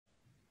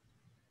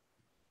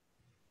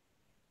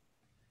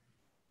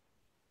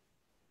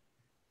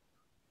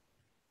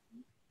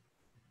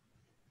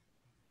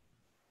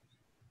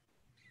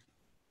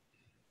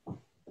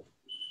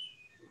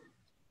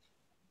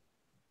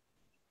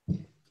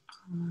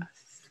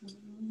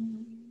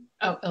Awesome.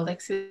 Oh,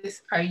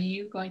 Alexis, are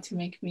you going to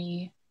make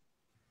me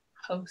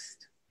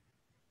host?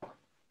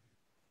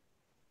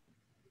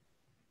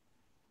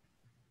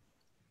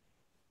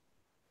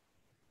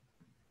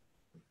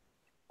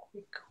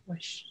 Quick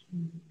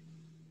question.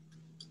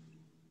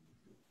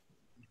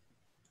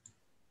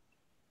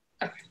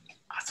 Okay,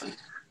 awesome.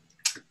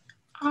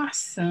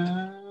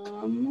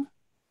 Awesome.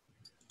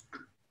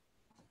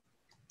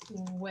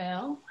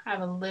 Well, I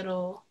have a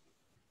little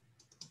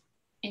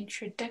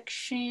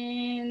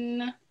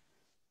introduction.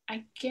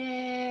 I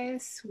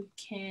guess we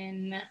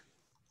can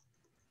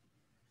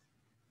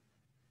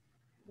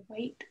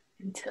wait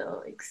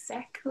until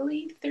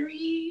exactly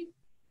 3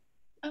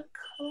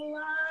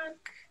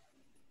 o'clock.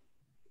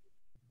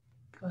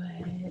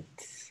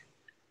 But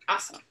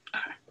awesome.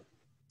 Okay.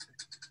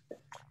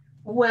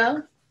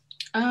 Well,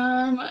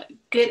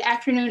 good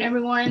afternoon,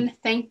 everyone.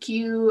 Thank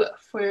you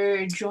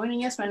for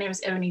joining us. My name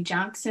is Ebony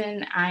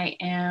Johnson. I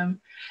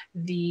am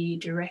the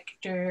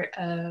director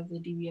of the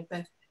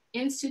DBFF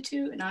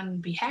Institute, and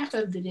on behalf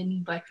of the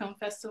Denton Black Film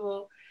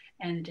Festival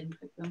and the Denton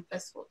Black Film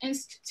Festival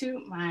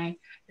Institute, my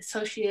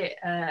associate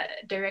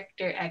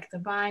director, Agatha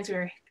Bynes,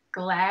 we're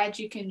glad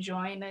you can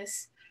join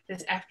us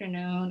this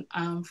afternoon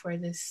for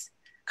this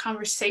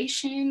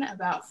conversation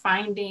about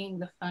finding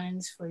the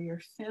funds for your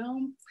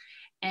film.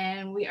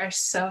 And we are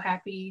so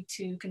happy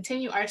to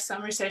continue our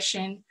summer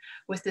session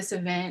with this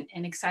event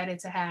and excited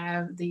to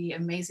have the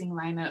amazing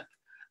lineup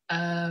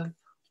of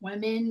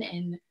women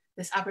and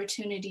this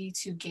opportunity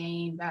to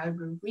gain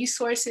valuable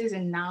resources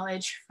and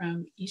knowledge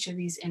from each of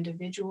these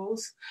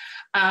individuals.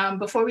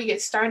 Before we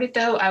get started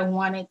though, I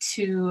wanted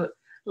to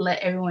let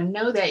everyone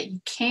know that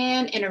you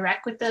can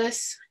interact with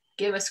us,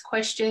 give us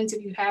questions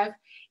if you have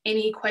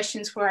any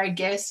questions for our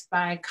guests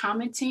by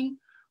commenting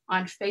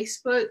on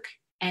Facebook,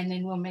 and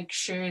then we'll make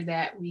sure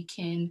that we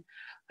can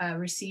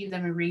receive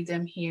them and read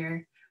them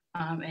here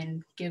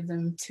and give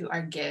them to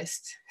our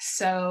guests.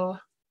 So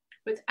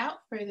without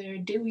further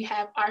ado, we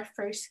have our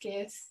first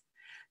guest,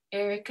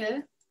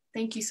 Erica.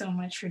 Thank you so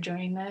much for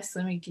joining us.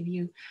 Let me give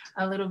you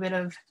a little bit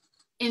of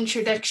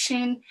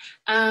introduction.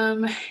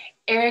 Erica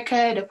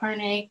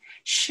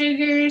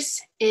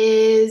Deiparine-Sugars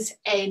is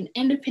an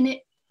independent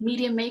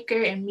media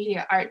maker and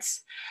media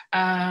arts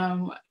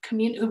who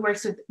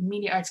works with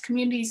media arts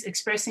communities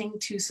expressing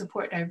to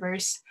support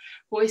diverse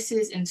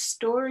voices and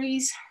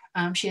stories.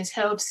 She has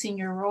held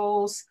senior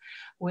roles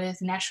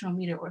with national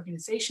media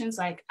organizations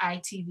like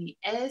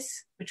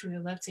ITVS, which we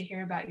would love to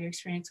hear about your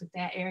experience with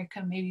that,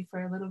 Erica, maybe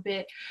for a little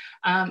bit,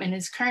 and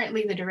is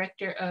currently the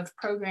director of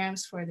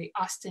programs for the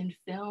Austin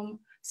Film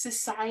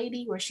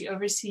Society, where she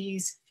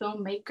oversees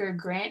filmmaker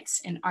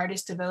grants and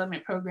artist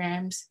development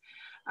programs,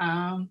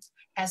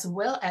 as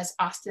well as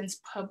Austin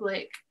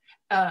Public,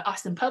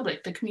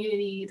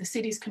 the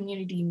city's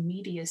community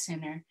media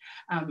center.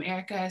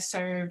 Erica has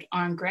served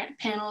on grant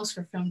panels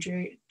for film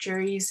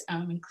juries,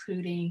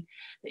 including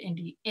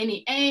the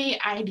NEA,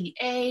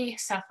 IDA,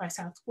 South by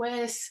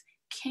Southwest,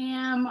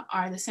 CAAM,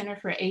 are the Center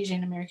for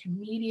Asian American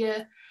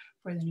Media,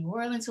 for the New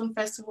Orleans Film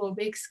Festival,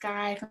 Big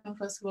Sky Film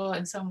Festival,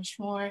 and so much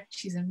more.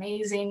 She's an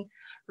amazing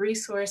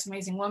resource,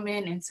 amazing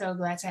woman, and so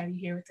glad to have you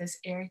here with us,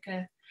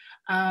 Erica.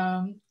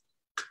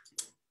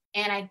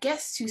 And I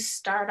guess to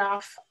start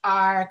off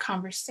our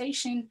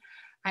conversation,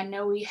 I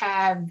know we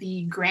have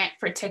the grant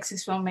for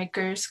Texas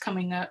filmmakers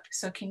coming up.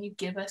 So can you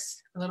give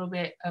us a little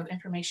bit of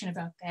information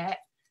about that?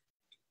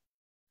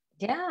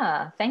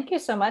 Yeah, thank you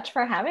so much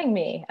for having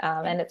me.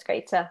 And it's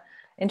great to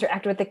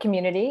interact with the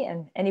community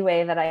in any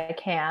way that I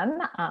can.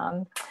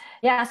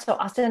 So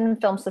Austin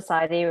Film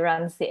Society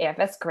runs the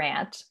AFS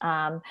grant,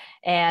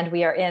 and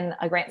we are in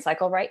a grant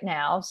cycle right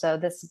now. So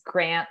this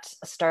grant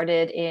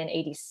started in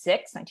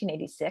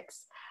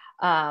 1986.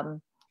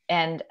 And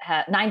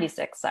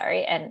 96,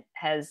 sorry, and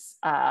has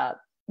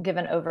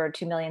given over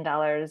 $2 million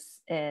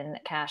in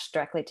cash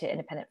directly to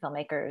independent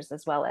filmmakers,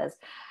 as well as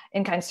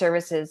in-kind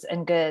services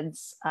and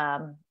goods,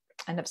 and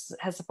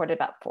has supported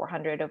about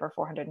over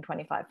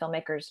 425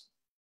 filmmakers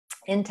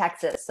in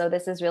Texas. So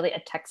this is really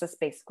a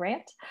Texas-based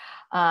grant.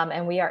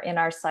 And we are in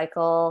our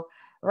cycle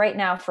right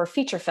now for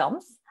feature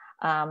films.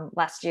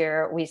 Last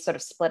year, we sort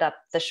of split up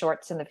the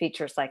shorts and the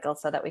feature cycle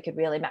so that we could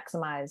really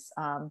maximize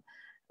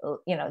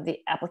the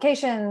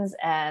applications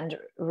and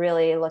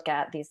really look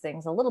at these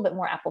things a little bit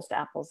more apples to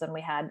apples than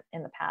we had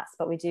in the past.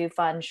 But we do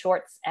fund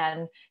shorts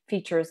and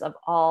features of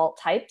all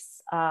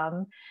types.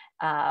 And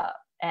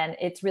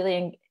it's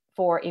really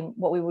for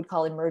what we would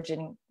call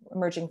emerging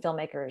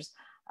filmmakers.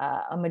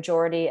 A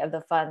majority of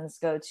the funds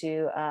go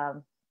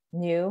to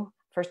new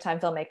first-time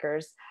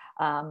filmmakers,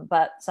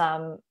 but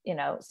some,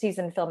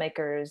 seasoned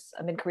filmmakers,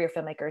 mid-career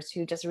filmmakers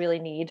who just really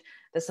need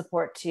the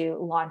support to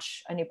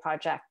launch a new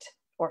project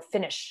or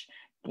finish.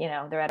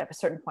 They're at a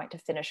certain point to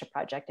finish a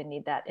project and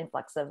need that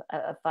influx of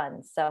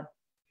funds. So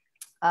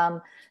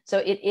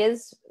it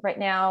is right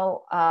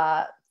now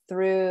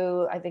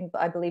through,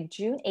 I believe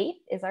June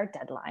 8th is our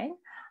deadline.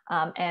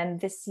 And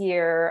this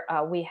year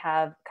we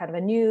have kind of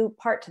a new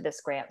part to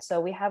this grant. So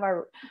we have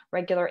our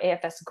regular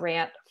AFS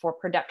grant for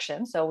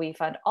production. So we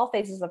fund all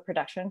phases of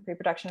production: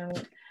 pre-production,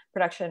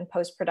 production,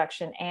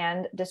 post-production,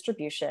 and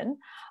distribution.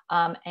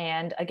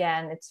 And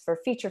again, it's for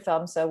feature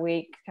film. So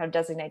we kind of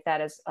designate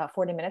that as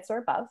 40 minutes or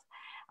above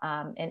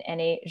in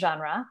any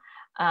genre.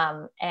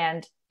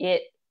 And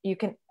you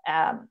can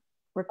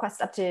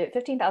request up to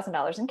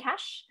 $15,000 in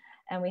cash.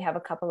 And we have a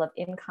couple of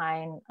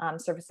in-kind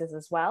services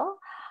as well.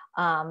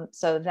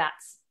 So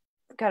that's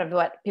kind of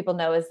what people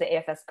know as the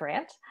AFS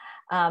grant.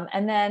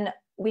 And then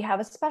we have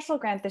a special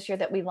grant this year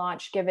that we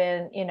launched,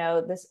 given,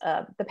 this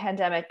the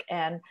pandemic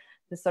and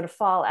the sort of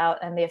fallout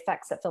and the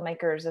effects that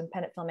filmmakers and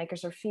independent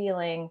filmmakers are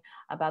feeling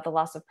about the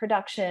loss of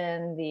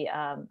production, the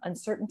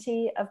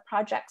uncertainty of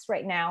projects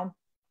right now.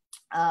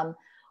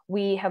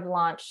 We have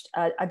launched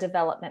a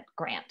development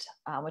grant,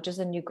 which is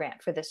a new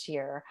grant for this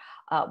year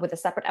with a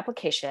separate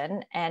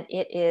application. And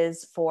it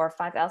is for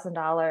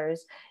 $5,000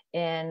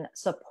 in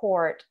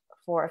support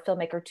for a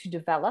filmmaker to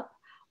develop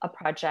a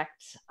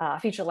project, a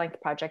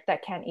feature-length project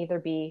that can either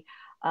be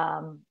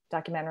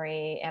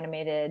documentary,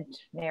 animated,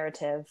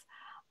 narrative.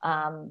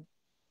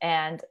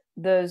 And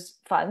those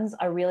funds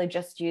are really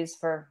just used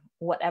for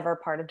whatever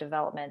part of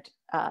development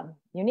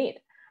you need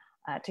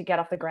to get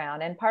off the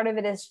ground. And part of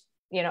it is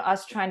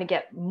us trying to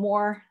get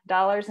more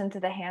dollars into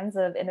the hands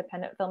of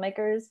independent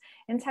filmmakers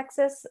in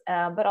Texas,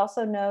 but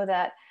also know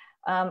that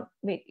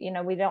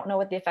we don't know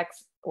what the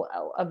effects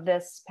of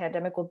this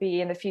pandemic will be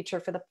in the future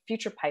for the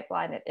future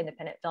pipeline at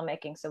independent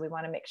filmmaking. So we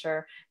want to make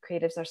sure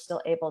creatives are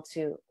still able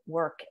to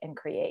work and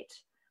create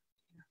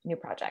new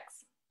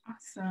projects.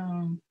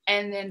 Awesome.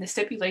 And then the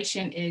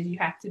stipulation is you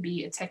have to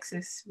be a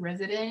Texas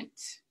resident,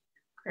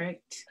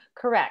 correct?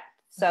 Correct.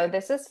 So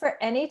this is for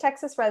any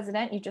Texas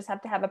resident. You just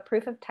have to have a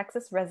proof of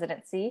Texas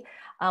residency.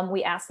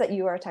 We ask that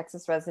you are a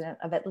Texas resident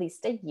of at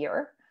least a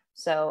year.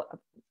 So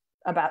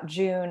about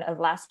June of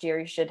last year,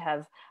 you should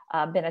have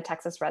been a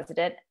Texas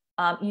resident.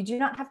 You do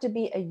not have to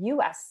be a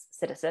US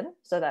citizen.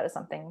 So that is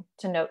something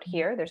to note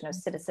here. There's no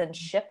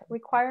citizenship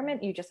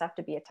requirement. You just have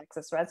to be a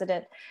Texas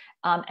resident.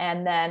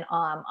 And then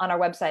on our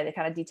website, it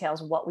kind of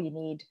details what we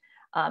need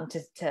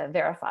to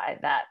verify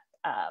that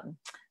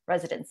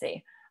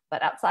residency.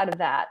 But outside of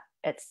that,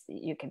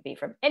 you can be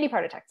from any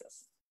part of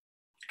Texas.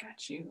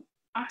 Got you.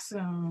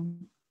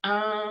 Awesome.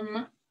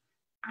 I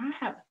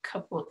have a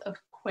couple of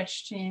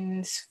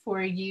questions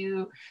for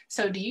you.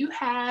 So do you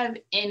have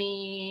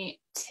any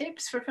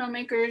tips for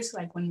filmmakers,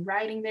 like when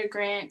writing their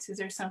grants? Is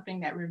there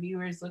something that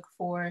reviewers look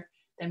for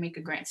that make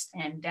a grant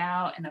stand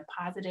out in a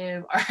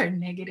positive or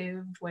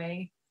negative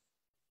way?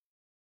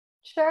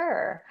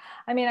 Sure.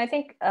 I mean, I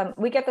think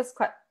we get this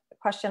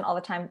question all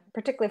the time,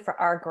 particularly for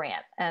our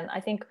grant. And I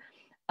think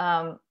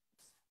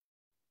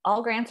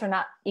all grants are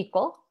not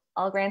equal.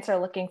 All grantors are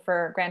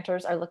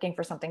looking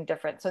for something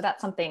different. So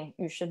that's something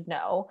you should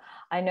know.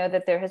 I know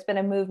that there has been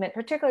a movement,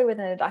 particularly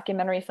within the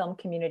documentary film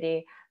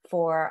community,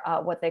 for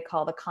what they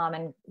call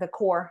the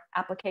core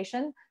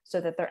application, so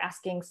that they're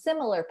asking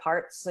similar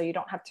parts. So you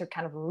don't have to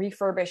kind of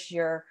refurbish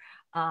your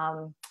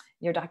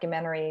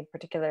documentary,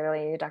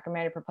 particularly your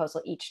documentary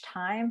proposal each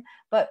time,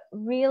 but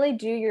really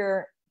do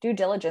your due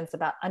diligence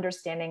about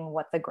understanding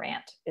what the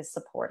grant is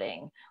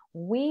supporting.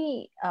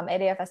 We at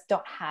AFS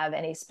don't have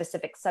any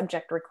specific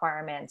subject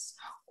requirements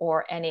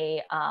or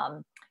any,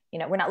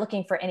 we're not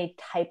looking for any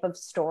type of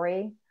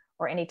story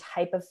or any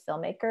type of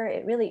filmmaker.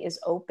 It really is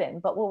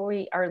open. But what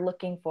we are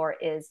looking for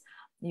is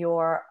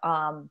your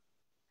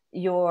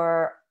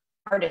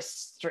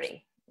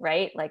artistry,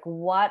 right? Like,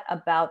 what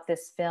about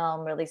this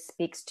film really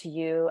speaks to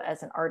you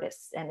as an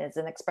artist and is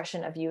an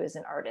expression of you as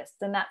an artist?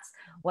 And that's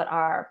what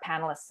our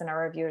panelists and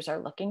our reviewers are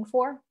looking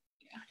for.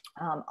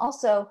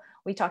 Also,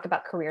 we talk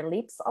about career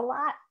leaps a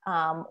lot.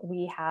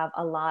 We have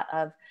a lot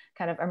of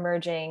kind of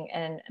emerging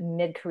and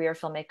mid-career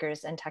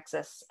filmmakers in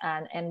Texas.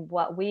 And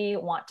what we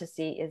want to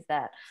see is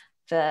that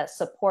the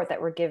support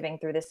that we're giving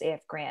through this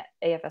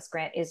AFS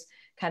grant is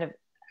kind of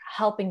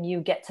helping you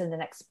get to the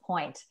next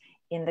point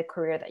in the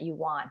career that you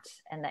want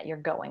and that you're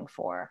going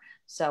for.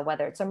 So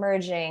whether it's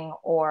emerging,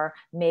 or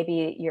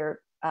maybe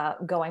you're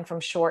going from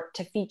short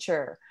to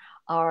feature,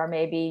 or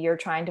maybe you're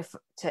trying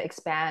to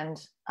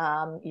expand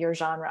your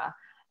genre.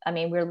 I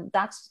mean,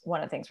 that's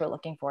one of the things we're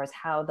looking for, is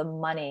how the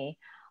money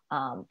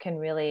can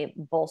really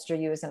bolster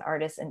you as an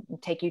artist and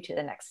take you to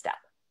the next step.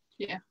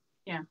 Yeah,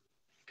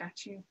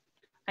 got you.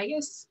 I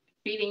guess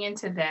feeding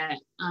into that,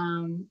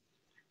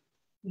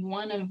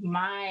 one of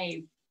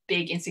my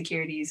big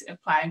insecurities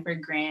applying for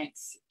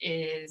grants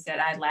is that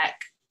I lack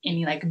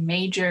any like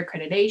major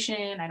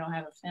accreditation. I don't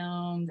have a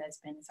film that's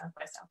been in South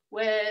by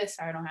Southwest.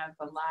 I don't have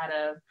a lot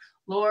of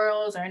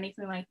laurels or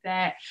anything like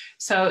that.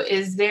 So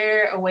is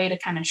there a way to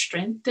kind of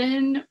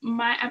strengthen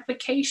my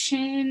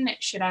application?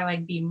 Should I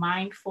like be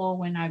mindful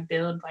when I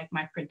build like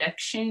my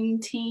production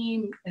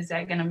team? Is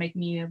that going to make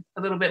me a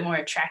little bit more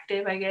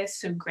attractive, I guess,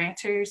 to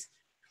grantors?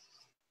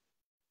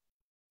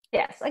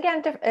 Yes,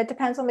 again, it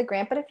depends on the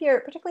grant, but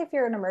particularly if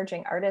you're an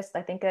emerging artist,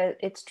 I think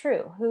it's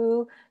true.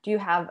 Who do you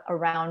have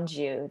around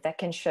you that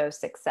can show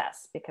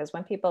success? Because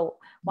when people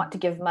want to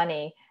give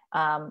money,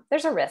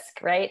 there's a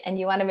risk, right? And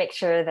you want to make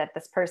sure that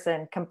this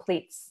person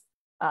completes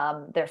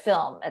their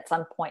film at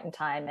some point in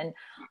time.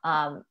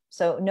 And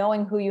so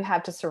knowing who you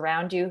have to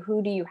surround you,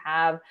 who do you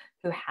have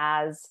who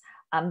has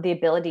the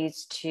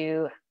abilities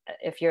to,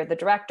 if you're the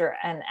director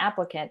and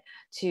applicant,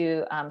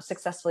 to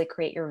successfully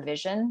create your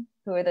vision.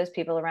 Who are those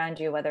people around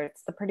you, whether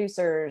it's the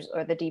producers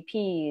or the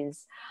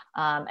DPs?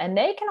 And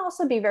they can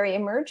also be very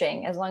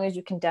emerging as long as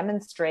you can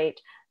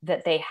demonstrate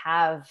that they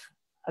have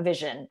a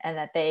vision and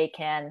that they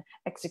can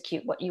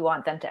execute what you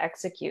want them to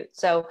execute.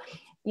 So,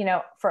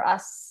 for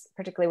us,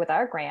 particularly with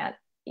our grant,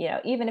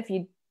 even if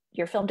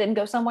your film didn't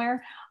go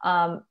somewhere,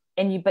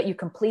 but you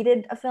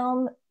completed a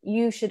film,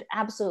 you should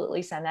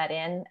absolutely send that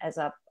in as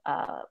a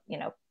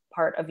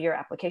part of your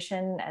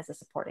application as a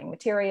supporting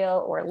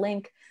material or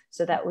link,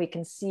 so that we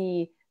can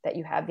see that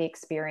you have the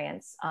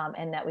experience,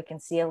 and that we can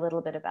see a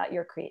little bit about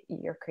your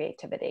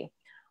creativity.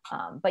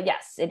 But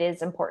yes, it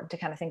is important to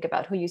kind of think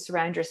about who you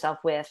surround yourself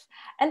with,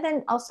 and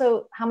then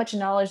also how much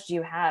knowledge do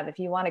you have. If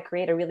you want to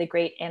create a really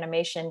great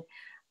animation,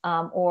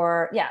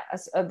 or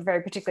a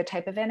very particular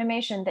type of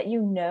animation that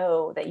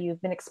that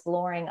you've been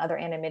exploring other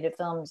animated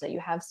films, that you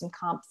have some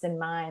comps in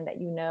mind, that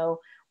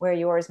where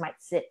yours might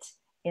sit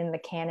in the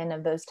canon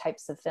of those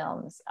types of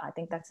films. I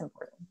think that's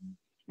important.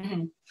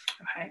 Mm-hmm.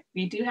 Okay,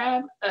 we do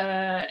have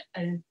a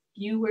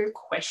viewer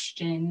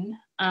question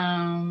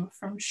from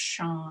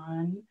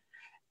Sean.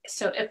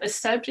 So if a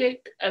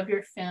subject of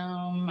your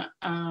film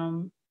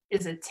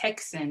is a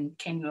Texan,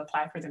 can you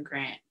apply for the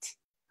grant?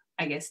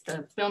 I guess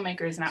the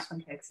filmmaker is not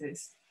from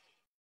Texas.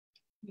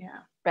 Yeah.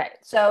 Right.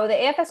 So the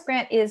AFS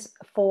grant is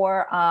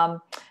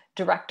for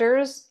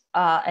directors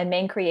and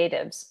main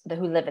creatives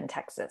who live in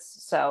Texas.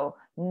 So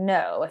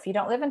no, if you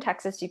don't live in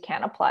Texas, you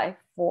can't apply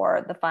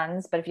for the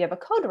funds. But if you have a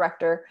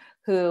co-director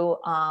who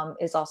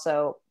is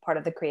also part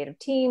of the creative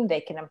team,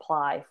 they can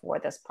apply for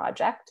this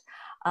project.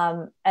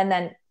 And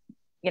then,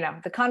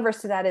 the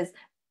converse to that is,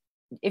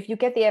 if you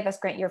get the AFS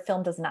grant, your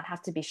film does not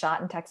have to be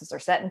shot in Texas or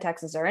set in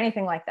Texas or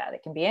anything like that.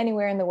 It can be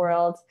anywhere in the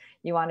world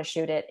you want to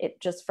shoot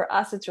it. For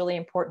us, it's really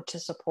important to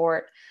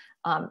support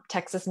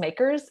Texas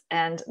makers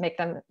and make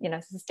them,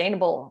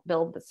 sustainable,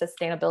 build the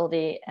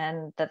sustainability,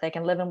 and that they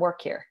can live and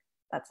work here.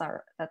 That's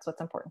what's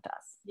important to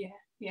us.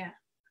 Yeah.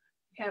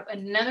 We have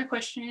another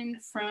question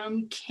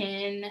from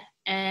Ken,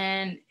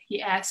 and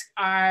he asked,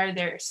 are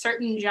there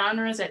certain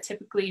genres that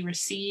typically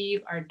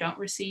receive or don't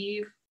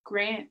receive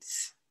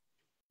grants?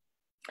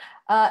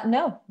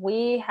 No,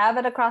 we have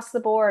it across the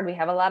board. We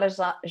have a lot of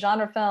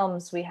genre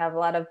films. We have a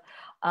lot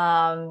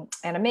of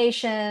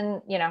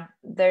animation.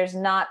 There's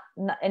not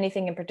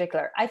anything in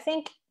particular. I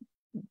think,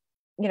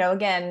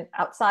 again,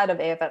 outside of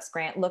AFS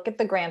grant, look at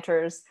the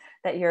grantors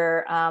that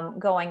you're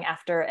going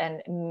after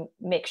and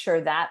make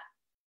sure that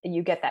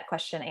you get that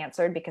question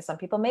answered, because some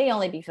people may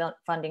only be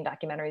funding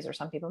documentaries, or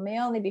some people may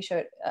only be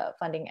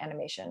funding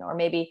animation, or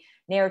maybe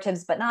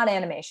narratives but not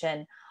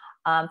animation.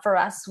 For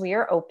us, we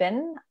are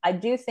open. I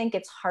do think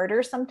it's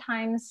harder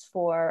sometimes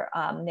for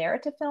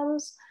narrative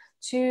films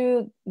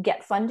to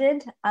get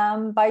funded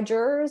by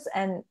jurors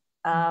and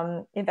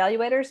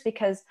evaluators,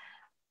 because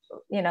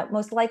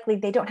most likely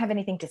they don't have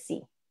anything to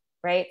see,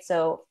 right?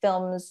 So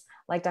films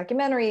like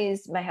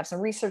documentaries may have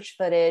some research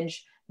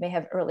footage, may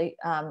have early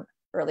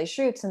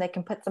shoots, and they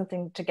can put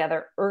something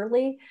together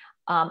early.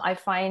 I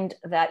find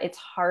that it's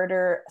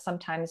harder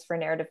sometimes for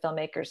narrative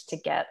filmmakers to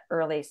get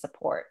early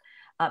support.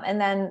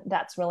 And then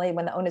that's really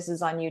when the onus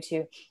is on you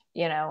to,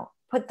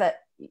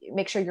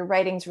 make sure your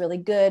writing's really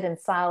good and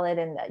solid,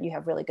 and that you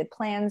have really good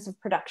plans of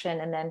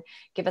production, and then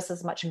give us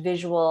as much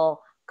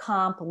visual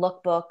comp,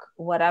 lookbook,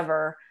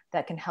 whatever,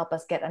 that can help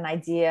us get an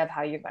idea of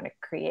how you're going to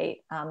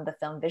create the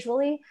film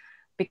visually,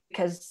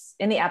 because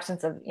in the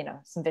absence of,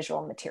 some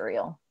visual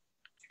material.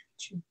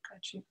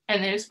 Got you.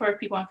 And there's for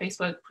people on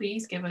Facebook,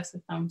 please give us a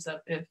thumbs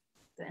up if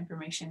the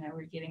information that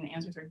we're getting, the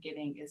answers we're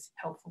getting, is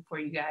helpful for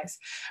you guys.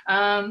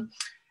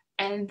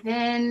 And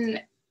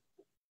then,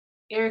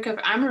 Erica,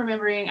 I'm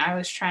remembering I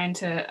was trying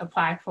to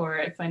apply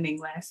for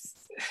funding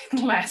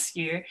last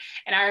year,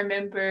 and I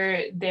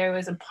remember there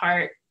was a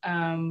part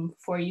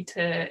for you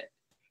to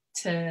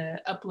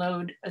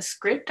upload a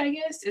script, I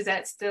guess. Is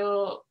that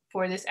still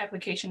for this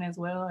application as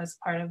well, as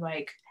part of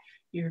like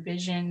your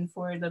vision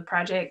for the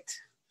project?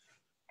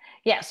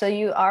 Yeah, so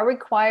you are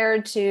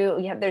required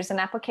to, there's an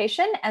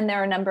application and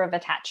there are a number of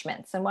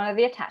attachments. And one of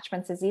the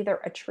attachments is either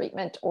a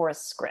treatment or a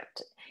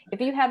script.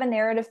 If you have a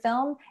narrative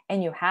film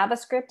and you have a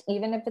script,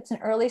 even if it's an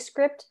early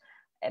script,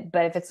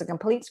 but if it's a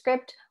complete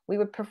script, we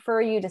would prefer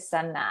you to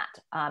send that.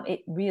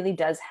 It really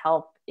does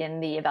help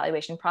in the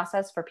evaluation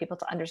process for people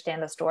to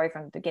understand the story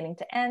from beginning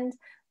to end.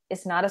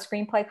 It's not a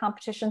screenplay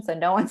competition, so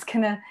no one's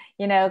gonna,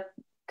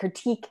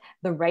 critique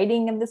the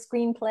writing of the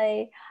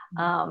screenplay,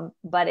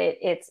 but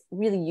it's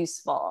really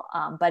useful.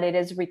 But it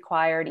is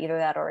required either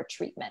that or a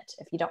treatment.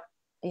 If you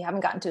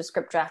haven't gotten to a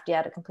script draft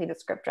yet, a completed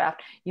script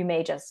draft, you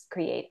may just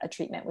create a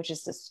treatment, which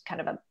is just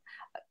kind of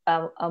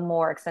a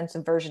more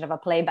extensive version of a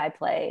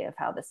play-by-play of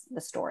how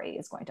the story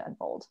is going to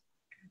unfold.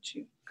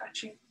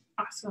 Got you.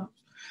 Awesome.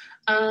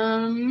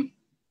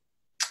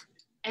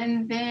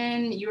 And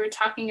then you were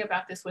talking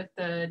about this with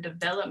the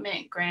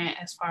development grant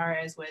as far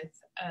as with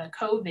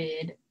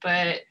COVID,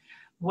 but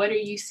what are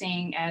you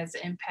seeing as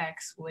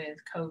impacts with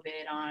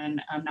COVID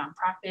on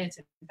nonprofits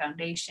and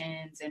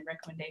foundations and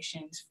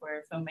recommendations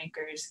for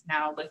filmmakers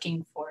now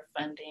looking for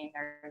funding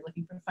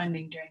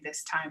during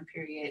this time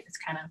period? It's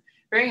kind of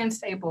very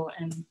unstable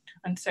and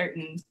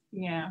uncertain.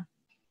 Yeah.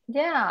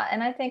 Yeah,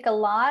 and I think a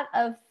lot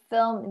of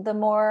film, the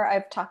more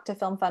I've talked to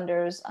film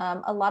funders,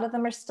 a lot of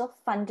them are still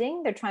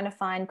funding. They're trying to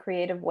find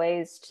creative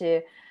ways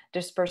to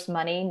disperse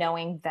money,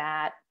 knowing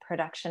that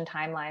production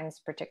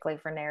timelines, particularly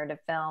for narrative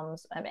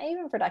films,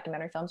 even for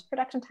documentary films,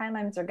 production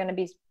timelines are going to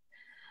be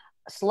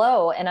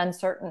slow and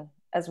uncertain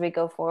as we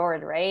go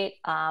forward, right?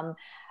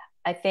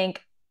 I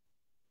think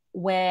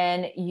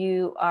when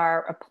you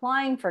are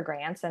applying for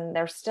grants and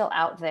they're still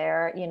out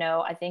there,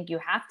 I think you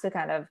have to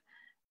kind of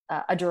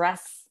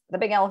address the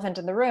big elephant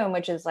in the room,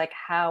 which is like,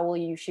 how will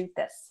you shoot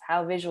this?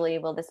 How visually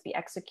will this be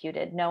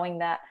executed? Knowing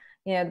that,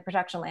 the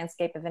production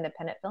landscape of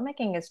independent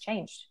filmmaking has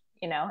changed,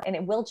 and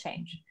it will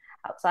change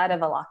outside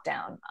of a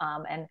lockdown.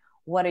 And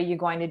what are you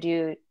going to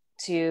do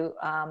to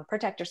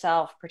protect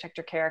yourself, protect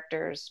your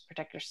characters,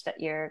 protect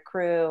your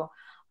crew?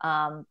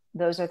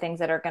 Those are things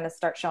that are going to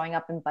start showing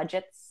up in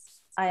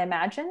budgets, I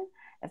imagine,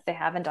 if they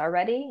haven't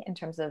already, in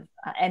terms of,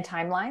 and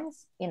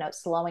timelines,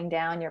 slowing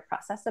down your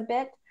process a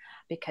bit,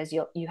 because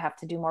you have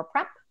to do more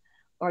prep,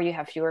 or you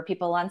have fewer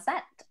people on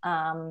set.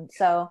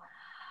 But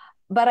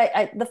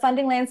the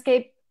funding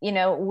landscape,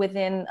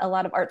 within a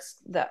lot of arts,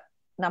 the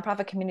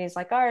nonprofit communities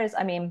like ours,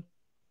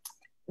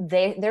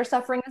 they're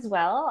suffering as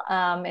well,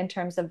 in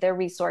terms of their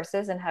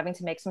resources and having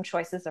to make some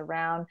choices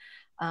around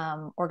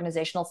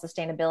organizational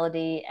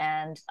sustainability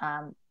and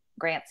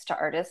grants to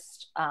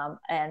artists.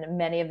 And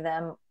many of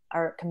them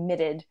are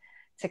committed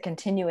to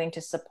continuing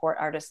to support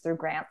artists through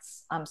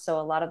grants. So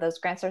a lot of those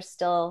grants are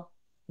still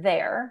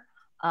there.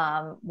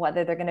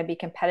 Whether they're going to be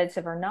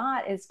competitive or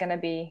not is going to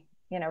be,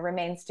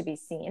 remains to be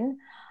seen.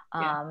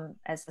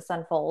 As this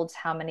unfolds,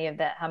 how many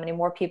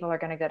more people are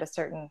going to go to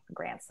certain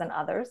grants than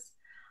others.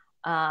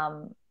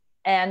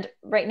 And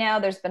right now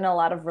there's been a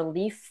lot of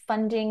relief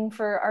funding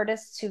for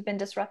artists who've been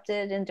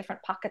disrupted in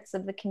different pockets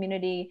of the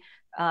community,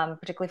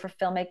 particularly for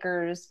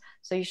filmmakers.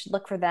 So you should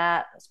look for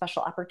that,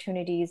 special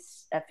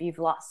opportunities if you've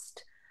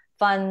lost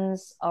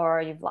funds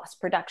or you've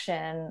lost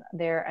production.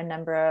 There are a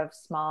number of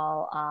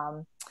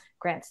small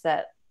grants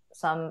that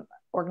some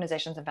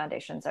organizations and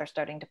foundations are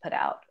starting to put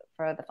out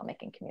for the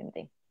filmmaking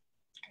community.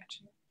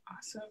 Gotcha.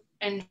 Awesome.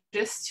 And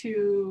just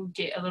to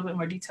get a little bit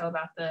more detail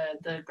about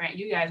the grant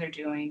you guys are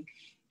doing,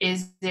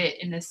 is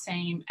it in the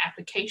same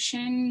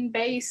application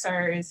base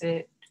or is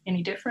it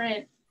any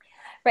different?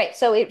 Right.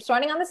 So it's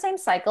running on the same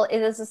cycle.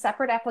 It is a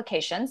separate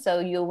application.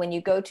 So when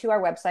you go to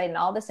our website, and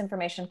all this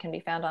information can be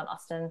found on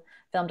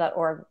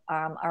austinfilm.org,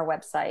 our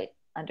website,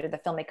 under the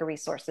filmmaker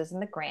resources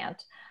and the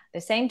grant,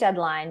 the same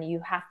deadline, you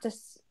have to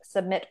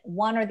submit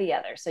one or the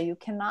other. So you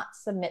cannot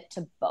submit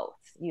to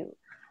both.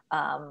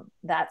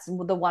 That's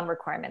the one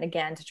requirement,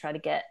 again, to try to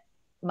get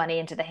money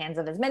into the hands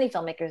of as many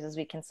filmmakers as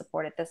we can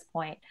support at this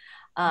point.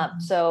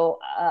 So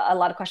a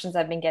lot of questions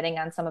I've been getting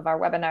on some of our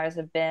webinars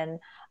have been,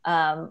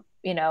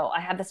 I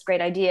have this great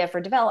idea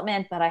for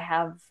development, but I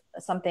have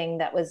something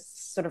that was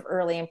sort of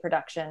early in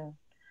production.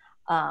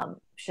 What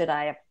should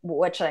I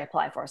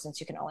apply for, since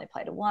you can only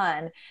apply to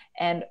one?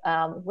 And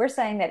we're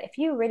saying that if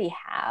you already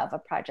have a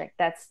project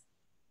that's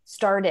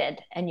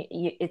started and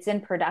it's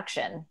in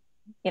production,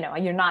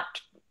 you're not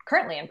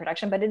currently in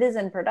production, but it is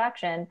in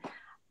production,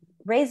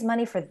 raise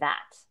money for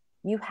that.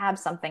 You have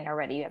something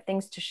already. You have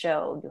things to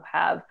show. You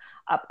have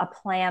a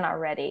plan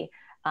already.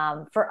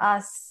 For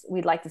us,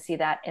 we'd like to see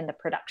that in the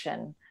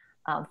production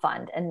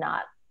fund and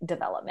not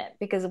development,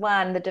 because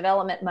one, the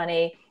development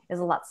money is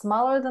a lot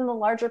smaller than the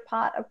larger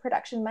pot of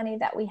production money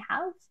that we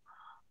have.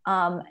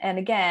 And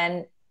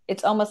again,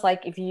 it's almost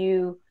like if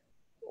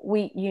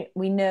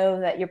we know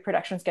that your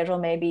production schedule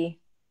may be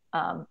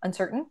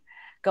uncertain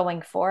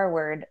going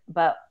forward,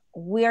 but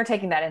we are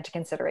taking that into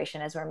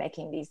consideration as we're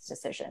making these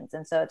decisions.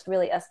 And so it's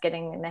really us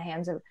getting in the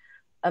hands of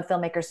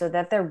filmmakers so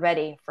that they're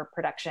ready for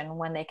production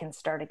when they can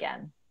start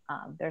again.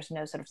 There's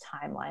no sort of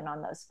timeline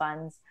on those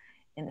funds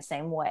in the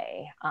same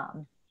way.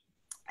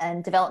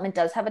 And development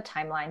does have a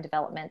timeline.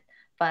 Development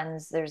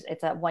funds,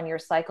 it's a 1-year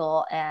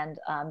cycle, and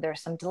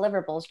there's some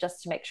deliverables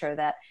just to make sure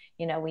that,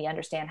 we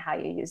understand how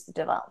you use the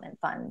development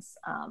funds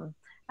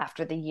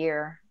after the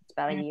year. It's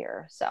about a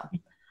year. So,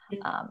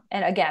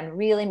 and again,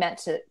 really meant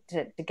to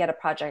get a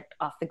project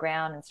off the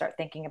ground and start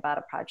thinking about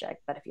a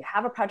project. But if you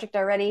have a project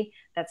already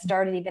that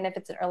started, even if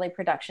it's an early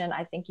production,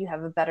 I think you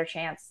have a better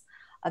chance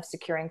of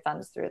securing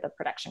funds through the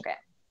production grant.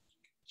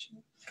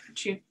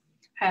 You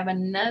have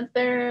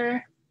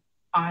another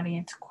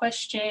audience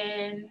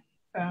question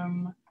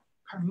from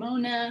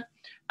Carmona.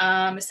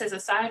 It says,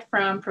 aside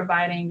from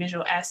providing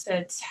visual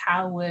assets,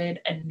 how would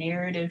a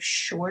narrative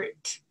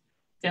short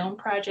film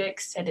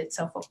project set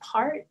itself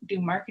apart? Do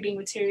marketing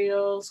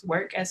materials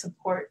work as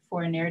support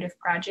for a narrative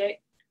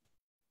project?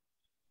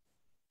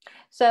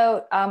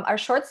 So our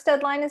shorts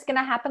deadline is going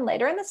to happen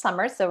later in the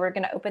summer. So we're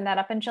going to open that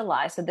up in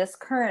July. So this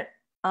current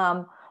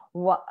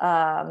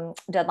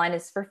deadline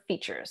is for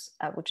features,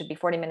 which would be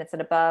 40 minutes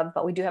and above,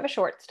 but we do have a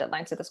shorts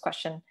deadline. So this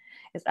question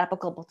is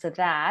applicable to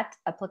that.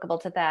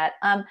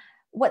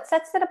 What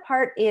sets it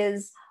apart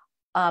is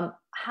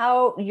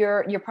how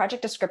your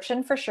project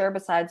description, for sure,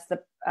 besides the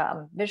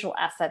visual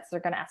assets, they're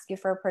going to ask you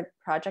for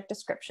a project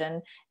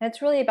description. And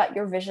it's really about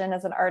your vision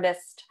as an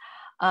artist.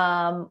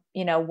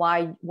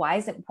 Why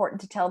is it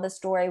important to tell this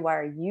story? Why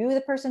are you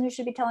the person who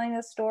should be telling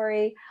this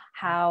story?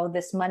 How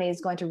this money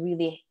is going to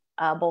really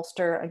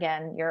bolster,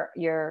 again,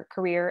 your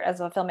career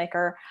as a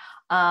filmmaker.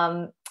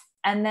 And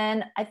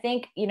then I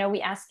think,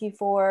 we ask you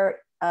for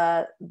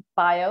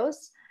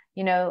bios,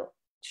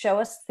 show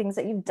us things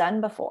that you've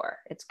done before.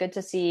 It's good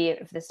to see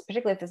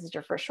particularly if this is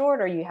your first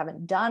short or you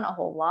haven't done a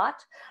whole lot.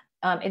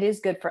 It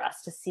is good for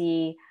us to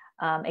see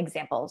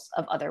examples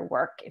of other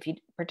work,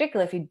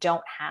 particularly if you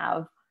don't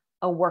have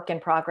a work in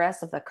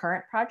progress of the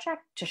current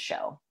project to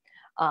show.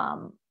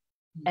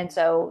 And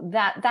so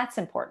that's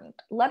important.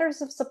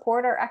 Letters of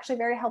support are actually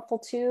very helpful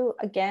too.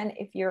 Again,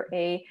 if you're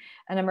an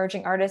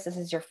emerging artist, this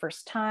is your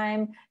first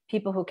time,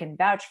 people who can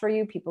vouch for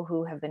you, people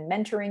who have been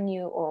mentoring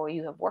you or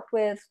you have worked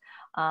with.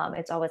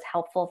 It's always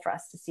helpful for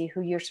us to see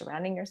who you're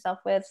surrounding yourself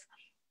with.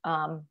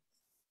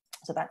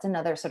 So that's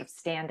another sort of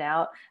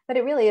standout, but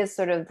it really is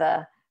sort of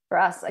for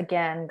us,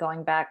 again,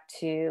 going back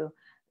to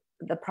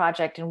the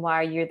project and why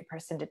are you the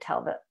person to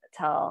tell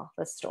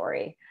the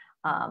story,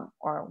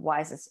 or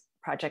why is this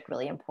project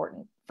really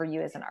important for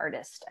you as an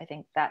artist? I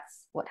think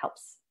that's what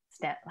helps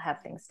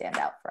have things stand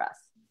out for us.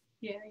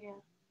 Yeah.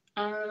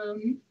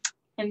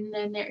 And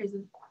then there is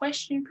a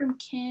question from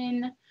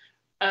Ken.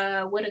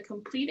 Would a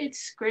completed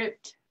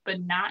script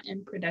but not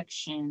in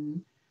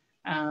production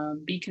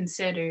be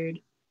considered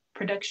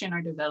production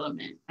or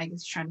development? I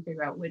guess trying to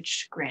figure out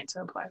which grant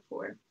to apply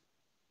for.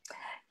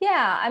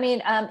 Yeah, I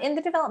mean, in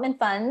the development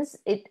funds,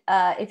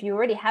 if you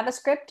already have a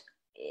script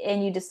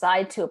and you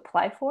decide to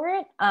apply for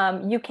it,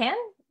 you can.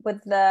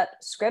 With the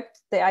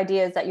script, the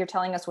idea is that you're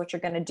telling us what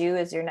you're going to do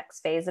as your next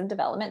phase of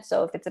development.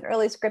 So if it's an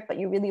early script, but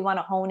you really want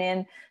to hone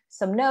in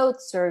some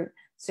notes or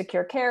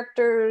secure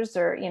characters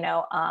or,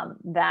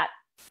 that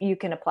you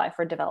can apply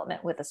for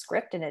development with a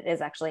script. And it is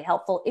actually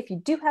helpful. If you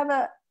do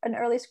have an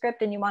early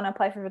script and you want to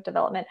apply for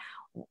development,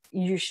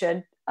 you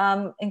should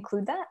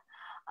include that.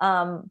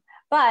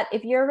 But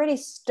if you're already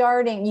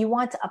starting, you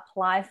want to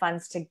apply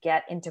funds to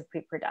get into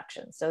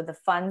pre-production. So the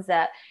funds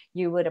that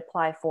you would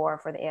apply for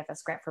the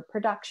AFS grant for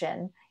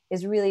production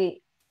is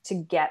really to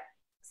get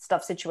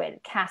stuff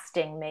situated,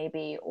 casting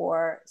maybe,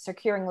 or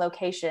securing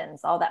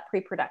locations, all that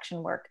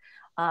pre-production work.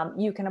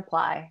 You can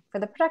apply for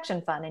the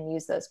production fund and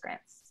use those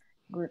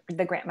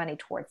the grant money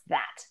towards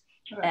that.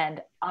 Sure.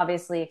 And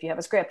obviously, if you have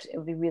a script, it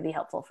would be really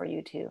helpful for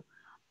you to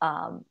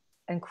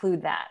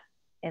include that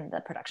in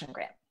the production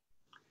grant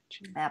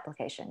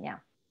application. Yeah.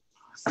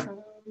 Awesome.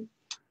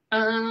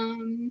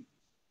 And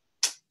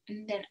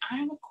then I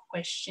have a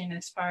question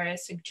as far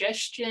as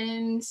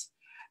suggestions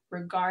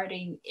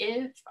regarding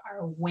if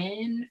or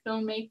when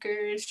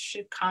filmmakers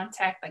should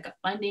contact like a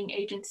funding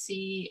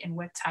agency and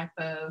what type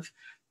of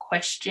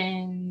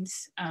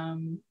questions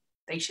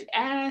they should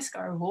ask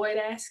or avoid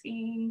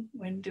asking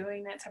when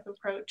doing that type of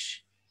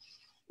approach.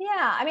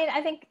 Yeah, I mean,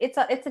 I think it's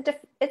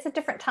a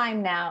different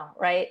time now,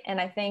 right? And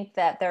I think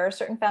that there are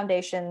certain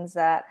foundations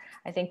that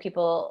I think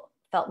people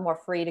felt more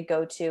free to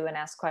go to and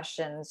ask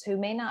questions who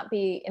may not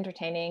be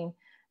entertaining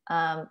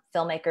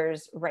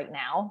filmmakers right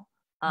now,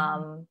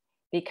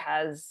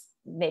 because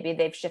maybe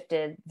they've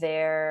shifted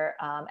their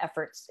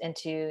efforts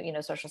into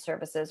social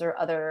services or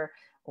other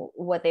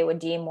what they would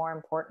deem more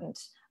important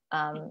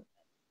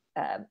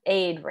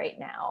aid right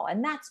now,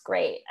 and that's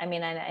great. I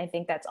mean, I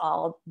think that's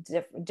all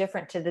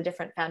different to the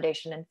different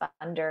foundation and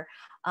funder.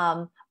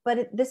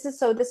 But this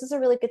is a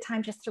really good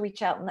time just to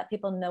reach out and let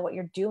people know what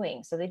you're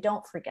doing, so they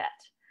don't forget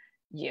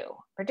you.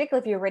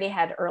 Particularly if you already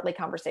had early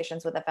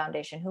conversations with a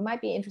foundation who might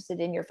be interested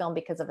in your film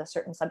because of a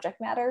certain subject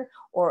matter,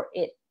 or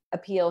it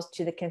appeals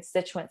to the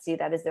constituency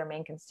that is their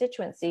main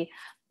constituency.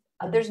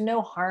 There's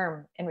no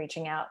harm in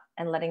reaching out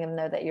and letting them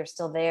know that you're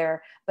still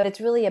there. But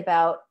it's really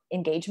about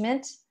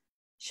engagement.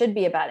 Should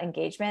be about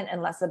engagement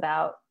and less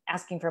about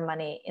asking for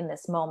money in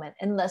this moment,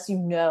 unless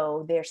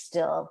they're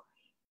still,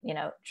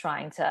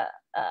 trying to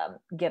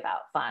give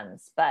out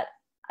funds. But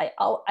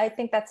I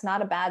think that's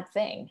not a bad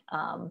thing.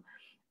 And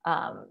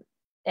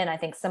I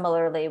think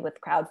similarly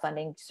with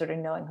crowdfunding, sort of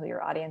knowing who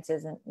your audience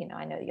is, and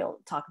I know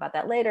you'll talk about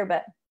that later,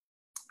 but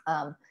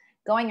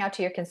going out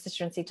to your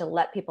constituency to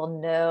let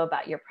people know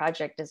about your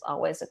project is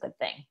always a good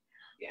thing.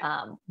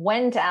 Yeah.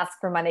 When to ask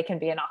for money can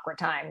be an awkward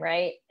time,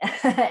 right?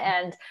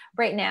 And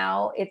right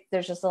now,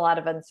 there's just a lot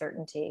of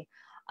uncertainty.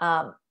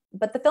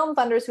 But the film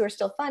funders who are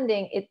still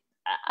funding,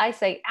 I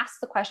say ask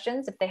the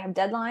questions. If they have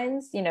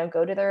deadlines,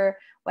 go to their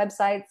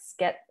websites,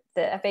 get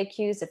the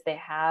FAQs, if they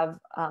have,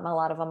 a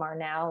lot of them are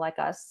now like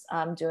us,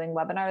 doing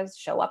webinars.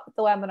 Show up at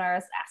the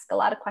webinars, ask a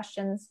lot of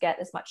questions, get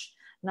as much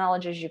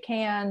knowledge as you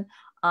can.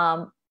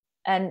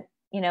 And,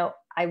 you know,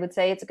 I would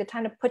say it's a good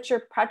time to put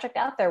your project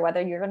out there,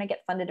 whether you're going to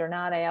get funded or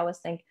not. I always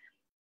think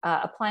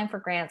applying for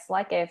grants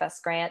like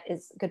AFS grant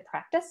is good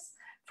practice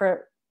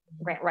for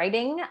grant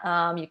writing.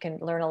 You can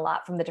learn a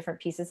lot from the different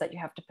pieces that you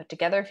have to put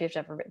together if you've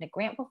ever written a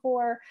grant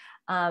before.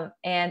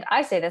 And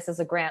I say this as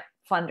a grant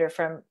funder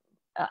from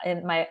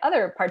in my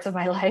other parts of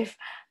my life,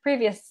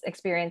 previous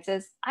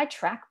experiences, I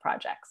track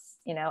projects.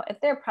 You know, if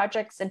there are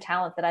projects and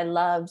talent that I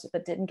loved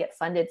but didn't get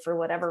funded for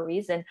whatever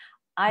reason,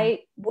 I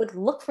would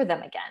look for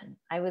them again.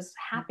 I was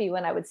happy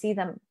when I would see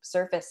them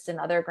surface in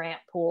other grant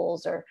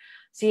pools or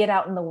see it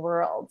out in the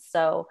world.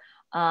 So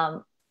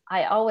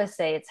I always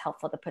say it's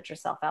helpful to put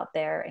yourself out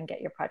there and get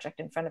your project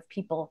in front of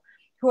people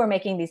who are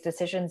making these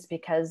decisions,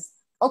 because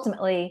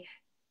ultimately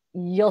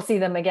you'll see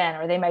them again,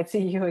 or they might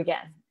see you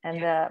again,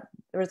 and the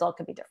result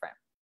could be different.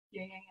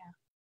 Yeah.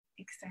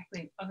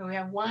 Exactly. Okay, we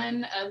have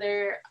one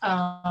other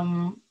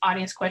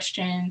audience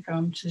question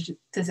from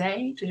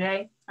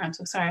Today. I'm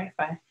so sorry if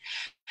I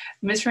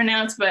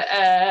mispronounced, but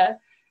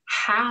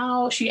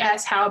she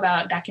asked, how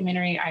about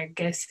documentary, I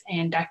guess,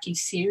 and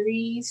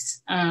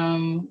docuseries?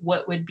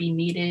 What would be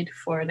needed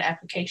for the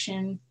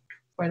application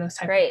for those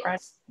type of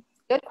projects?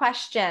 Good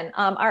question.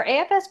 Our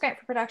AFS grant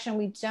for production,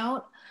 we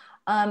don't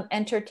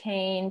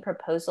entertain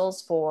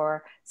proposals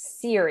for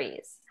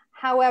series.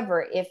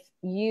 However, if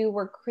you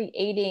were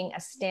creating a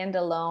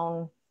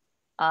standalone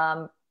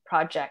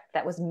project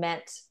that was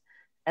meant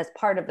as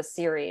part of a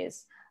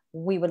series,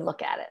 we would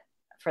look at it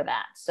for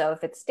that. So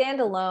if it's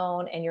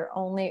standalone and you're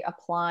only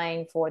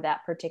applying for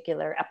that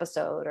particular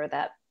episode or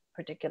that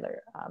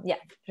particular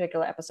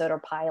episode or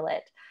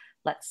pilot,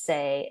 let's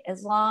say,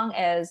 as long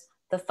as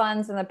the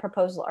funds and the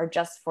proposal are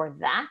just for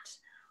that,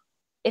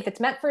 if it's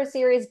meant for a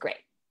series, great,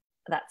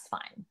 that's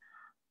fine.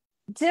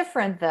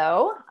 Different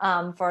though,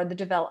 for the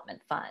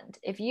development fund.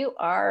 If you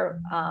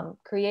are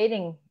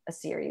creating a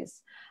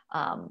series,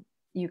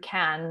 you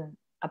can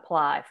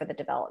apply for the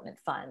development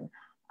fund.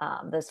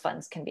 Those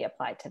funds can be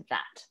applied to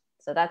that.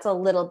 So that's a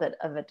little bit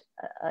of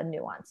a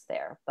nuance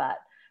there. But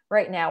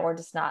right now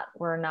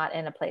we're not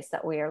in a place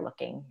that we are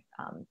looking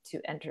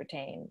to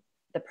entertain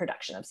the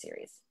production of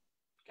series.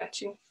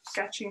 Got you.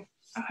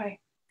 Okay.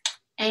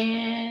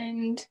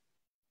 And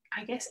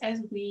I guess as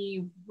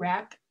we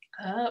wrap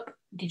up,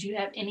 did you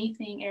have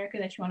anything, Erica,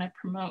 that you want to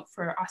promote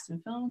for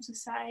Austin Film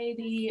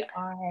Society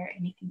or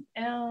anything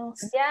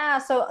else? Yeah,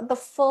 so the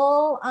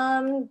full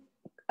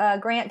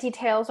grant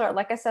details are,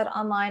 like I said,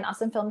 online,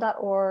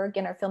 austinfilm.org,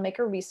 and our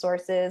filmmaker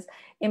resources.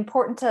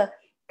 Important to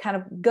kind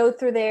of go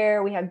through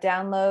there. We have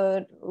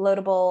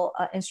loadable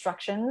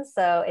instructions,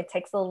 so it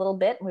takes a little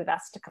bit. We've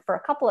asked for a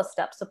couple of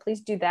steps, so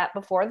please do that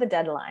before the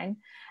deadline.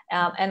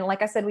 And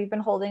like I said, we've been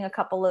holding a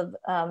couple of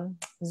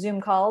Zoom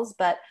calls,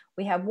 but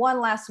we have one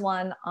last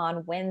one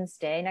on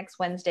next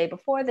Wednesday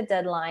before the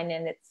deadline,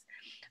 and it's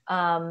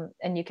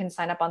and you can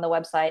sign up on the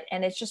website,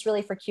 and it's just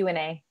really for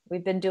Q&A.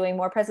 We've been doing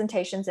more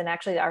presentations, and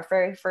actually our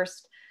very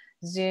first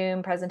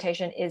Zoom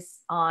presentation is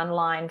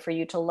online for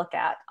you to look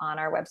at on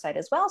our website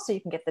as well, so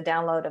you can get the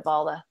download of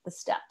all the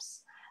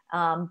steps.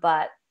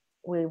 But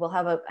we will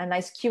have a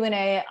nice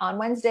Q&A on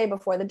Wednesday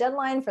before the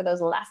deadline for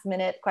those last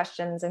minute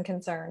questions and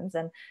concerns,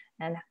 and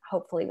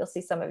hopefully we'll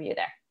see some of you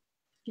there.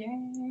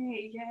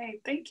 Yay.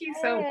 Thank you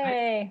so much,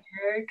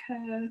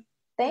 Erica.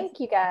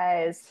 Thank you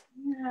guys.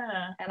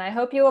 Yeah. And I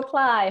hope you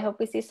apply. I hope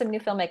we see some new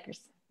filmmakers.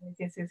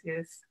 Yes.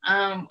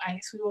 I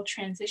guess we will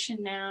transition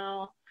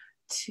now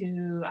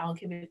to, I'll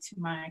give it to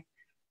my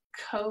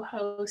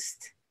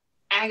co-host,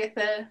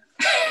 Agatha.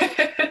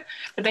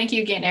 But thank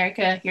you again,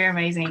 Erica. You're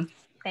amazing.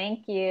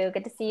 Thank you.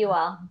 Good to see you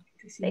all.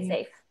 Stay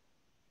safe.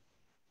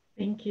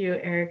 Thank you,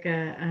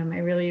 Erica. I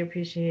really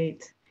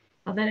appreciate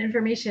all that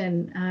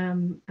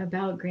information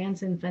about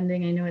grants and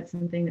funding. I know it's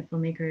something that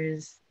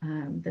filmmakers,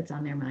 that's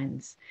on their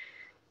minds.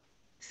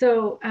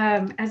 So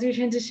as we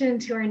transition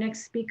to our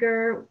next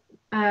speaker,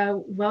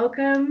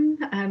 welcome.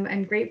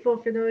 I'm grateful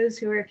for those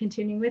who are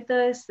continuing with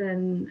us,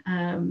 and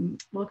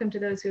welcome to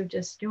those who have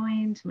just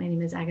joined. My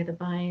name is Agatha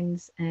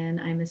Bynes,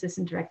 and I'm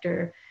Assistant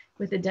Director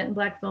with the Denton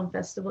Black Film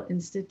Festival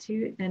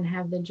Institute, and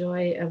have the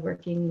joy of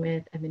working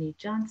with Ebony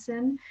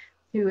Johnson,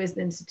 who is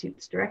the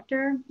Institute's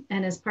director.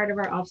 And as part of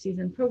our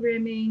off-season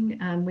programming,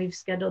 we've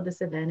scheduled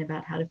this event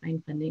about how to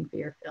find funding for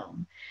your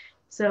film.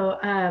 So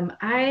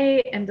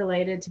I am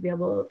delighted to be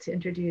able to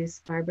introduce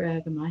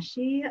Barbara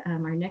Ghammashi,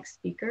 our next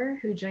speaker,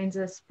 who joins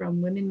us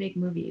from Women Make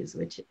Movies,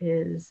 which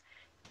is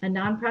a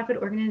nonprofit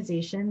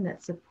organization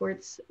that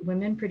supports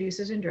women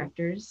producers and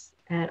directors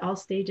at all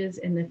stages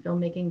in the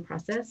filmmaking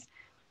process,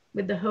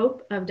 with the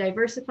hope of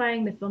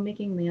diversifying the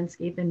filmmaking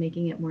landscape and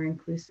making it more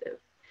inclusive.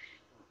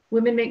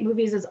 Women Make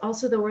Movies is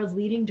also the world's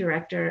leading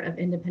director of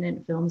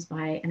independent films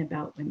by and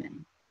about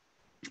women.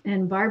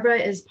 And Barbara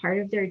is part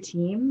of their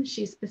team.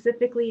 She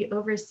specifically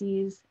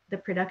oversees the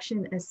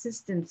production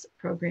assistance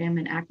program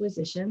and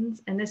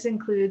acquisitions. And this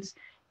includes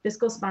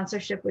fiscal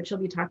sponsorship, which we'll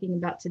be talking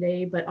about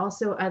today, but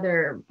also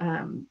other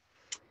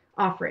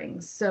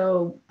offerings.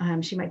 So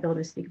she might be able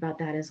to speak about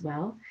that as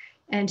well.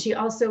 And she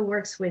also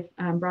works with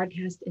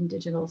broadcast and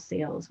digital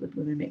sales with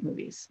Women Make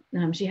Movies.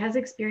 She has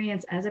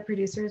experience as a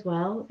producer as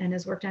well, and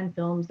has worked on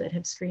films that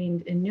have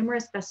screened in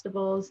numerous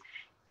festivals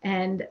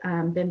and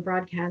been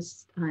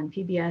broadcast on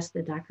PBS,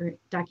 the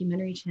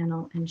Documentary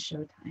Channel and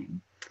Showtime.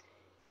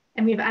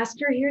 And we've asked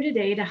her here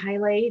today to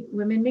highlight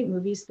Women Make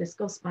Movies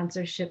fiscal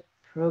sponsorship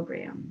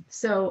program.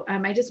 So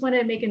I just want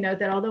to make a note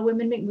that although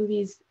Women Make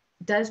Movies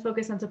does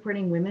focus on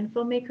supporting women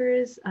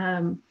filmmakers,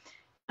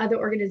 other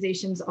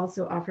organizations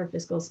also offer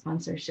fiscal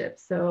sponsorship.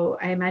 So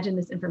I imagine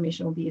this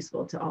information will be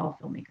useful to all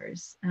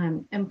filmmakers.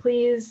 And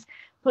please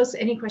post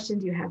any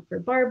questions you have for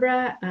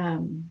Barbara,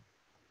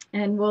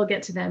 and we'll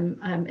get to them,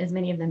 as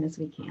many of them as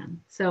we can.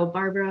 So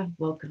Barbara,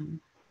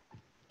 welcome.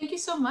 Thank you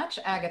so much,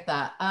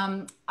 Agatha.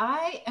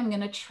 I am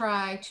going to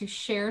try to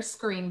share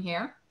screen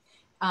here.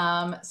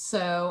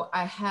 So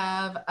I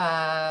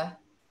have,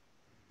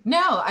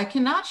 no, I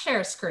cannot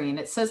share screen.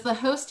 It says the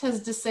host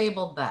has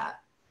disabled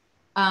that.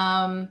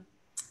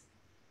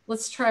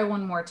 Let's try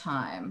one more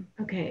time.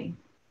 Okay.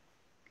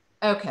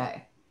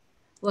 Okay.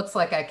 Looks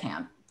like I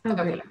can. Oh,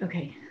 okay. Great.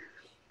 Okay.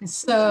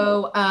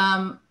 So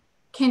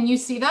can you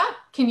see that?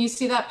 Can you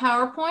see that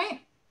PowerPoint?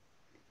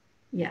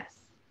 Yes.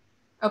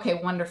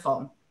 Okay,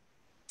 wonderful.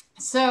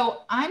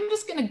 So I'm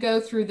just going to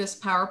go through this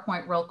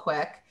PowerPoint real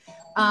quick,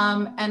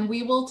 and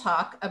we will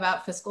talk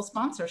about fiscal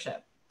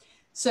sponsorship.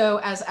 So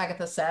as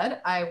Agatha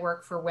said, I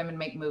work for Women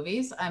Make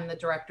Movies. I'm the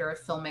Director of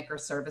Filmmaker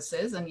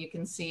Services, and you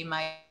can see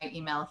my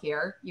email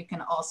here. You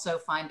can also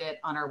find it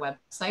on our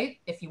website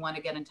if you want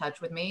to get in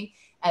touch with me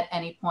at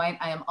any point.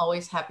 I am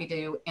always happy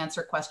to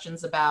answer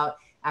questions about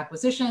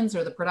acquisitions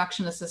or the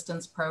production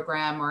assistance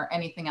program or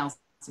anything else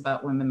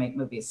about Women Make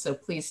Movies. So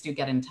please do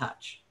get in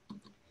touch.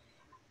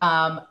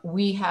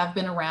 We have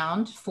been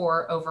around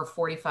for over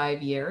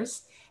 45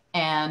 years,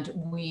 and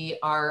we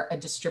are a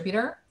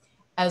distributor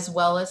as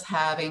well as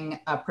having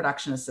a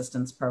production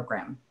assistance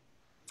program.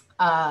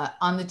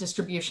 On the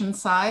distribution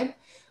side,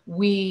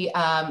 we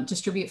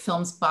distribute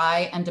films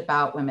by and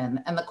about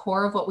women. And the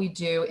core of what we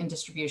do in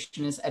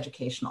distribution is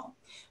educational,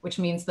 which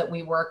means that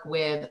we work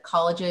with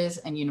colleges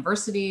and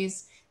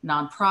universities,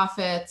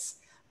 nonprofits,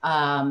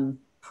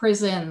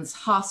 prisons,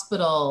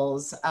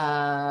 hospitals,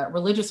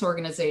 religious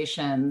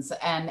organizations,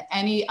 and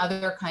any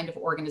other kind of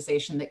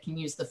organization that can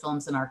use the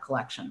films in our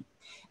collection.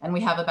 And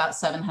we have about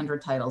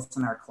 700 titles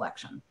in our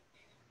collection.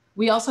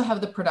 We also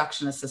have the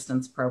production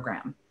assistance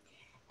program,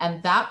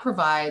 and that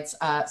provides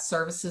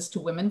services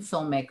to women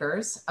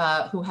filmmakers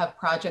who have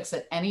projects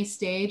at any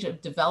stage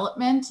of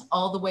development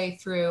all the way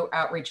through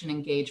outreach and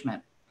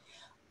engagement.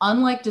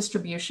 Unlike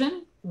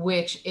distribution,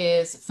 which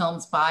is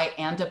films by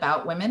and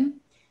about women,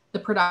 the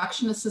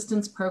production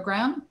assistance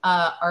program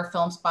are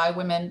films by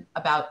women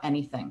about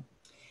anything.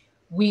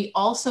 We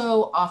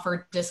also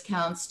offer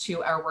discounts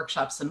to our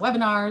workshops and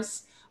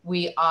webinars.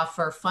 We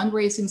offer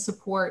fundraising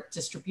support,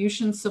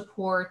 distribution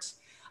support,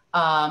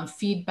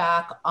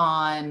 feedback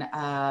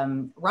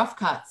on rough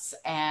cuts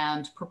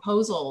and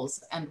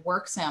proposals and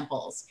work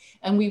samples.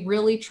 And we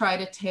really try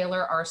to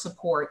tailor our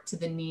support to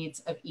the needs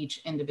of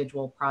each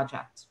individual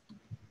project.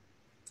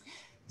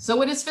 So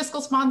what is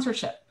fiscal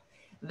sponsorship?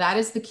 That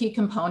is the key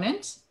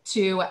component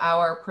to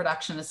our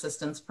production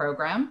assistance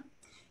program.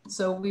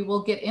 So we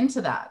will get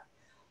into that.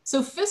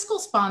 So fiscal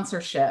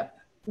sponsorship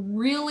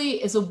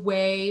really is a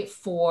way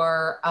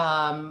for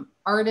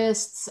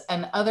artists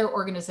and other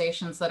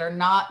organizations that are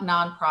not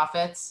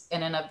nonprofits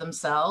in and of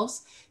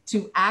themselves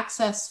to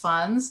access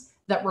funds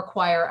that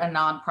require a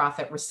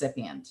nonprofit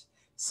recipient.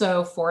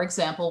 So for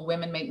example,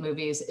 Women Make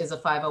Movies is a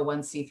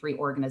 501c3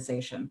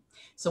 organization.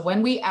 So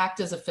when we act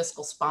as a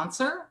fiscal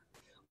sponsor,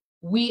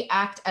 we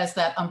act as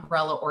that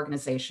umbrella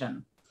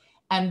organization.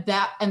 And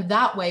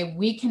that way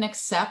we can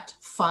accept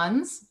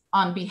funds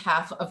on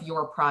behalf of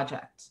your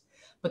project.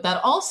 But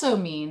that also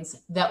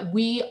means that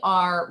we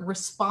are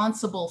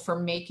responsible for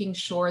making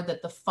sure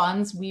that the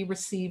funds we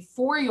receive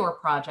for your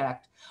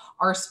project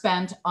are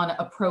spent on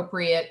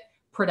appropriate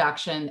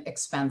production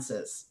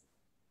expenses.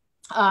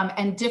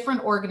 And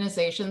different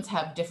organizations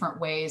have different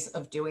ways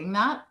of doing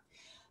that.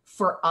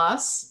 For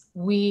us,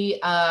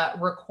 we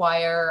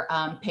require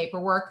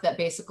paperwork that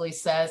basically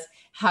says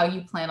how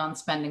you plan on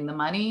spending the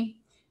money.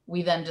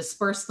 We then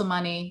disperse the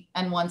money,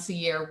 and once a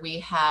year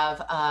we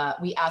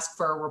ask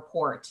for a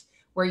report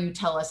where you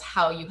tell us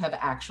how you have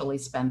actually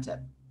spent it.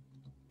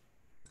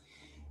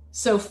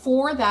 So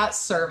for that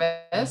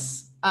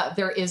service,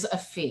 there is a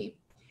fee.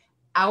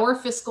 Our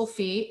fiscal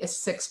fee is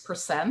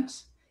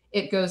 6%.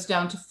 It goes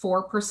down to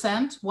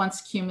 4%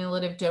 once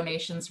cumulative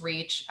donations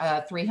reach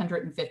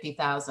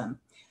 350,000.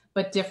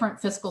 But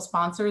different fiscal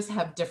sponsors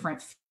have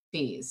different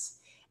fees.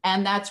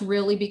 And that's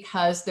really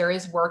because there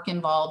is work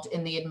involved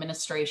in the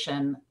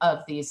administration of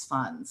these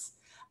funds.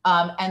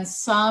 And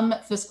some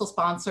fiscal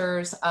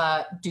sponsors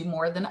do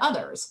more than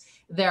others.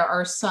 There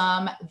are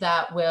some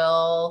that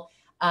will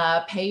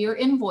pay your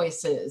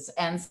invoices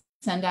and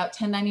send out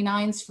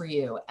 1099s for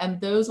you.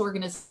 And those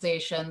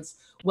organizations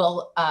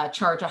will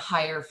charge a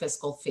higher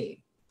fiscal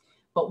fee.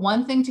 But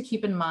one thing to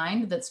keep in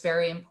mind that's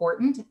very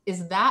important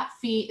is that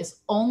fee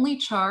is only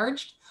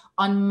charged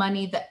on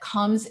money that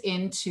comes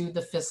into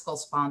the fiscal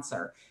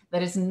sponsor.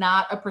 That is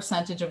not a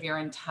percentage of your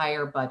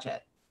entire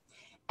budget.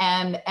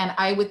 And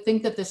I would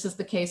think that this is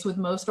the case with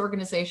most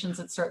organizations.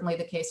 It's certainly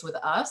the case with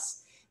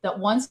us, that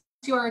once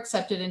you are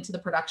accepted into the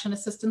production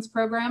assistance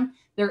program,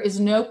 there is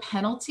no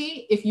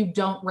penalty if you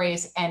don't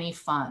raise any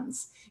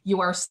funds. You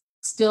are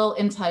still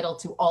entitled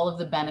to all of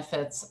the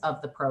benefits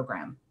of the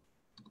program.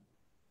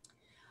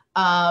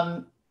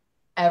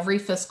 Every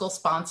fiscal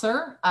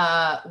sponsor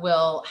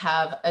will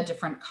have a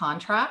different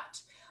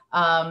contract.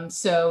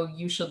 So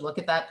you should look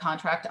at that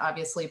contract,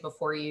 obviously,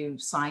 before you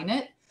sign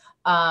it.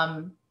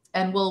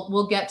 And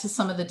we'll get to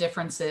some of the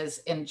differences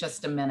in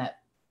just a minute.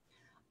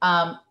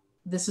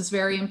 This is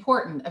very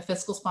important. A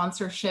fiscal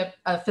sponsor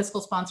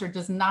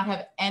does not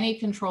have any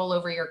control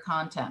over your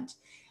content.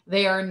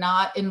 They are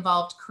not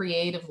involved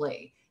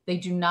creatively. They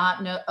do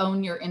not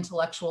own your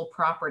intellectual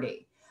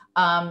property.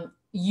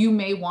 You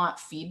may want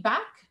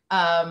feedback.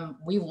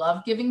 We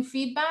love giving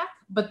feedback,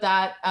 but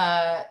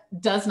that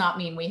does not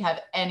mean we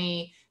have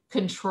any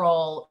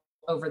control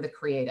over the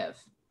creative.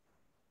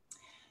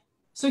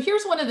 So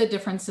here's one of the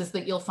differences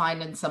that you'll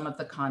find in some of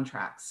the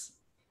contracts.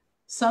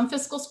 Some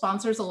fiscal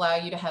sponsors allow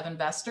you to have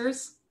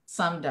investors,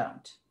 some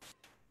don't.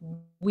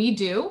 We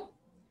do.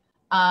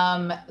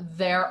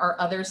 There are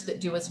others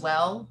that do as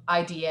well.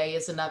 IDA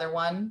is another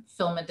one.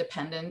 Film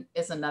Independent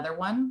is another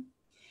one.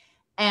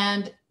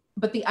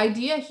 But the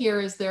idea here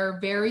is there are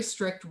very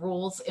strict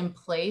rules in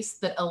place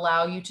that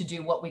allow you to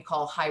do what we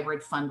call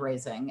hybrid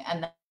fundraising.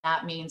 And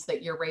that means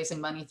that you're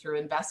raising money through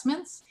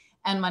investments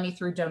and money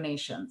through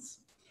donations.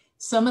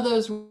 Some of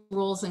those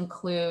rules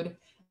include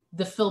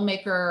the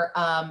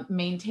filmmaker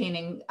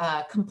maintaining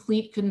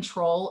complete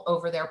control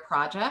over their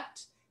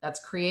project.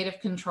 That's creative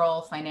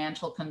control,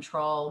 financial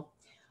control.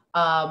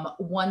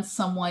 Once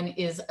someone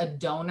is a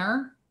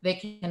donor, they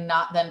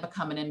cannot then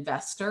become an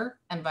investor,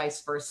 and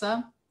vice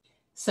versa.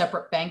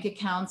 Separate bank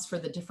accounts for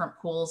the different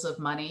pools of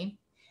money.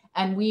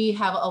 And we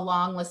have a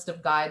long list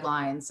of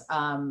guidelines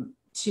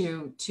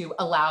to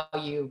allow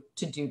you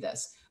to do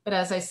this. But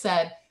as I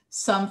said,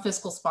 some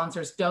fiscal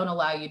sponsors don't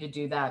allow you to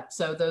do that.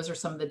 So those are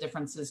some of the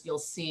differences you'll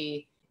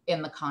see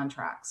in the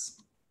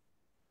contracts.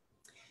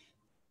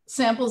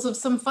 Samples of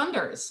some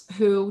funders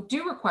who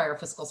do require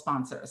fiscal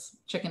sponsors.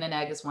 Chicken and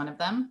Egg is one of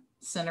them,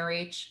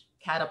 CineReach,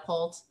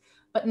 Catapult,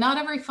 but not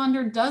every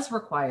funder does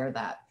require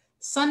that.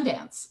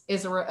 Sundance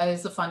is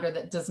a funder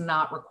that does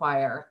not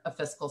require a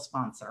fiscal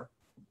sponsor.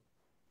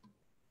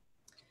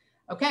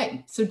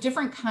 Okay, so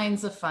different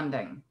kinds of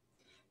funding.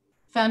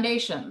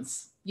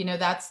 Foundations. You know,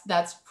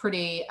 that's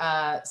pretty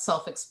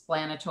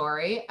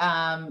self-explanatory.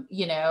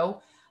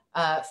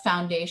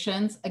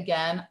 Foundations,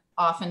 again,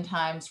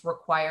 oftentimes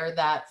require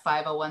that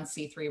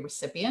 501c3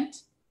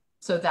 recipient.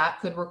 So that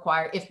could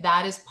require, if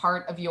that is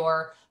part of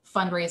your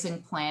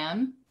fundraising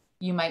plan,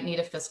 you might need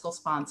a fiscal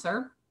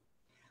sponsor.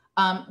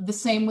 The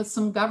same with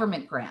some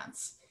government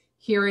grants.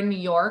 Here in New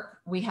York,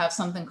 we have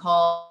something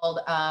called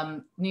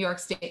New York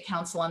State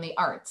Council on the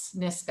Arts,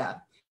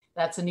 NYSCA.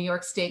 That's a New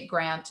York State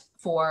grant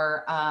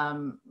for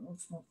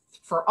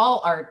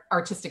all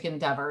artistic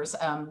endeavors.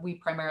 We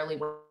primarily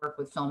work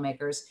with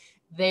filmmakers.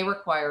 They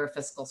require a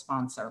fiscal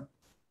sponsor.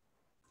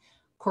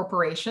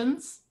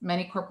 Corporations,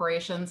 many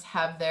corporations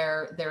have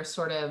their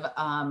sort of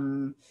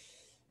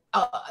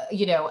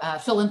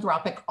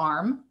philanthropic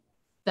arm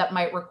that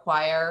might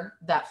require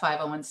that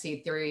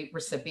 501c3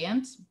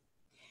 recipient.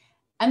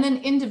 And then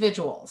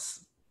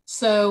individuals.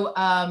 So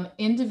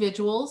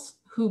individuals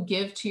who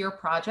give to your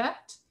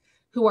project,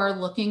 who are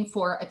looking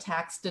for a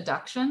tax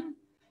deduction,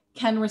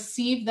 can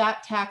receive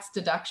that tax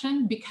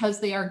deduction because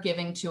they are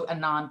giving to a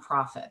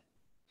nonprofit.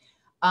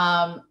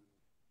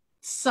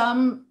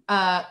 Some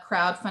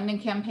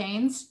crowdfunding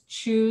campaigns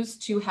choose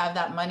to have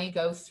that money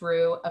go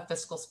through a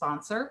fiscal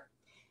sponsor.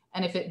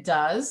 And if it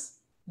does,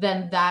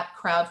 then that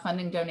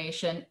crowdfunding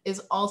donation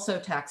is also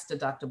tax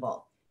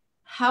deductible.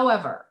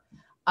 However,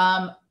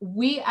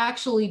 we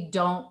actually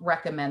don't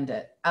recommend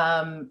it.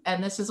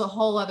 And this is a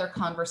whole other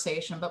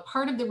conversation, but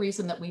part of the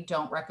reason that we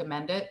don't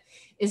recommend it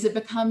is it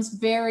becomes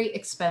very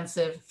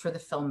expensive for the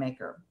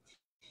filmmaker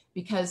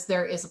because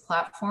there is a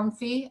platform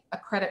fee, a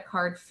credit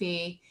card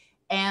fee,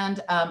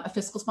 and a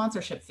fiscal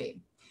sponsorship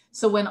fee.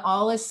 So when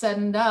all is said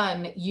and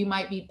done, you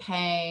might be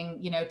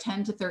paying,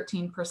 10 to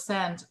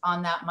 13%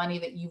 on that money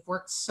that you've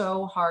worked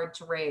so hard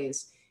to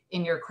raise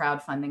in your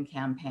crowdfunding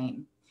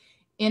campaign.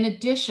 In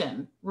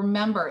addition,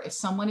 remember, if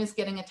someone is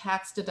getting a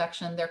tax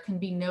deduction, there can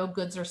be no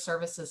goods or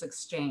services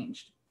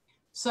exchanged.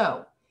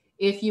 So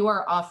if you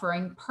are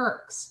offering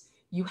perks,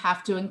 you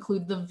have to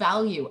include the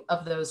value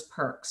of those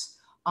perks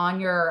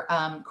on your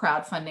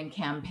crowdfunding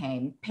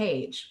campaign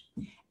page.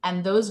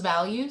 And those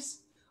values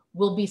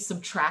will be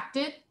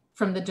subtracted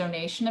from the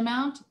donation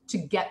amount to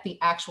get the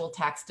actual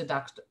tax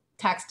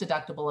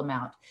deductible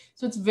amount.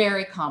 So it's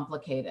very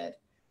complicated.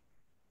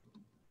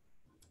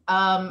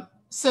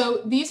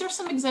 So these are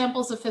some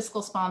examples of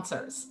fiscal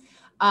sponsors.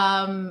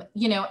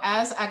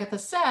 As Agatha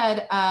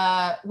said,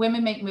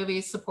 Women Make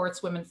Movies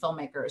supports women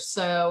filmmakers.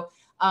 So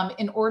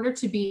in order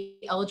to be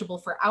eligible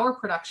for our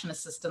production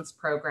assistance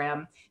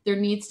program, there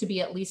needs to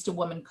be at least a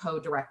woman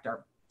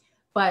co-director.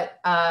 But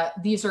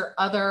these are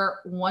other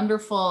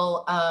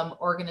wonderful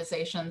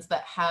organizations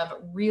that have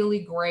really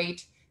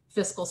great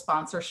fiscal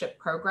sponsorship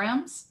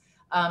programs.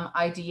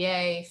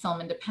 IDA,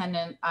 Film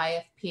Independent,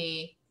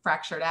 IFP,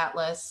 Fractured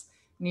Atlas,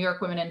 New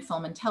York Women in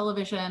Film and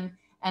Television,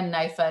 and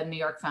NYFA, New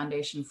York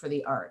Foundation for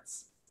the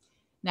Arts.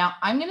 Now,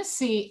 I'm going to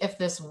see if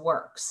this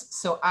works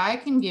so I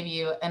can give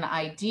you an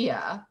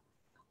idea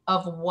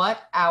of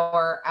what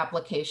our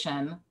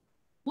application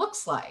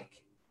looks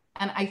like.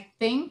 And I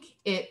think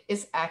it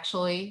is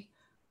actually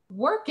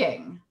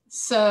working.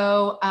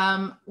 So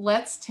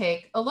let's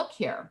take a look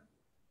here.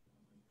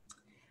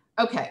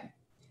 Okay,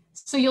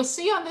 so you'll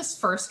see on this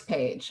first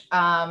page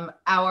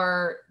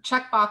our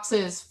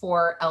checkboxes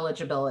for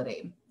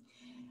eligibility.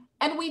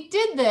 And we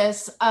did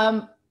this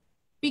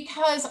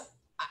because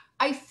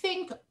I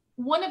think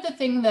one of the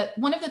things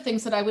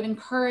that I would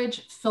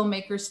encourage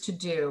filmmakers to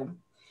do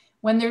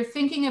when they're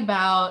thinking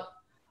about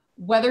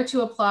whether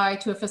to apply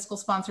to a fiscal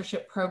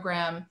sponsorship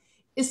program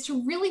is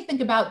to really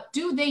think about,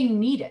 do they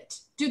need it?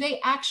 Do they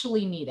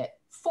actually need it?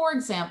 For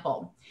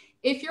example,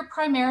 if you're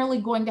primarily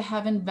going to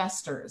have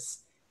investors,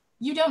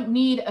 you don't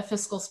need a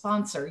fiscal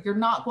sponsor. You're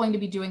not going to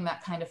be doing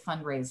that kind of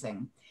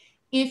fundraising.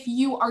 If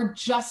you are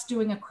just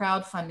doing a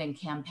crowdfunding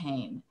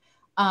campaign,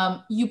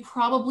 you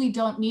probably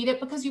don't need it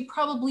because you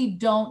probably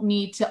don't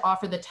need to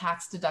offer the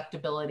tax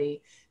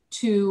deductibility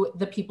to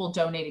the people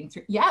donating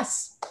through.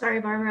 Yes. Sorry,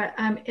 Barbara.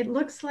 It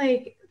looks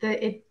like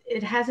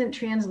it hasn't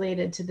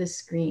translated to the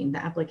screen,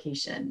 the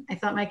application. I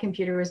thought my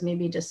computer was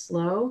maybe just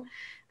slow,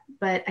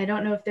 but I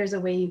don't know if there's a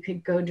way you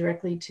could go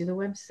directly to the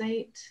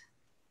website.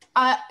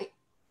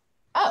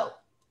 Oh,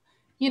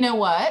 you know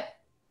what?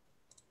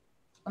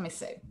 Let me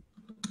see.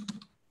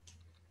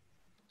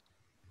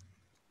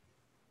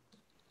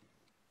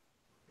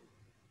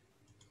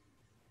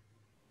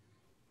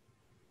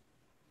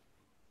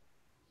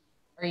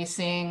 Are you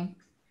seeing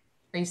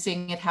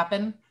it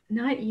happen?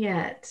 Not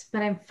yet,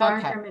 but I'm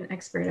far from an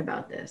expert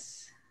about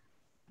this.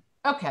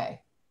 Okay,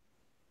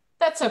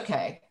 that's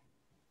okay.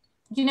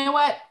 You know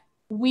what?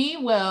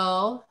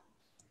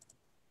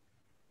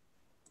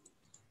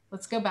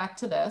 Let's go back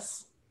to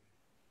this.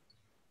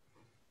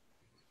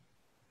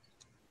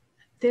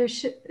 There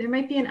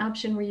might be an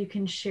option where you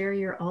can share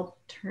your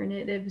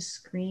alternative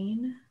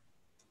screen.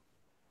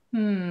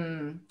 Well,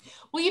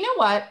 you know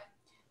what?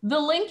 The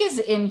link is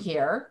in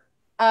here.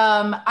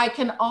 I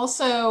can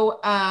also,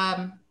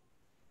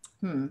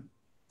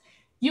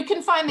 you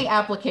can find the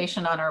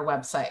application on our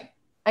website.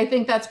 I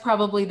think that's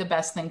probably the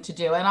best thing to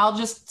do. And I'll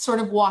just sort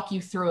of walk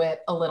you through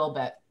it a little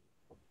bit.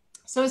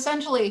 So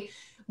essentially,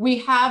 we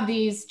have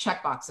these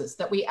checkboxes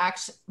that we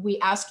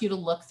ask you to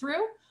look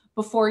through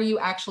before you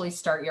actually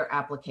start your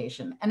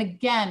application. And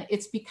again,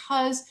 it's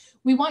because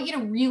we want you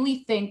to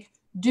really think,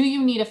 do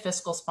you need a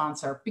fiscal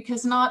sponsor?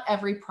 Because not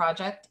every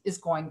project is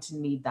going to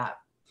need that.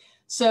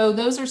 So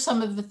those are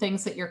some of the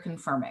things that you're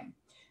confirming.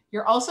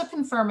 You're also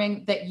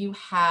confirming that you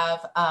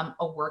have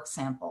a work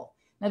sample.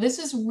 Now, this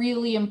is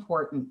really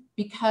important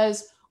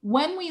because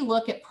when we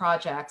look at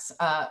projects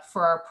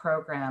for our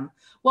program,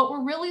 what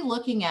we're really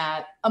looking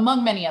at,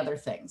 among many other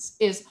things,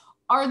 is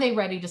are they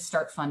ready to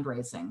start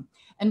fundraising?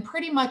 And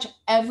pretty much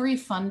every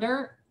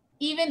funder,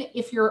 even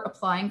if you're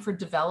applying for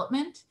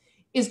development,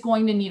 is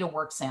going to need a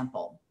work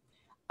sample.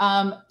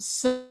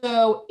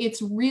 So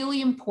it's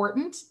really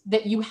important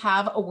that you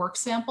have a work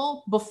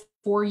sample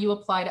before you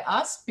apply to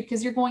us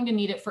because you're going to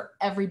need it for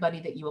everybody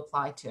that you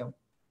apply to.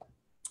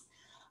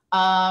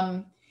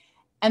 And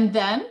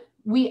then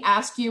we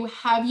ask you,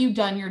 have you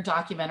done your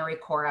documentary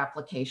core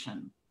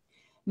application?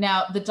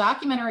 Now, the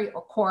documentary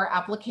core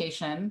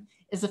application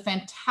is a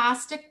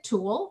fantastic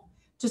tool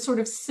to sort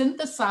of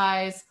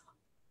synthesize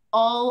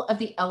all of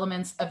the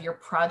elements of your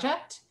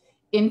project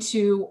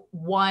into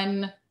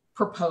one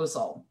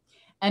proposal.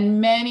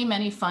 And many,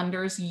 many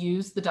funders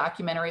use the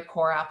documentary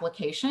core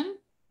application,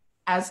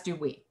 as do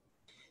we.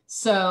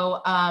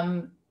 So,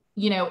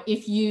 you know,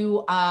 if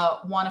you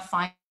want to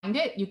find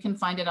it, you can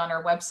find it on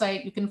our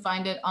website. You can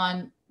find it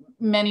on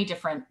many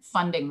different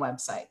funding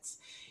websites.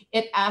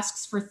 It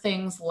asks for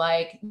things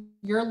like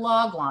your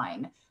log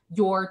line,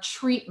 your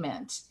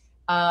treatment,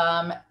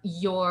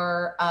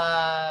 your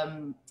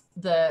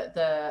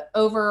the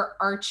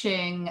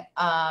overarching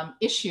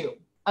issue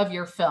of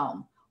your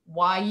film.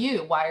 Why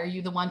you? Why are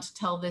you the one to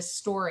tell this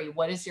story?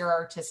 What is your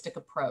artistic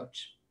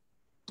approach?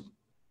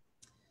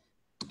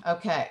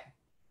 Okay,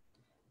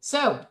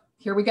 so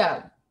here we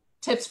go.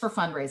 Tips for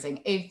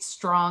fundraising, a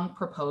strong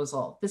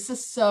proposal. This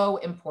is so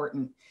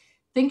important.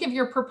 Think of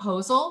your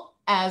proposal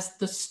as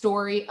the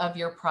story of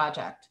your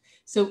project.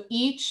 So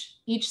each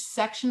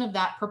section of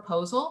that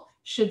proposal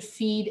should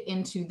feed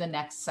into the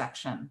next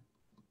section.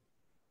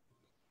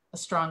 A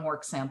strong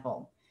work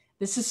sample.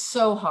 This is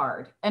so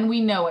hard, and we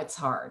know it's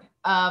hard.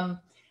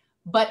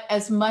 But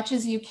as much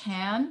as you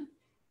can,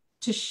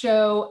 to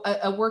show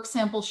a work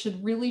sample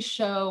should really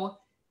show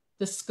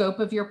the scope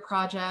of your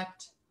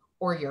project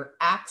or your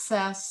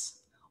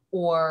access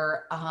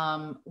or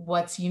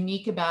what's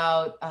unique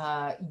about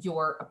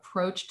your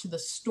approach to the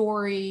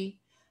story.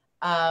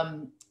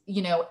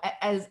 You know,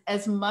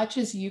 as much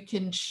as you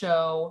can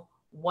show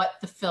what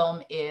the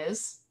film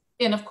is,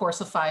 in of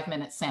course a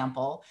 5-minute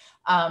sample,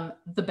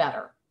 the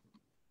better.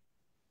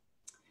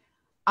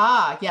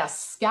 Yes,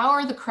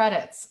 scour the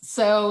credits.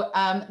 So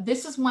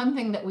this is one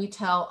thing that we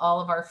tell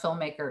all of our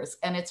filmmakers,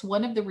 and it's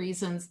one of the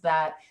reasons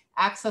that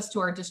access to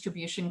our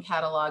distribution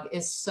catalog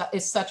is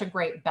such a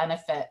great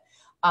benefit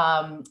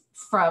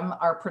from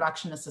our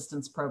production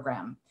assistance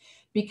program.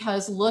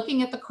 Because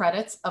looking at the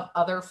credits of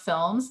other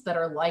films that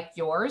are like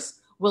yours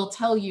will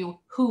tell you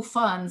who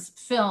funds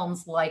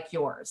films like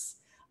yours.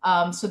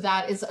 So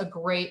that is a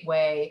great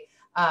way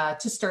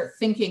to start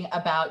thinking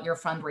about your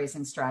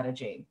fundraising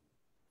strategy.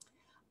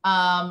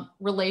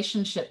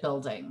 Relationship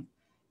building.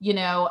 You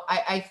know,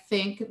 I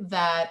think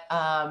that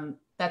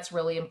that's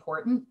really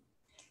important,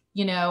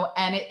 you know,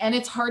 and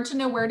it's hard to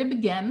know where to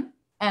begin.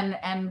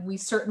 And we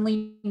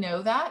certainly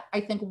know that.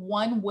 I think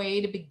one way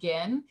to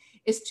begin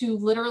is to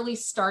literally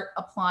start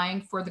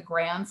applying for the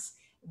grants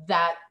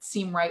that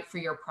seem right for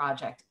your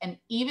project. And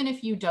even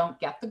if you don't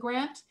get the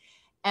grant,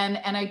 and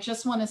I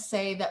just want to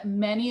say that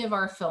many of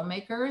our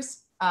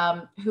filmmakers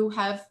who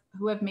have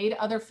made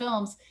other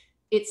films,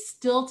 it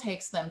still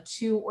takes them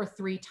 2 or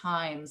 3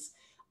 times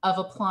of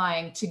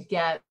applying to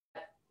get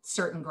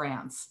certain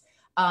grants.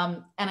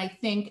 And I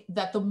think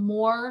that the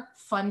more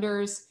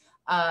funders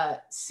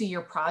see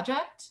your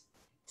project,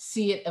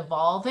 see it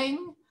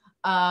evolving,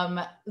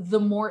 the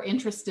more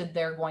interested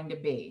they're going to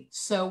be.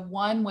 So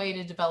one way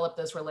to develop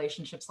those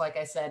relationships, like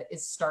I said,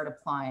 is start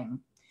applying.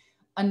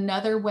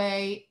 Another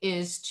way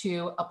is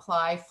to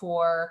apply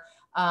for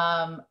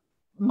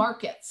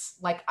markets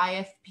like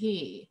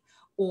IFP,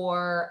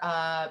 or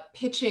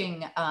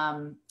pitching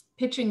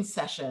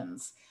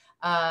sessions.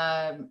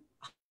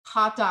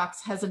 Hot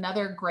Docs has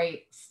another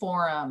great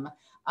forum.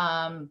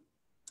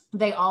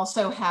 They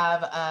also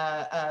have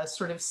a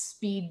sort of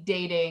speed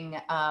dating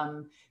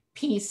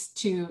piece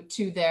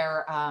to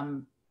their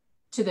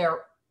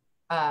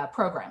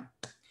program.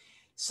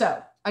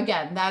 So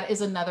again, that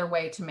is another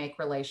way to make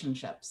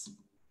relationships.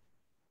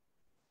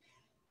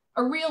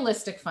 A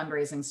realistic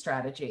fundraising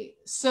strategy.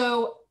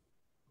 So,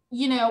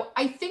 you know,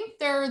 I think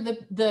they're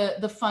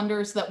the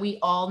funders that we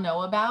all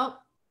know about,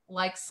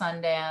 like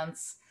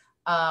Sundance,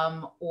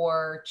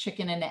 or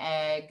Chicken and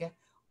Egg,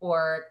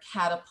 or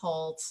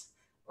Catapult,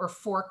 or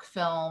Fork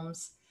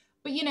Films.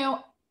 But, you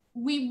know,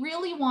 we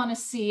really want to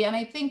see, and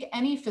I think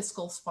any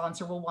fiscal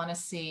sponsor will want to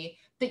see,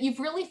 that you've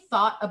really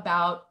thought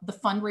about the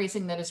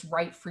fundraising that is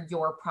right for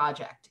your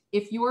project.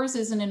 If yours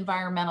is an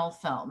environmental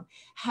film,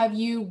 have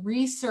you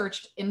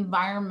researched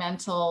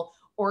environmental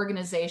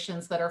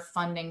organizations that are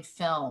funding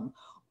film?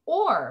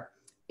 Or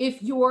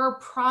if your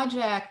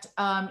project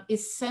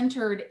is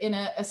centered in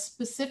a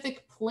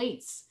specific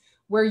place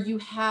where you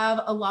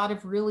have a lot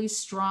of really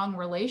strong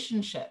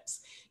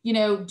relationships, you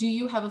know, do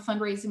you have a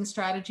fundraising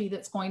strategy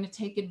that's going to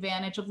take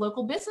advantage of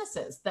local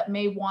businesses that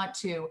may want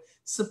to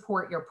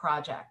support your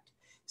project?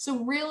 So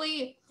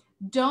really,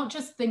 don't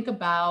just think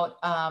about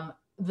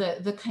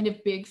the kind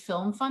of big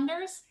film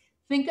funders.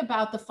 Think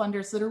about the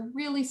funders that are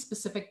really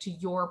specific to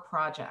your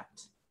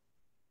project.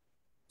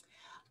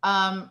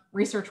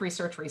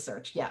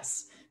 Research,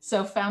 yes.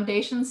 So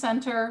Foundation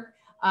Center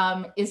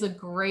is a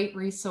great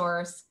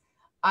resource.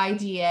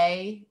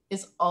 IDA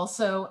is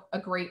also a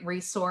great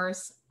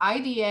resource.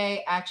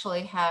 IDA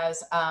actually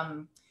has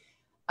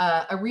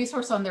a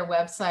resource on their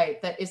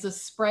website that is a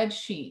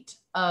spreadsheet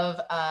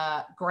of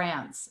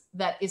grants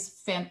that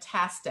is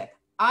fantastic.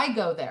 I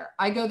go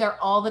there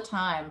all the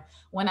time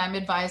when I'm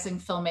advising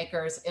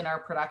filmmakers in our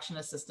production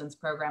assistance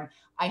program.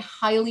 I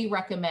highly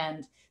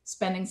recommend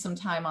spending some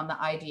time on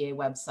the IDA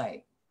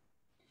website.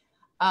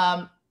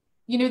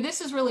 You know,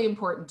 this is really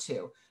important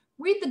too.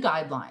 Read the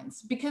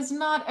guidelines, because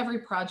not every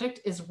project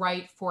is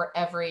right for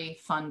every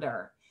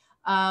funder.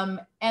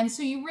 And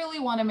so you really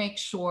want to make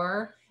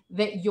sure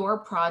that your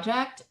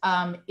project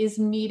is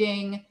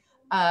meeting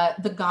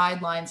the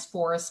guidelines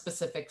for a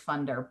specific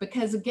funder.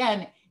 Because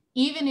again,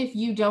 even if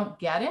you don't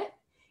get it,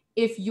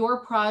 if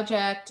your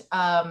project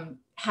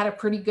had a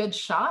pretty good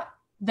shot,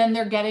 then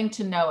they're getting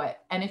to know it.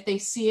 And if they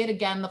see it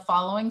again the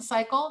following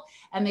cycle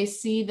and they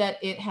see that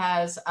it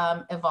has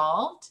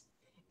evolved,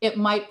 it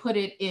might put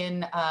it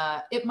in,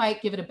 it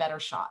might give it a better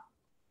shot.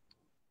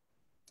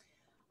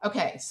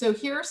 Okay, so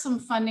here are some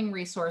funding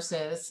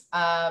resources.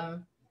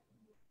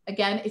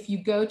 Again, if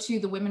you go to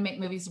the Women Make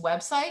Movies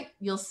website,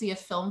 you'll see a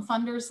film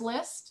funders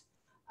list.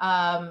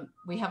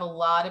 We have a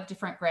lot of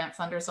different grant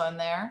funders on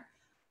there.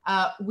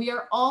 We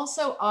are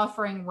also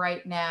offering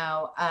right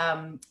now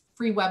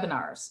free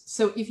webinars.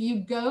 So if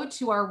you go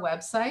to our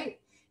website,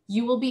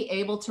 you will be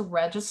able to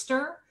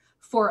register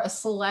for a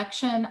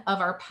selection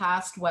of our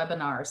past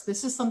webinars.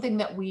 This is something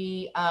that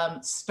we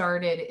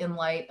started in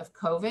light of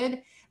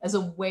COVID as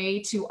a way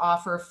to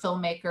offer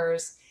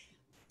filmmakers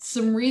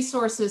some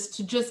resources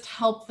to just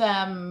help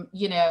them,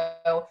 you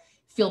know,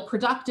 feel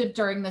productive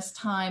during this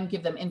time,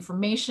 give them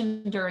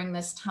information during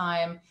this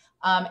time.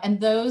 And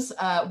those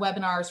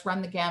webinars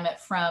run the gamut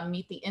from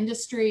meet the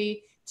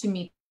industry to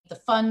meet the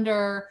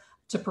funder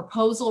to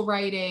proposal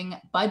writing,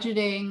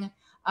 budgeting.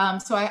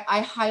 So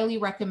I highly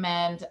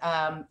recommend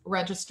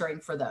registering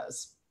for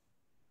those.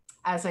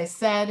 As I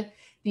said,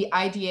 the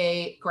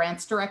IDA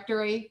Grants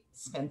Directory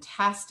is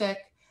fantastic.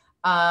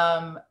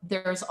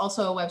 There's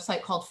also a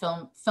website called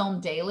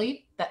Film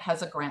Daily that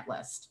has a grant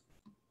list.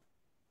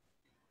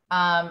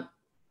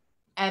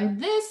 And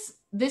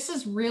this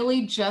is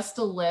really just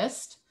a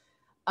list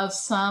of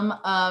some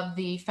of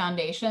the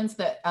foundations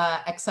that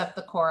accept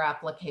the core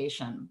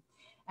application.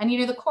 And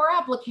the core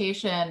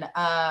application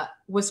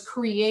was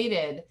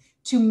created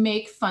to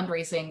make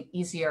fundraising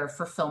easier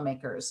for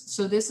filmmakers.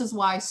 So this is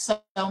why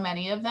so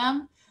many of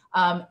them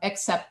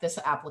accept this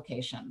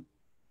application.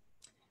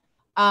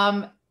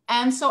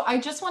 And so I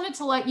just wanted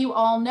to let you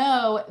all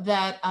know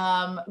that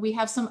we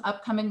have some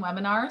upcoming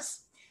webinars.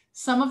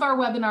 Some of our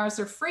webinars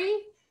are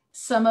free,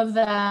 some of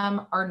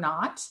them are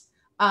not.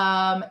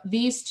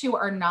 These two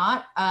are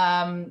not,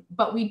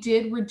 but we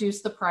did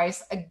reduce the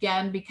price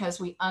again because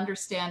we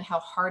understand how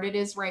hard it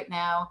is right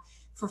now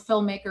for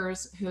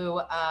filmmakers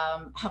who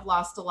have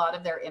lost a lot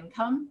of their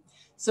income.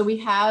 So we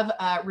have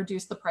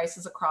reduced the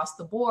prices across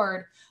the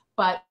board,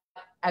 but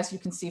as you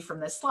can see from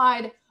this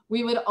slide,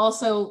 we would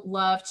also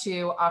love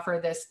to offer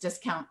this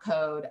discount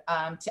code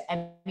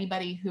to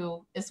anybody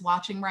who is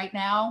watching right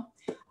now.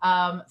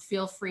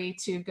 Feel free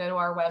to go to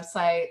our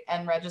website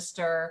and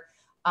register.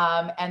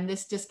 And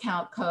this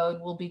discount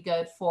code will be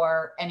good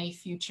for any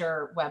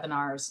future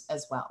webinars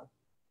as well.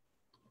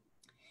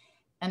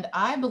 And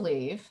I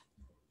believe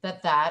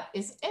that that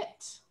is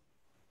it.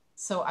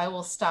 So I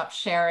will stop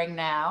sharing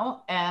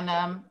now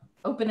and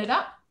open it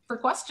up for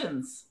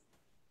questions.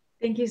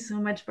 Thank you so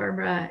much,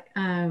 Barbara.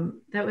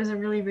 That was a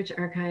really rich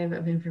archive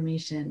of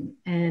information.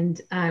 And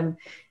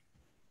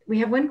we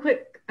have one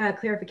quick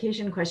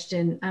clarification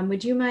question.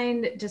 Would you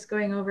mind just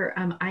going over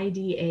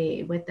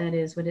IDA, what that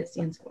is, what it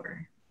stands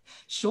for?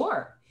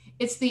 Sure.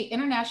 It's the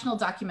International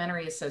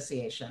Documentary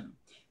Association.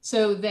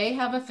 So they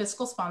have a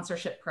fiscal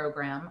sponsorship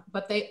program,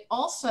 but they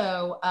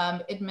also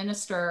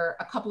administer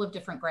a couple of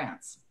different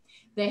grants.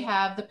 They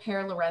have the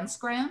Père Lorentz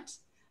grant.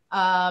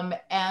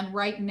 And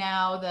right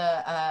now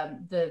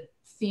the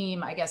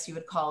theme, I guess you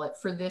would call it,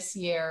 for this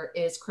year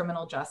is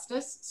criminal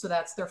justice. So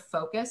that's their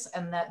focus,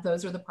 and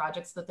those are the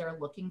projects that they're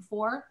looking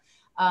for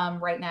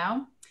right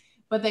now.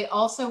 But they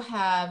also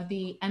have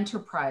the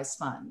Enterprise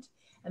Fund.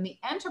 And the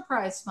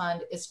Enterprise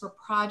Fund is for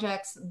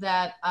projects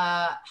that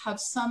have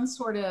some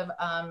sort of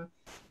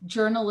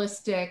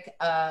journalistic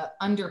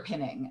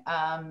underpinning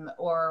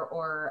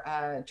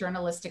or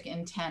journalistic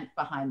intent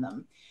behind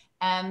them.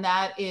 And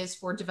that is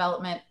for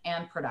development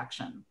and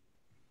production.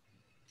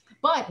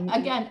 But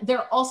again,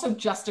 they're also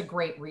just a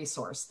great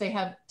resource. They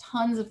have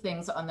tons of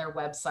things on their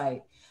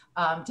website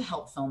to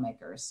help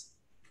filmmakers.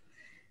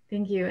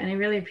 Thank you. And I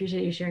really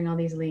appreciate you sharing all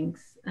these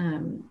links.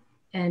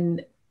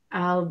 And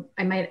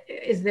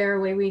is there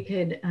a way we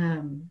could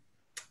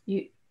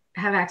you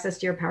have access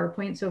to your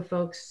PowerPoint so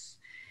folks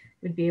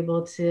would be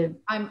able to?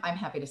 I'm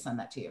happy to send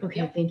that to you.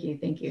 Okay, yep. Thank you.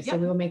 Yep. So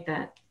we will make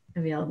that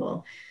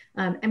available.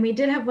 And we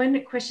did have one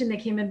question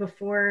that came in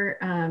before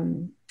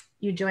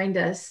you joined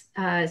us.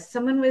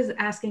 Someone was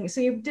asking, so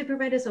you did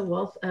provide us a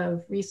wealth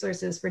of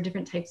resources for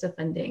different types of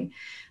funding.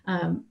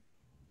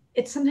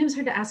 It's sometimes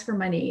hard to ask for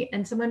money.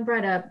 And someone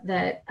brought up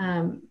that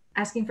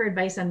asking for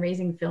advice on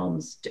raising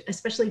films,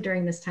 especially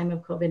during this time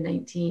of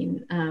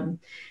COVID-19,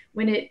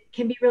 when it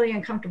can be really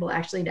uncomfortable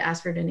actually to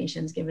ask for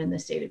donations given the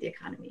state of the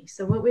economy.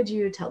 So what would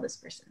you tell this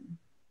person?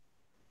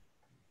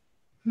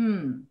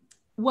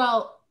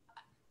 Well,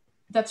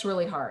 that's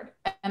really hard.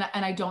 And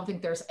I don't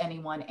think there's any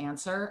one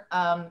answer.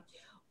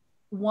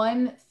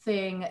 One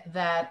thing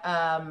that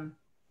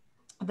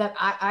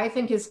I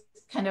think is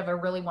kind of a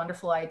really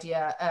wonderful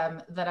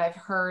idea that I've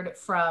heard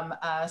from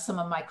some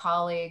of my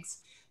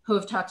colleagues who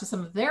have talked to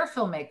some of their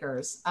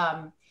filmmakers,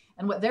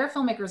 and what their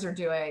filmmakers are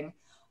doing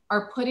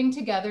are putting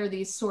together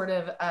these sort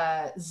of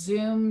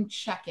Zoom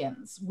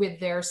check-ins with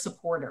their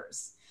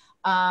supporters.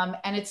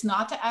 And it's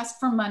not to ask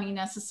for money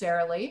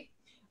necessarily,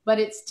 but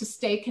it's to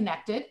stay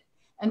connected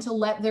and to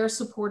let their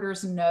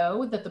supporters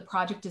know that the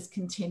project is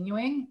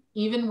continuing,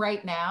 even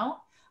right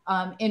now,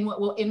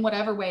 in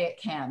whatever way it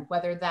can,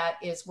 whether that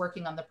is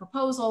working on the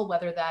proposal,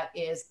 whether that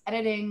is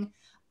editing,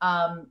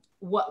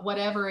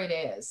 whatever it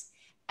is.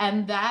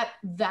 And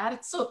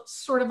that's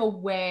sort of a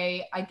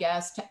way, I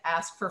guess, to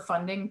ask for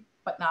funding,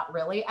 but not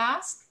really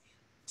ask,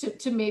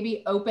 to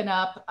maybe open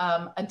up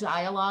a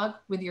dialogue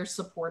with your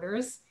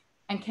supporters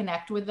and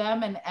connect with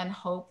them and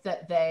hope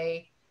that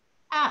they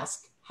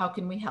ask, how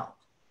can we help?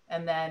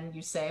 And then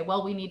you say,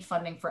 well, we need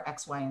funding for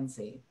X, Y, and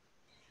Z.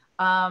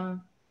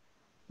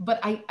 But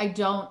I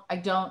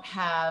don't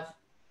have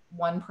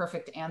one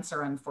perfect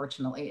answer,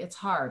 unfortunately. It's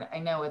hard. I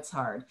know it's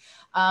hard.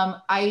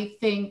 I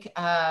think,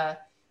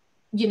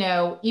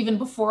 even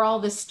before all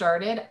this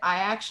started, I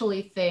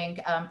actually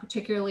think,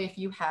 particularly if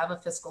you have a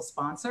fiscal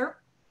sponsor,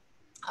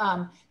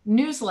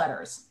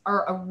 newsletters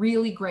are a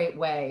really great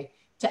way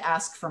to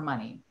ask for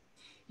money.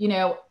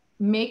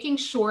 making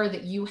sure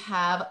that you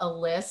have a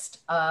list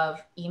of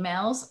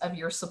emails of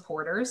your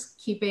supporters,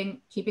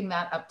 keeping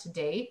that up to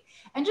date,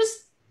 and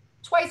just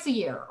twice a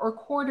year or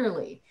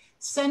quarterly,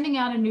 sending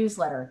out a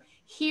newsletter.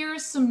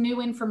 Here's some new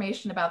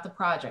information about the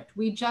project.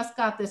 We just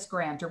got this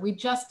grant, or we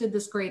just did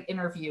this great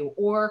interview,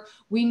 or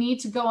we need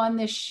to go on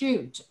this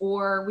shoot,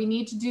 or we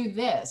need to do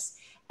this.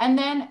 And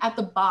then at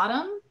the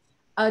bottom,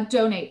 a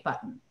donate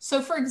button.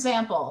 So for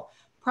example,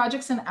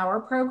 projects in our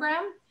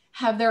program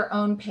have their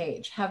own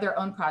page, have their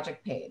own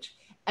project page,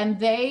 and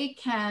they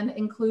can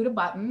include a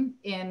button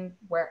in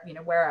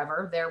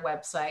wherever, their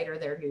website or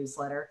their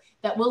newsletter,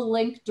 that will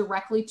link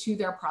directly to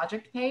their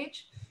project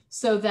page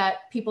so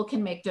that people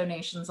can make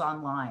donations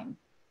online.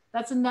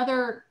 That's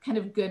another kind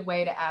of good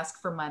way to ask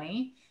for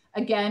money.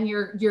 Again,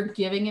 you're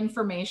giving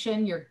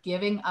information, you're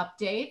giving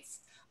updates,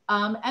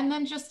 and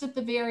then just at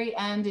the very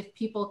end, if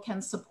people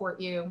can support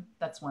you,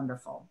 that's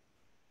wonderful.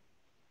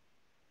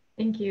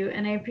 Thank you.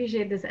 And I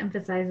appreciate this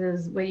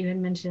emphasizes what you had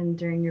mentioned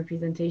during your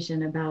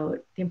presentation about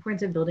the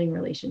importance of building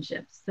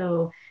relationships.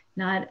 So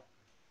not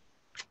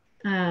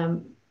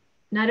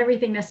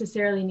everything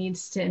necessarily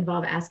needs to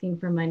involve asking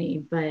for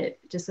money, but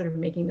just sort of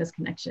making those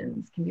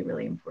connections can be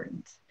really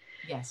important.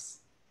 Yes.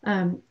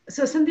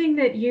 So something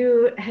that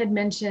you had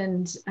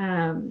mentioned,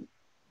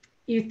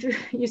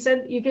 you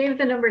said you gave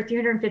the number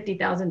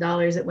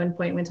 $350,000 at one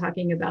point when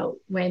talking about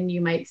when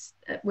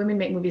Women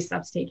Make Movies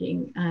stops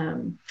taking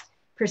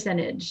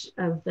percentage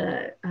of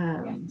the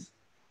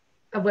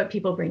of what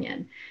people bring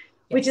in,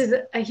 which is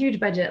a huge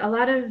budget. A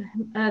lot of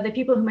the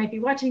people who might be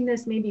watching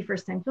this may be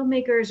first-time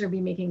filmmakers or be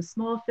making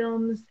small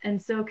films.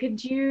 And so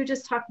could you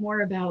just talk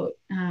more about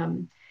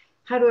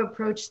how to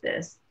approach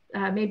this?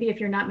 Maybe if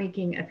you're not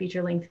making a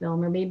feature-length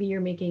film, or maybe you're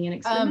making an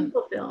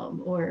experimental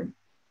film, or...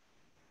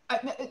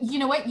 you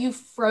know what? You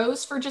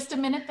froze for just a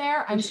minute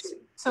there. I'm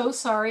so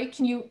sorry.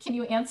 Can you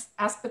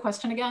ask the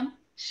question again?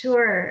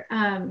 Sure.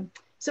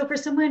 So for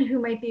someone who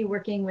might be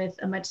working with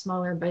a much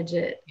smaller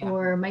budget,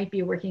 or might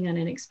be working on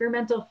an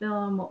experimental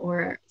film,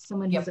 or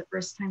someone who's a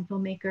first-time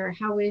filmmaker,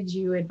 how would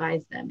you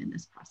advise them in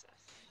this process?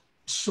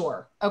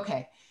 Sure.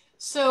 Okay.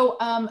 So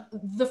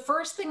the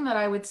first thing that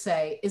I would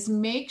say is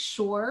make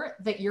sure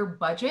that your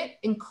budget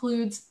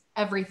includes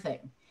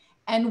everything.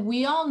 And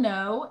we all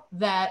know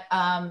that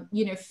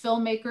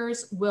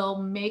filmmakers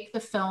will make the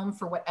film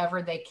for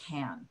whatever they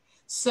can.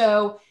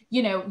 So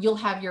you'll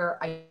have your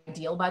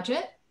ideal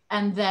budget,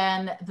 and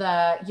then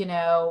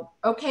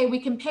okay, we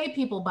can pay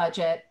people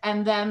budget,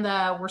 and then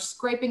we're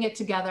scraping it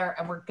together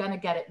and we're gonna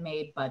get it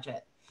made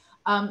budget.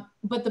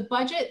 But the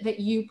budget that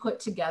you put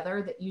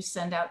together, that you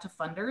send out to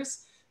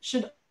funders,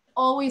 should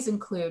always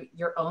include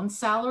your own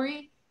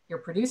salary, your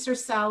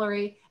producer's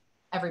salary,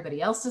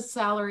 everybody else's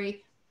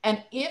salary.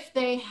 And if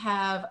they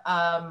have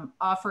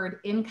offered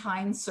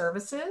in-kind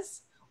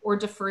services or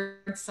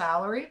deferred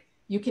salary,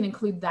 you can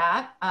include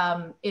that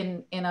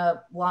in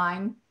a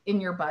line in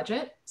your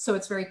budget. So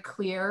it's very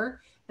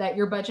clear that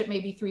your budget may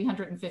be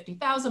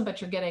 $350,000,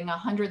 but you're getting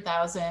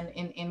 $100,000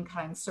 in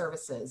in-kind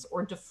services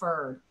or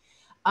deferred.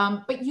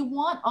 But you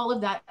want all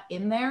of that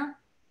in there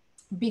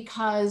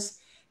because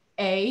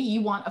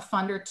you want a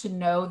funder to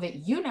know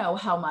that you know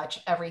how much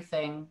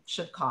everything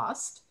should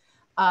cost.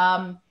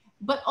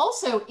 But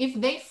also, if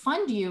they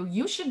fund you,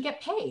 you should get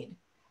paid.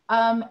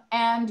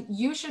 And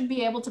you should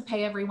be able to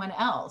pay everyone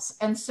else.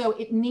 And so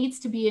it needs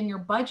to be in your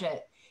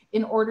budget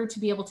in order to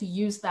be able to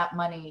use that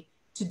money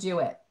to do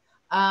it.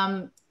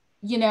 One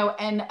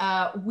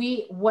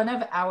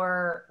of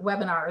our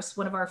webinars,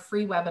 one of our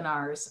free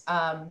webinars,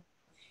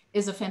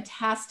 is a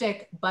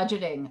fantastic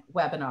budgeting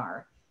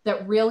webinar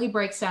that really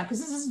breaks down, because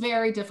this is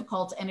very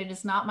difficult and it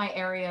is not my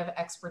area of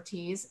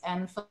expertise,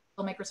 and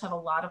filmmakers have a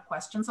lot of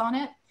questions on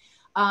it.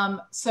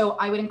 So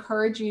I would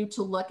encourage you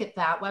to look at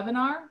that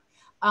webinar.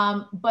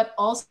 But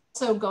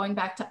also going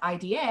back to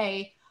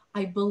IDA,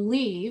 I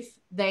believe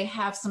they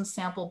have some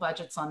sample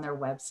budgets on their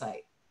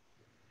website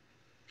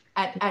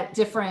at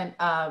different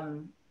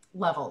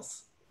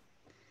levels.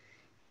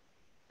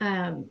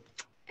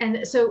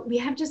 And so we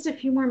have just a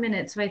few more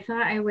minutes, so I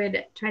thought I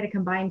would try to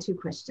combine two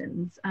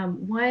questions.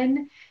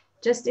 One,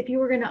 just if you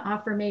were going to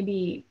offer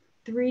maybe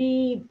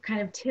 3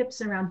 kind of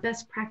tips around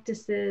best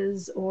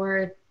practices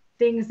or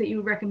things that you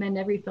would recommend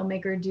every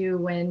filmmaker do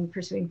when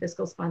pursuing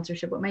fiscal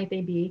sponsorship, what might they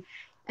be?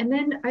 And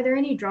then are there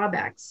any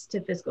drawbacks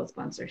to fiscal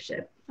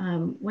sponsorship?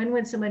 When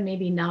would someone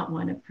maybe not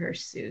want to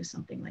pursue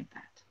something like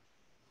that?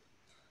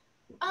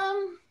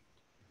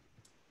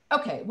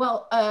 Okay,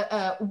 well,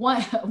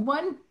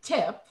 one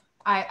tip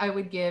I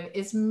would give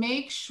is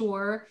make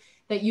sure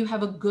that you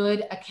have a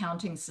good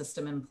accounting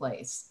system in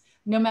place,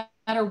 no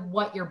matter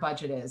what your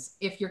budget is.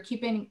 If you're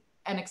keeping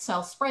an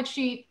Excel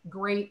spreadsheet,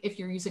 great. If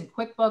you're using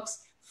QuickBooks,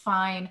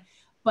 fine.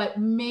 But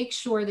make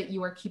sure that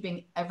you are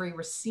keeping every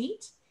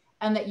receipt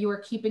and that you are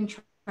keeping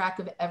track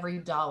of every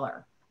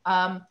dollar.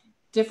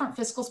 Different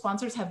fiscal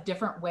sponsors have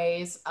different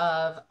ways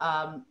of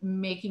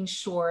making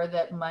sure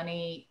that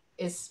money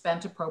is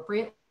spent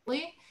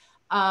appropriately.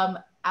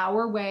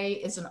 Our way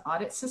is an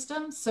audit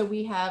system. So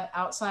we have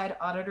outside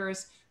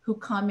auditors who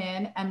come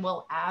in and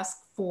will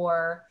ask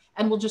for,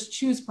 and we'll just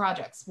choose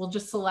projects. We'll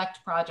just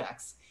select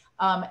projects.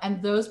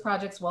 And those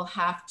projects will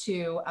have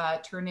to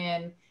turn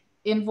in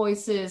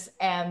invoices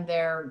and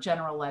their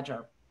general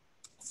ledger.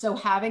 So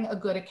having a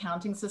good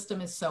accounting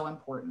system is so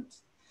important.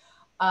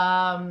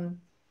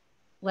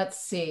 Let's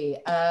see,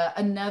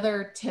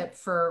 another tip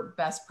for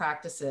best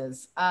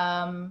practices.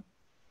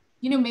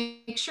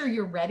 Make sure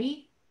you're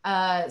ready.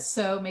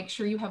 So make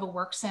sure you have a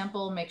work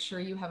sample, make sure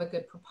you have a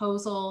good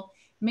proposal,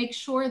 make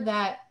sure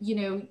that,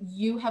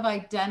 you have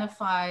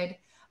identified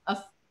a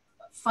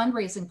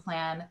fundraising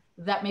plan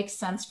that makes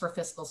sense for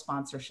fiscal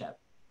sponsorship.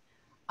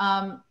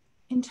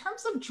 In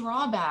terms of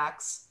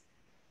drawbacks,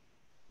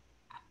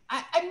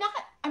 I'm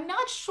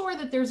not sure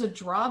that there's a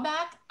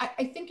drawback.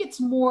 I think it's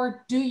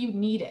more, do you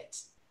need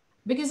it?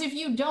 Because if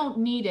you don't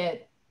need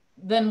it,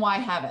 then why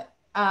have it?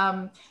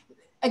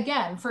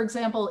 Again, for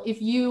example,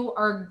 if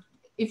you're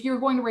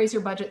going to raise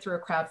your budget through a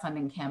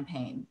crowdfunding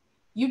campaign,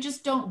 you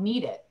just don't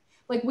need it.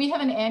 Like, we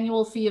have an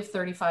annual fee of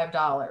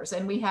 $35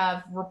 and we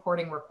have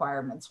reporting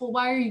requirements. Well,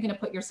 why are you going to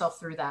put yourself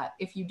through that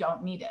if you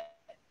don't need it?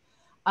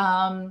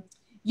 Some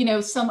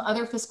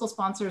other fiscal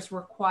sponsors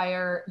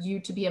require you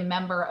to be a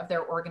member of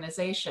their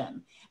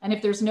organization. And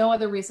if there's no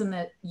other reason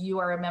that you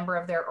are a member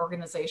of their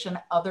organization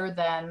other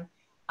than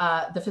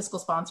the fiscal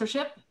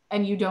sponsorship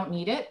and you don't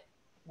need it,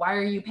 why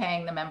are you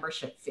paying the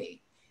membership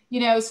fee?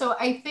 So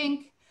I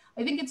think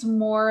it's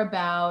more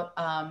about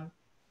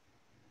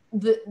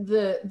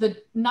the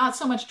not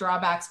so much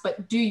drawbacks,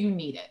 but do you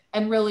need it?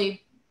 And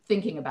really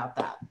thinking about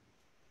that.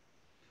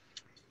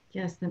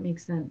 Yes, that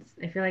makes sense.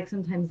 I feel like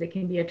sometimes it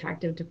can be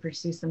attractive to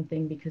pursue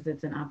something because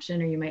it's an option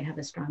or you might have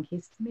a strong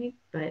case to make,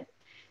 but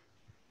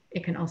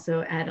it can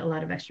also add a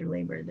lot of extra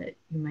labor that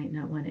you might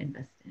not want to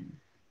invest in.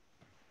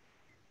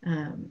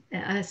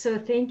 So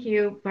thank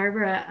you,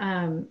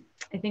 Barbara.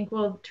 I think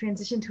we'll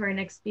transition to our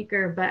next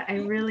speaker, but I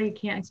really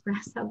can't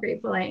express how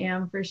grateful I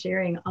am for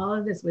sharing all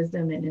of this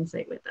wisdom and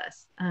insight with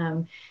us.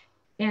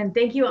 And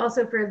thank you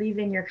also for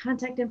leaving your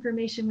contact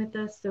information with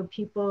us, so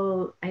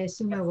people, I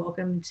assume, are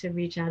welcome to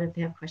reach out if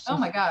they have questions. Oh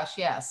my gosh,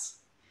 yes.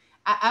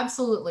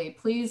 Absolutely.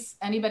 Please,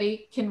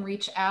 anybody can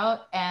reach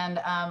out, and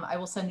I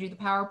will send you the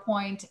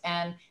PowerPoint.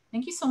 And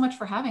thank you so much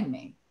for having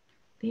me.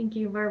 Thank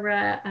you,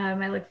 Barbara.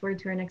 I look forward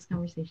to our next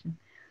conversation.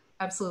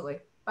 Absolutely.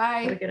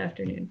 Bye. Have a good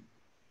afternoon.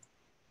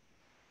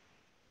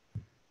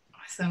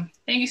 Awesome.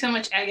 Thank you so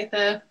much,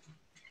 Agatha.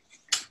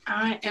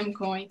 I am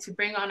going to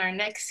bring on our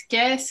next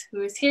guest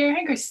who is here.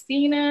 Hi,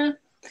 Christina.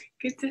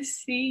 Good to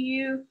see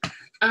you.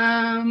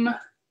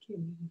 Give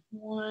me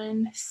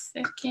 1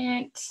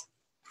 second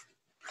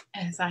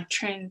as I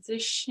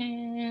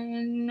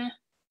transition.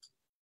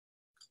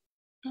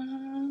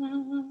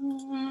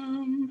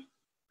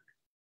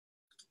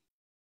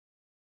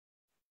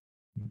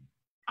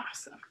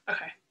 Awesome.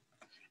 Okay.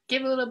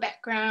 Give a little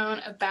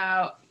background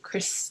about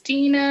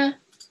Christina.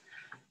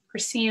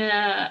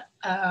 Christina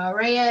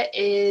Rhea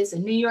is a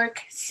New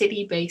York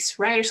City-based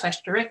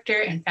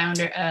writer/director and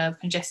founder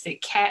of Majestic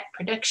Cat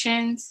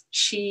Productions.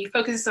 She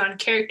focuses on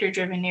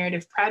character-driven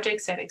narrative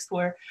projects that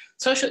explore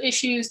social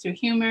issues through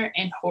humor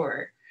and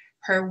horror.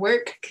 Her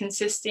work,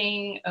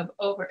 consisting of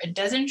over a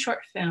dozen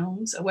short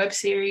films, a web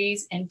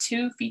series, and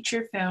 2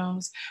 feature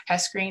films,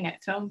 has screened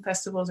at film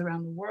festivals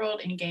around the world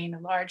and gained a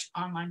large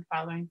online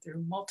following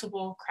through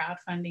multiple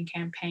crowdfunding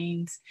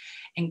campaigns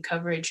and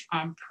coverage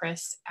on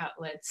press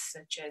outlets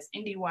such as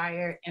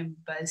IndieWire and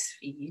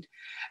BuzzFeed.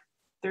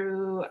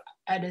 Through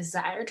a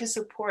desire to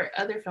support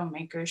other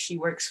filmmakers, she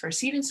works for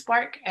Seed and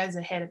Spark as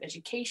a head of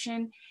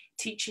education,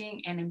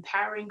 teaching and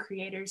empowering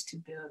creators to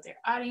build their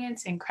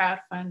audience and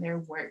crowdfund their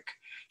work.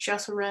 She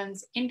also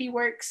runs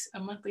IndieWorks, a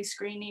monthly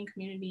screening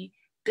community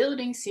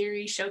building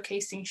series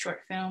showcasing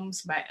short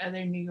films by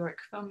other New York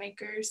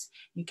filmmakers.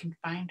 You can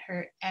find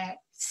her at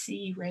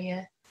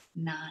CRhea9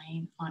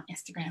 on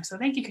Instagram. So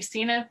thank you,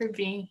 Christina, for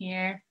being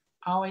here.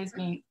 Always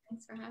being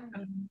Thanks for having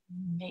me.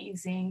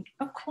 Amazing.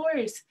 Of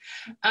course.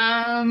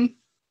 I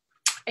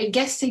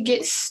guess to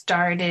get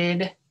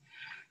started,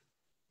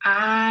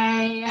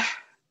 I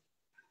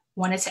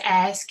wanted to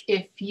ask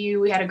if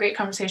we had a great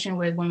conversation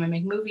with Women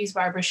Make Movies,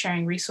 Barbara,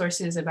 sharing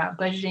resources about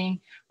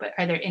budgeting, but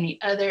are there any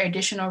other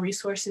additional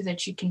resources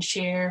that you can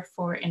share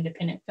for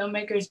independent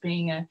filmmakers?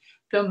 Being a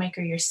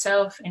filmmaker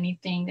yourself,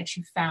 anything that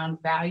you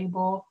found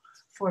valuable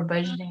for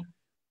budgeting?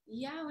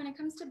 Yeah, when it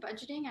comes to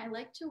budgeting, I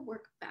like to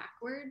work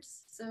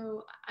backwards.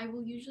 So I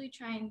will usually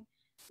try and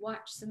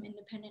watch some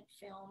independent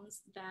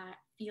films that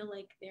feel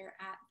like they're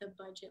at the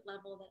budget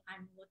level that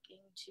I'm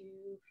looking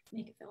to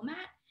make a film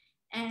at.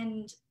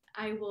 And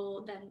I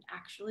will then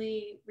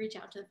actually reach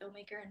out to the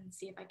filmmaker and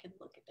see if I can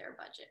look at their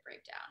budget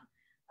breakdown.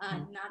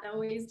 Not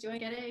always do I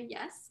get a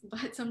yes,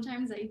 but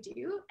sometimes I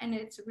do. And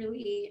it's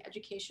really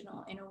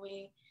educational in a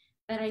way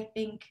that I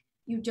think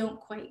you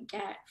don't quite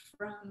get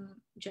from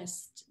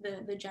just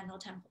the general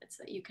templates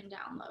that you can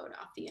download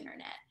off the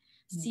internet.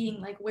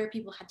 Seeing like where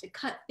people had to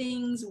cut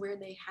things, where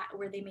they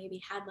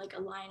maybe had like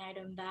a line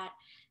item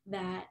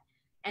that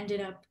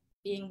ended up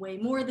being way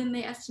more than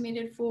they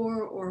estimated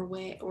for,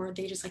 or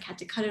they just like had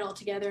to cut it all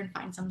together and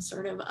find some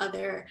sort of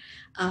other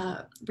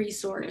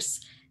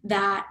resource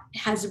that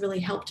has really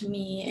helped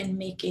me in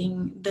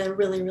making the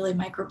really, really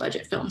micro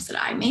budget films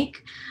that I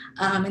make.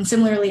 And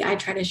similarly, I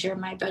try to share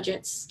my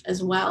budgets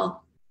as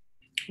well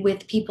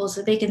with people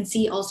so they can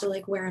see also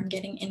like where I'm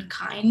getting in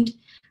kind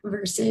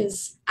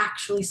versus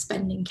actually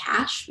spending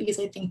cash, because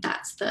I think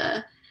that's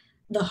the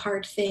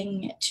hard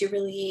thing to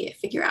really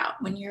figure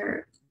out when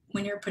you're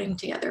putting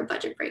together a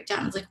budget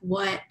breakdown. It's like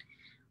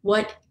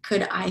what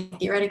could I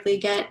theoretically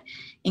get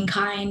in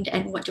kind,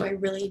 and what do I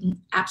really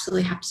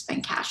absolutely have to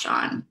spend cash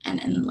on,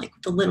 and like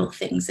the little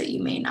things that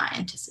you may not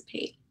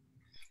anticipate.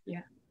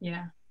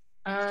 Yeah.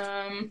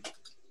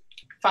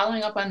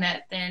 Following up on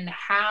that, then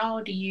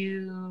how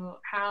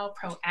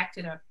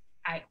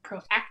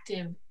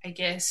proactive, I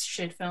guess,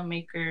 should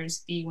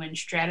filmmakers be when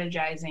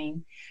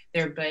strategizing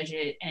their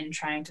budget and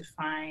trying to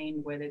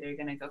find whether they're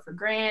going to go for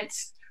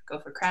grants, go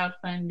for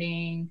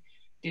crowdfunding,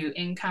 do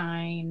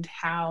in-kind?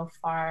 How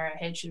far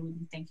ahead should we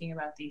be thinking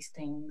about these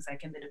things,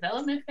 like in the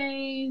development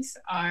phase,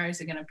 or is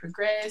it going to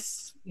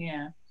progress?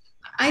 Yeah.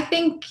 I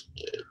think,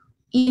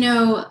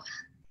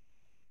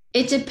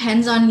 it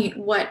depends on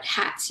what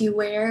hats you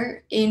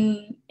wear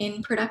in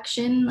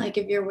production. Like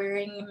if you're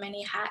wearing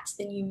many hats,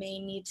 then you may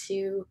need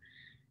to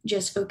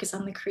just focus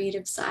on the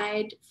creative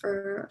side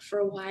for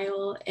a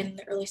while in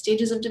the early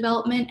stages of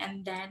development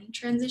and then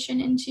transition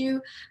into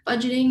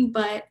budgeting.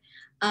 But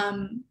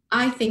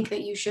I think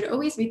that you should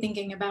always be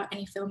thinking about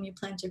any film you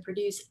plan to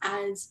produce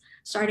as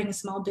starting a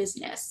small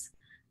business.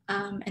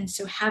 And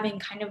so having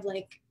kind of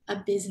like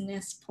a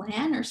business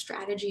plan or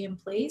strategy in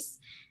place,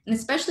 and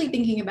especially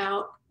thinking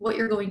about what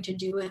you're going to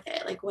do with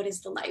it, like what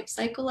is the life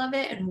cycle of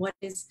it and what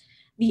is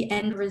the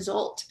end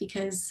result,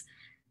 because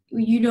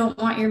you don't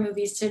want your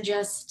movies to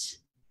just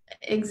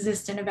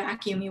exist in a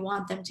vacuum. You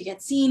want them to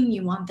get seen,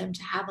 you want them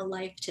to have a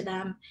life to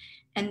them.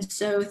 And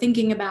so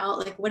thinking about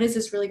like, what is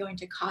this really going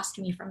to cost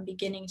me from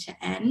beginning to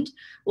end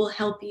will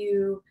help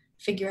you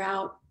figure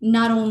out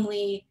not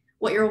only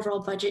what your overall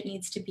budget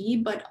needs to be,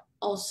 but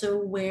also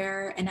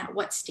where and at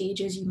what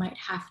stages you might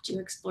have to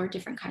explore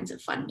different kinds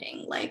of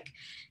funding. Like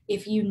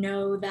if you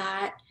know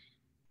that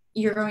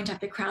you're going to have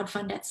to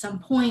crowdfund at some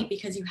point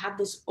because you have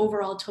this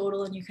overall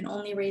total and you can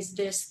only raise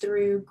this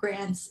through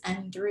grants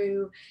and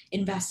through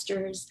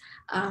investors,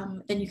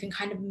 then you can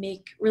kind of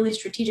make really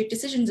strategic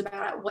decisions about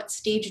at what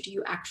stage do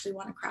you actually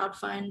want to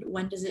crowdfund,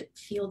 when does it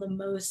feel the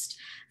most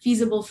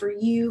feasible for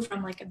you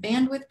from like a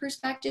bandwidth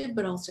perspective,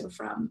 but also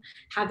from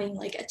having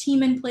like a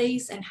team in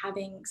place and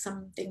having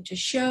something to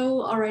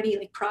show already,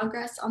 like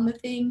progress on the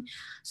thing.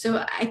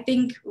 So I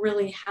think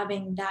really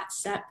having that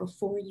set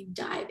before you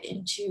dive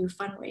into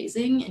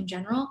fundraising in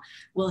general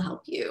will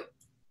help you.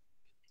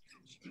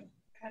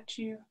 Got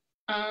you.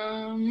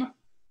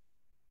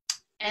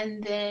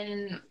 And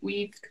then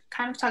we've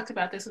kind of talked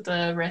about this with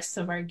the rest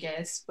of our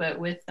guests, but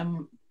with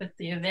the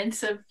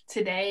events of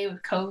today,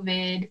 with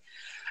COVID,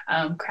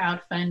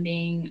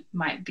 crowdfunding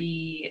might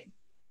be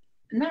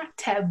not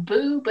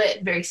taboo, but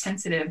very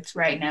sensitive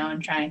right now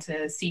in trying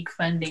to seek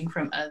funding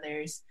from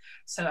others.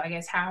 So I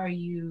guess how are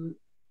you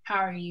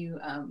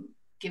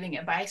giving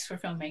advice for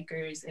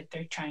filmmakers if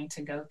they're trying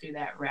to go through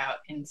that route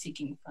in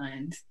seeking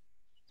funds?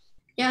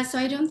 Yeah, so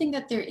I don't think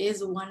that there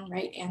is one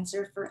right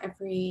answer for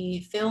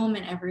every film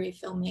and every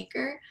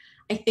filmmaker.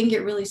 I think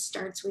it really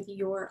starts with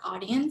your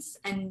audience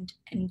and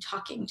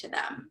talking to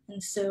them.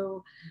 And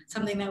so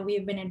something that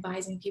we've been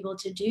advising people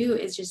to do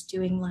is just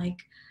doing like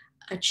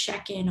a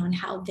check-in on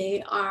how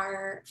they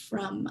are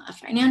from a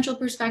financial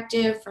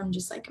perspective, from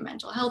just like a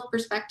mental health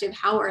perspective.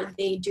 How are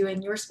they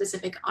doing, your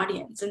specific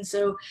audience? And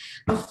so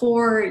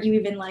before you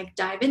even like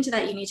dive into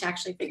that, you need to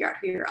actually figure out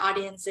who your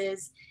audience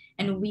is.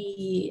 And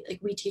we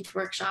teach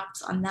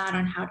workshops on that,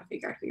 on how to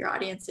figure out who your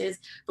audience is.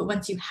 But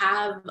once you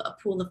have a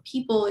pool of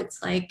people,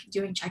 it's like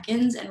doing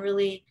check-ins and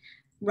really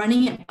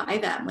running it by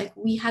them. Like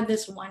we had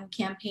this one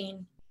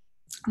campaign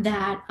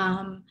that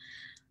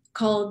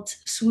called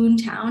Swoon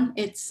Town.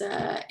 It's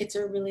a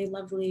really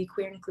lovely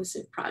queer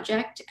inclusive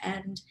project,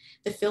 and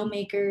the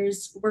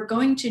filmmakers were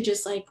going to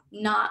just like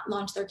not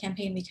launch their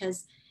campaign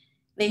because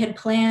they had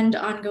planned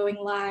on going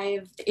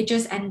live. It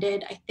just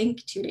ended, I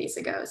think, 2 days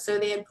ago. So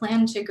they had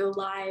planned to go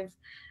live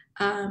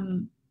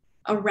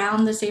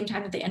around the same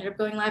time that they ended up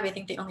going live. I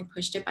think they only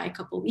pushed it by a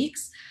couple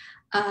weeks.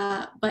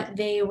 But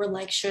they were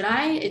like, should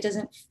I?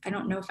 I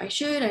don't know if I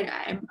should.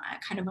 I'm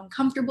kind of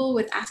uncomfortable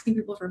with asking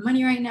people for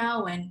money right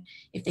now. And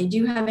if they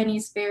do have any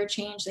spare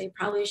change, they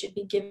probably should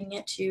be giving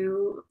it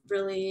to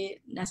really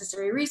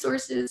necessary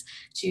resources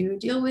to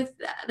deal with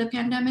the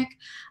pandemic.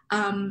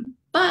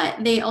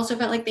 But they also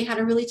felt like they had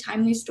a really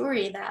timely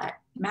story that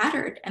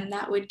mattered and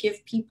that would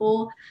give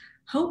people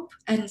hope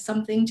and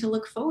something to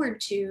look forward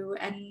to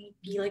and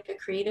be like a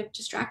creative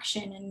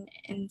distraction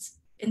and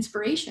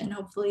inspiration,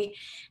 hopefully.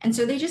 And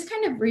so they just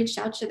kind of reached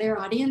out to their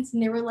audience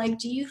and they were like,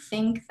 do you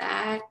think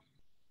that,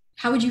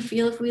 how would you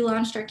feel if we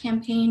launched our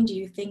campaign? Do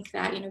you think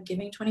that,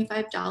 giving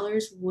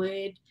 $25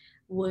 would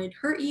would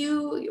hurt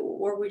you,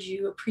 or would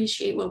you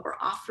appreciate what we're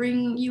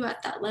offering you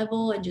at that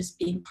level and just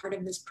being part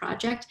of this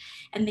project?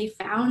 And they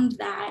found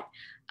that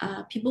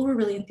people were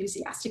really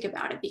enthusiastic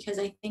about it, because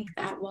I think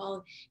that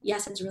while,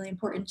 yes, it's really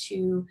important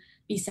to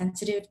be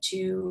sensitive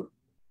to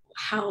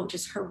how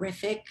just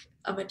horrific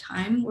of a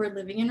time we're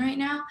living in right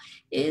now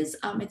is,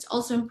 it's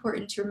also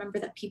important to remember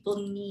that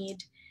people need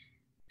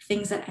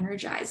things that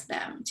energize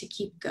them to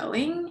keep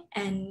going.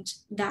 And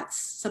that's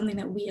something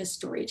that we as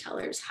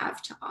storytellers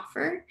have to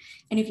offer.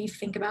 And if you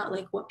think about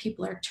like what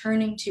people are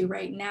turning to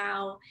right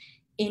now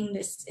in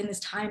this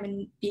time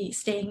and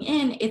staying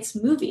in, it's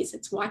movies,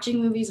 it's watching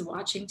movies,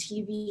 watching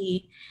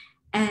TV.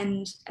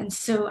 And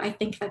so I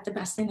think that the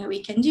best thing that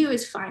we can do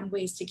is find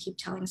ways to keep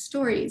telling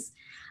stories.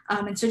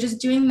 And so just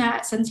doing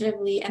that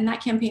sensitively, and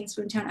that campaign,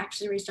 Swoontown,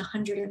 actually raised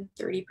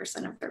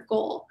 130% of their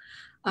goal.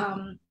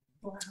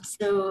 Wow.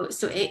 So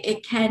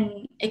it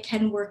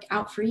can work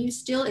out for you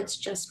still. It's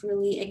just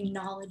really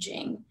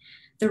acknowledging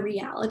the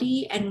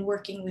reality and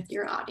working with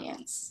your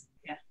audience.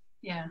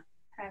 Yeah.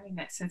 Having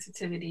that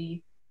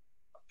sensitivity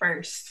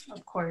first,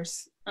 of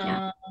course.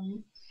 Yeah.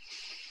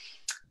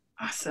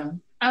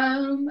 Awesome.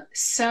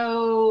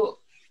 So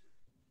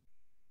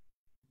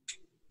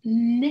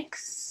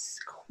next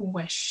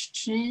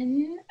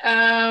question.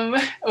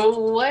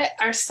 What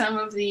are some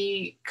of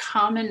the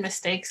common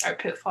mistakes or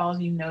pitfalls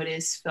you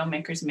notice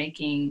filmmakers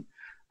making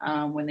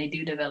when they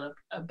do develop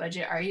a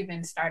budget or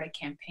even start a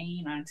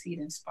campaign on Seed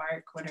and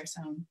Spark? What are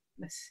some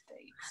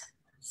mistakes?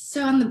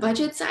 So on the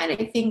budget side,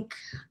 I think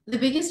the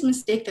biggest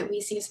mistake that we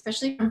see,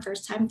 especially from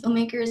first-time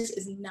filmmakers,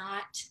 is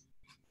not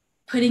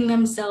putting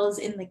themselves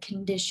in the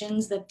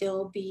conditions that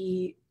they'll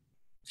be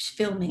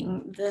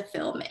filming the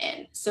film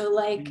in. So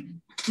like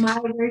my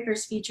very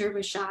first feature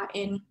was shot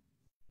in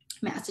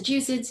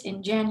Massachusetts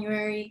in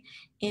January,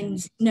 in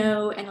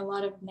snow and a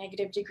lot of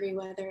negative degree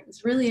weather. It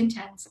was really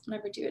intense. I'll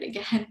never do it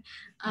again.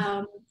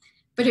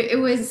 But it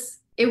was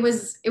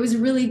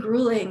really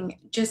grueling,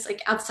 just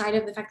like outside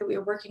of the fact that we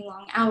were working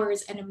long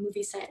hours, and a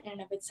movie set in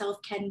and of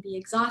itself can be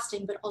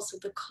exhausting, but also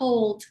the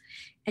cold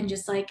and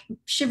just like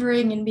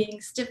shivering and being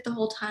stiff the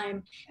whole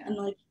time, and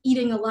like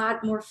eating a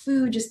lot more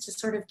food just to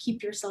sort of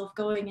keep yourself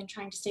going and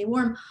trying to stay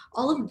warm.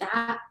 All of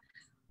that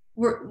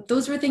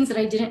those were things that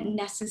I didn't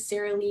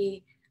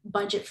necessarily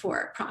budget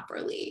for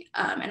properly.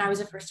 And I was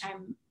a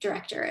first-time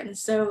director. And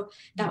so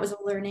that was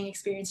a learning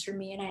experience for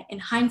me. And in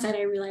hindsight,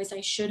 I realized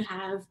I should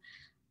have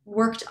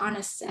worked on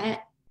a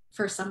set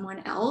for someone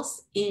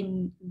else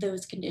in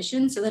those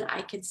conditions so that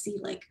I could see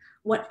like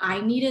what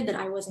I needed that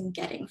I wasn't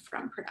getting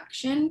from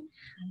production.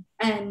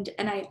 And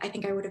I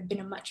think I would have been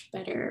a much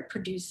better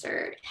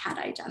producer had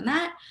I done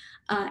that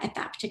at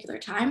that particular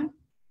time.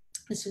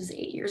 This was 8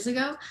 years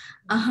ago.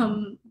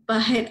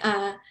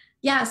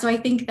 Yeah, so I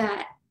think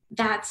that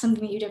that's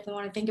something that you definitely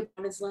want to think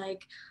about, is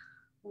like,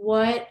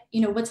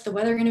 what's the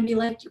weather going to be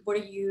like? What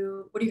are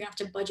you going to have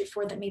to budget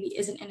for that maybe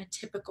isn't in a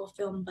typical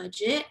film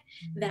budget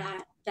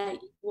that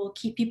will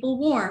keep people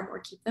warm or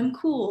keep them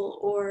cool,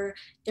 or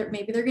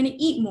maybe they're going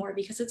to eat more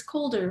because it's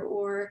colder,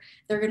 or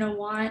they're going to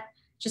want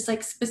just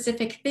like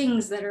specific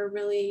things that are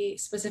really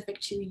specific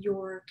to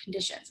your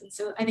conditions. And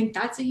so I think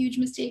that's a huge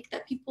mistake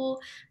that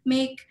people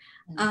make.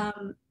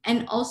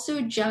 And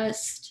also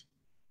just,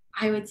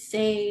 I would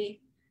say,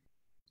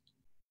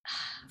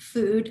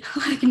 food,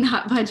 like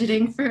not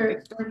budgeting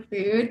for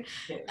food,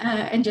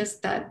 and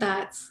just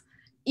that's,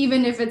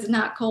 even if it's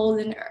not cold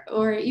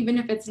or even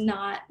if it's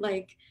not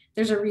like,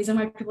 there's a reason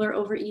why people are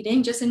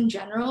overeating, just in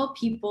general,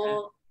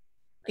 people,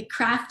 like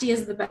crafty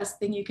is the best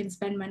thing you can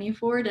spend money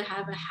for, to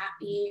have a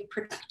happy,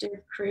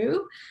 productive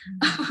crew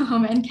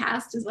and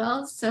cast as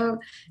well. So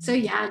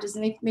yeah, just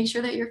make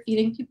sure that you're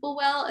feeding people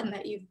well and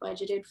that you've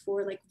budgeted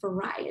for like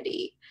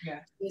variety,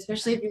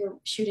 especially if you're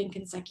shooting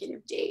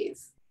consecutive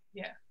days.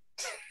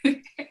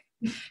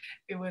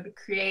 It would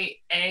create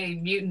a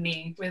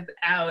mutiny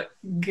without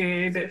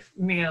good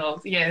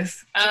meals.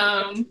 Yes.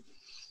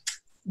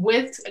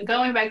 With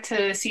going back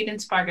to Seed and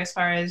Spark, as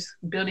far as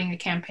building a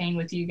campaign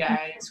with you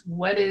guys,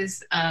 what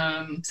is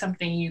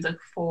something you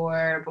look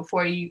for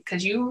before you,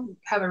 because you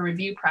have a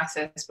review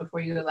process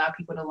before you allow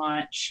people to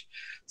launch.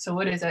 So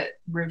what is that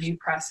review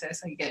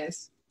process, I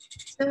guess?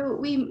 So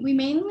we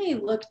mainly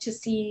look to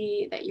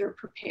see that you're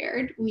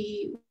prepared.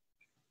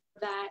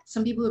 That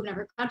some people who've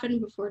never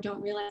crowdfunded before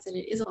don't realize that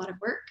it is a lot of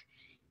work.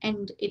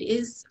 And it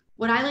is,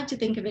 what I like to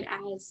think of it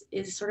as,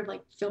 is sort of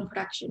like film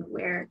production,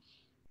 where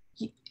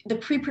the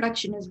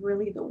pre-production is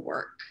really the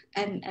work,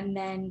 and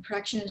then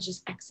production is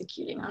just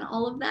executing on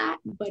all of that,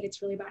 but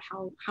it's really about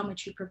how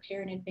much you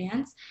prepare in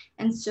advance.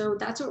 And so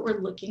that's what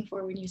we're looking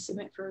for when you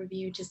submit for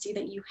review, to see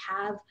that you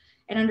have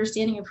an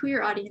understanding of who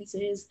your audience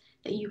is,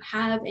 that you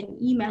have an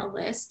email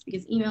list,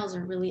 because emails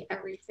are really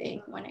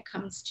everything when it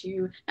comes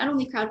to not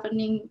only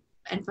crowdfunding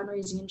and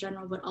fundraising in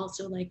general, but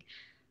also like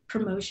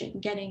promotion,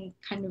 getting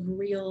kind of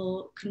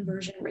real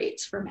conversion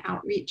rates from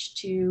outreach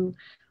to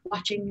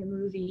watching your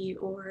movie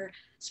or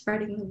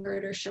spreading the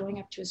word or showing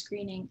up to a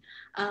screening.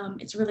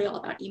 It's really all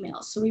about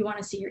emails. So we want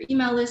to see your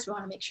email list. We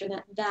want to make sure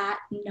that that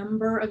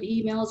number of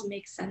emails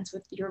makes sense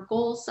with your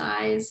goal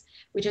size,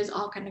 which is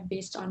all kind of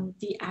based on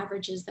the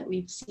averages that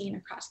we've seen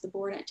across the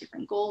board at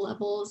different goal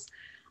levels.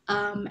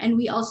 And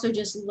we also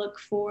just look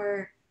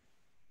for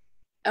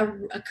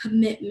a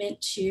commitment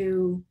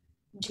to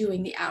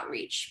doing the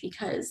outreach,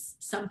 because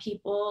some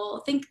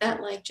people think that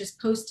like just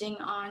posting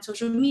on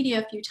social media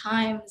a few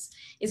times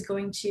is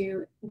going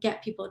to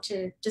get people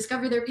to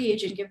discover their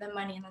page and give them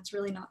money, and that's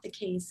really not the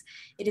case.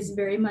 It is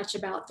very much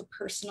about the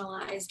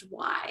personalized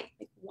why,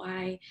 like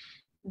why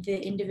the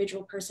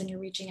individual person you're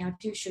reaching out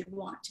to should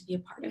want to be a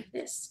part of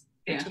this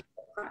particular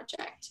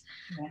project.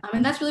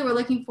 And that's really what we're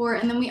looking for.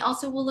 And then we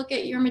also will look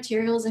at your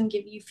materials and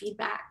give you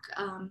feedback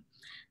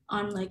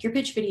on like your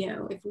pitch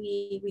video. If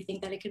we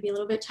think that it could be a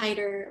little bit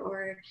tighter,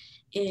 or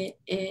it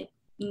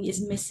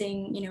is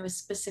missing, you know, a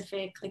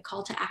specific like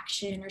call to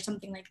action or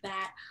something like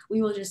that,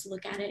 we will just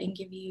look at it and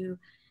give you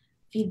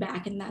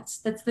feedback. And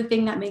that's the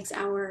thing that makes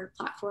our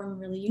platform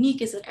really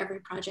unique, is that every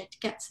project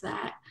gets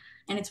that.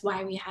 And it's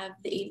why we have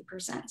the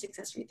 80%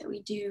 success rate that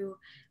we do,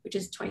 which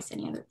is twice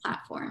any other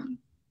platform.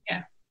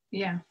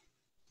 Yeah.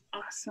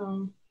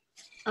 Awesome.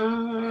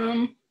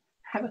 I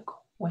have a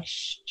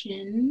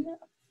question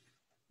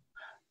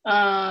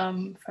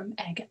from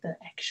Agatha,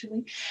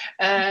 actually.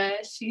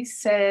 She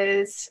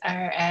says, or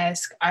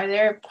asks, are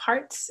there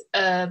parts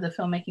of the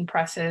filmmaking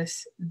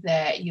process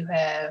that you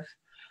have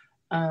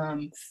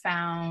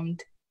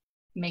found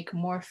make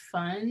more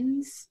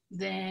funds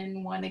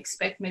than one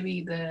expect,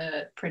 maybe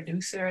the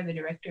producer, the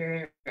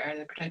director, or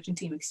the production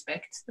team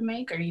expects to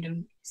make? Or you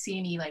don't see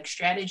any like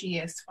strategy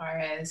as far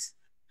as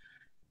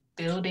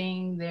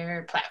building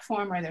their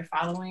platform or their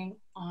following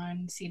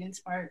on Seed and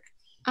Spark?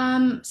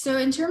 So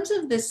in terms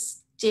of the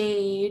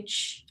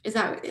stage, is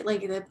that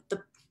like the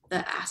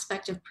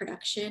aspect of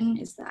production?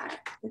 Is that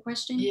the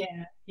question?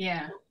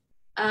 Yeah.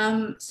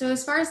 So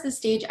as far as the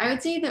stage, I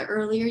would say the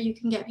earlier you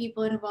can get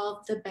people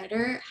involved, the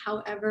better.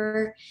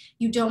 However,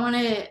 you don't want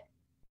to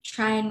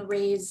try and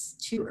raise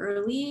too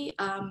early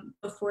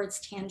before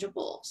it's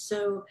tangible.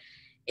 So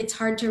it's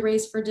hard to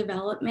raise for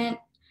development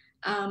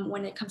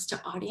when it comes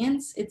to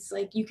audience. It's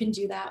like you can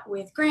do that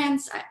with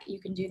grants, you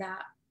can do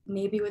that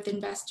maybe with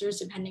investors,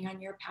 depending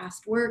on your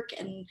past work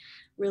and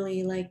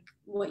really like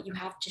what you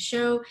have to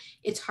show.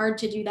 It's hard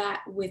to do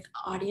that with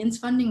audience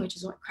funding, which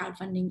is what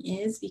crowdfunding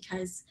is,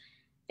 because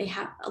they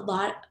have a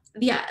lot.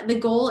 The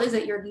goal is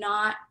that you're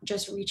not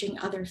just reaching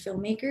other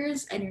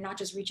filmmakers and you're not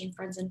just reaching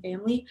friends and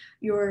family.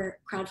 You're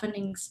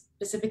crowdfunding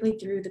specifically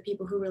through the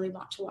people who really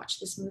want to watch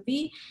this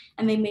movie,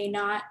 and they may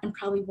not and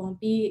probably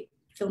won't be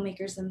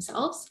filmmakers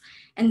themselves.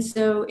 And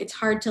so it's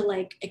hard to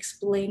like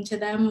explain to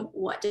them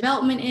what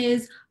development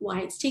is,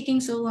 why it's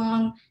taking so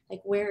long,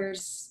 like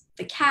where's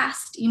the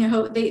cast, you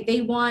know,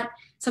 they want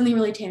something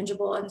really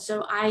tangible. And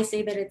so I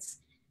say that it's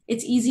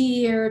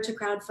easier to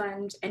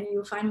crowdfund, and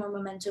you'll find more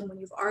momentum when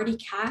you've already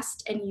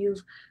cast and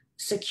you've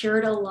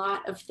secured a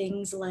lot of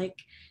things like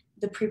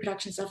the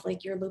pre-production stuff,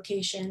 like your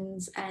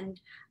locations, and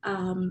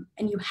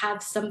you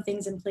have some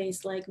things in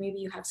place, like maybe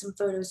you have some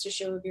photos to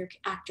show of your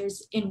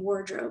actors in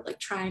wardrobe, like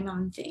trying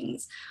on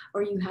things,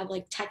 or you have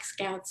like tech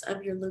scouts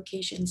of your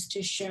locations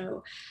to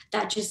show.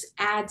 That just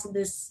adds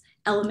this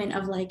element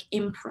of like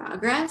in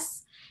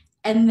progress.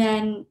 And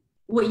then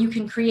what you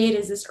can create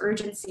is this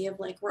urgency of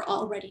like, we're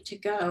all ready to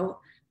go,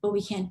 but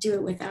we can't do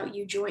it without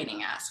you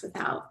joining us,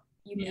 without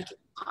you making it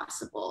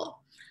possible.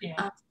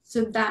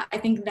 So that, I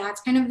think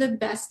that's kind of the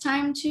best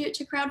time to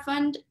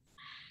crowdfund.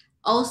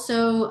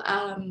 Also,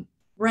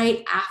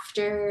 right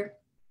after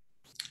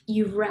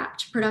you've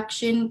wrapped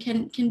production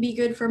can be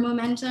good for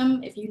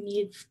momentum if you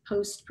need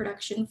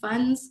post-production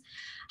funds.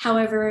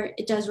 However,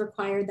 it does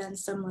require then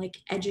some like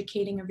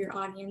educating of your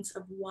audience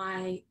of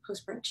why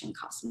post-production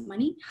costs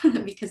money,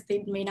 because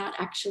they may not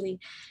actually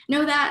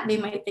know that. They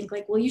might think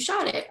like, well, you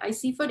shot it, I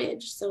see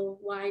footage, so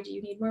why do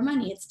you need more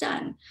money? It's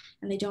done.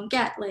 And they don't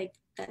get like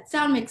that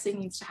sound mixing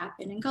needs to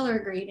happen and color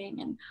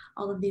grading and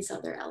all of these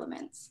other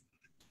elements.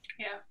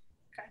 Yeah,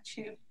 got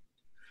you.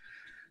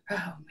 Oh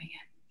man.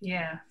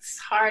 Yeah, it's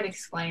hard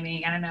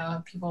explaining. I don't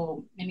know,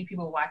 many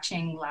people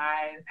watching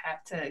live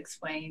have to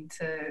explain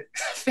to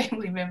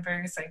family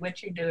members like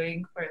what you're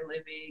doing for a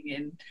living,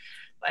 and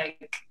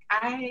like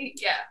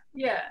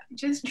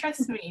just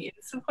trust me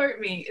and support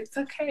me. It's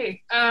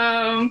okay.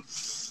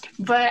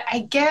 But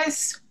I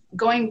guess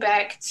going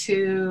back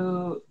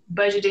to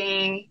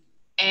budgeting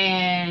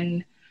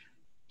and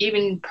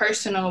even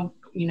personal,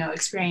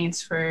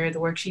 experience for the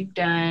work you've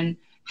done,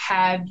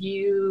 how have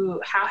you,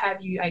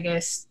 I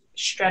guess,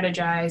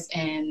 strategize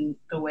in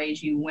the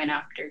ways you went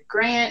after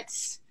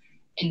grants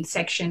and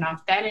section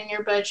off that in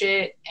your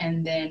budget,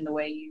 and then the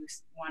way you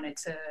wanted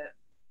to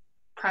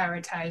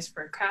prioritize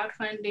for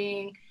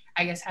crowdfunding?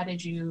 I guess, how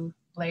did you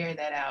layer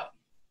that out?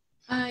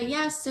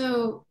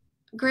 So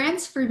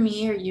grants for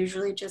me are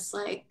usually just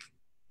like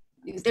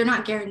they're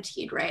not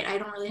guaranteed, right? I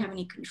don't really have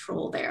any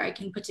control there. I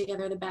can put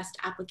together the best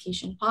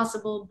application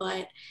possible,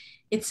 but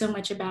it's so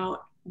much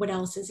about what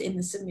else is in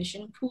the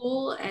submission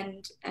pool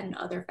and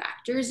other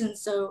factors. And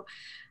so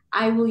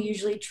I will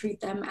usually treat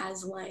them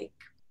as like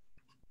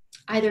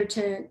either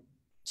to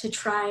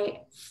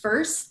try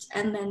first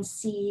and then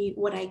see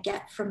what I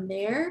get from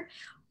there,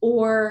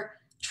 or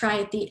try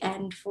at the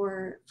end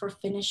for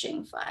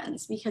finishing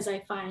funds, because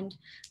I find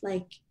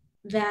like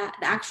that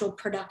the actual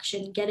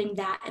production, getting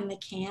that in the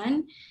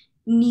can,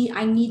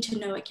 I need to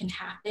know it can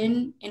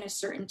happen in a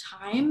certain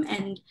time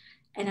and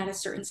at a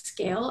certain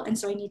scale. And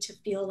so I need to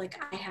feel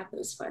like I have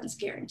those funds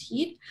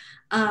guaranteed.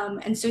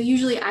 And so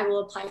usually I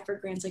will apply for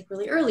grants like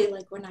really early,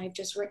 like when I've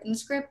just written the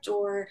script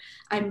or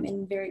I'm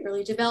in very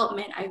early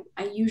development.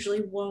 I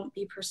usually won't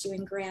be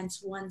pursuing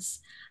grants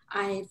once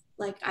I've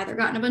like either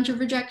gotten a bunch of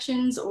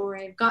rejections or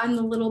I've gotten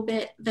the little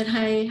bit that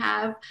I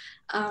have.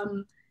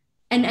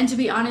 And to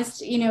be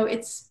honest, you know,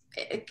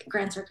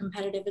 grants are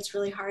competitive. It's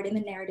really hard in the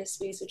narrative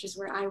space, which is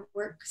where I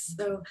work.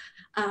 So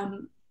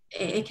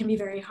it can be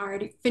very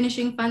hard.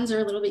 Finishing funds are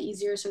a little bit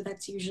easier. So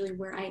that's usually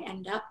where I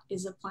end up,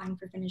 is applying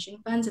for finishing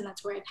funds. And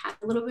that's where I've had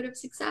a little bit of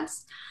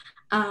success.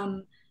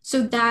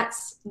 So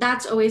that's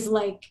always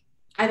like,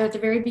 either at the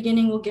very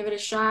beginning, we'll give it a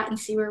shot and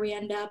see where we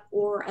end up,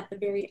 or at the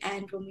very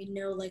end when we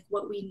know like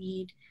what we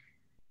need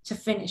to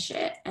finish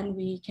it and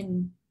we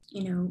can,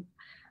 you know,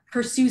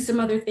 pursue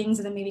some other things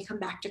and then maybe come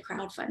back to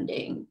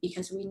crowdfunding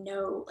because we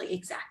know like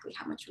exactly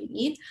how much we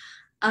need.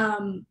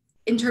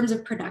 In terms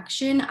of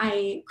production,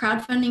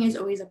 crowdfunding is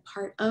always a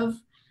part of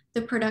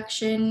the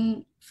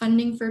production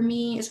funding for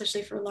me,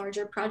 especially for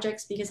larger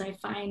projects, because I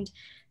find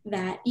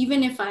that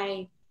even if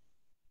I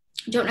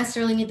don't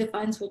necessarily need the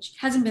funds, which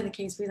hasn't been the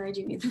case because I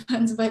do need the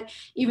funds, but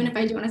even if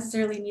I don't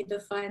necessarily need the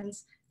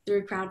funds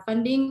through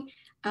crowdfunding,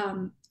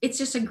 it's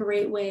just a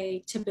great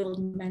way to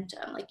build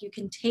momentum. Like you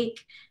can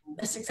take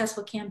a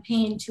successful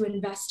campaign to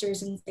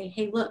investors and say,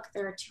 hey, look,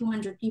 there are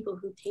 200 people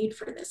who paid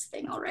for this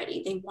thing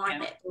already. They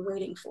want it, they're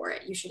waiting for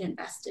it. You should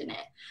invest in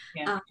it.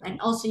 And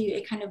also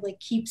it kind of like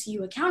keeps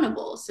you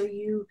accountable. So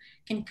you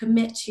can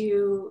commit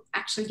to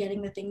actually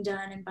getting the thing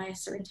done and by a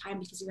certain time,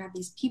 because you have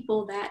these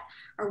people that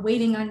are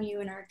waiting on you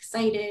and are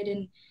excited,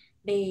 and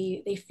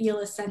they feel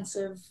a sense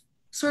of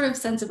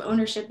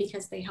ownership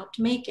because they helped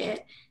make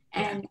it.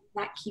 And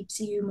that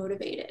keeps you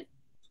motivated.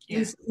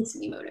 It keeps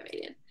me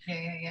motivated.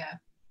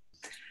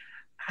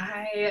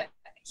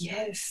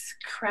 Yes,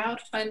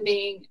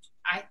 crowdfunding,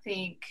 I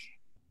think,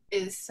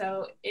 is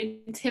so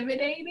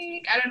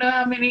intimidating. I don't know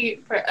how many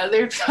for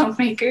other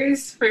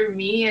filmmakers. For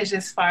me, it's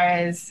just far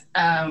as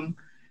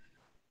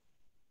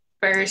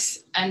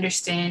first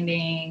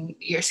understanding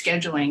your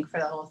scheduling for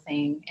the whole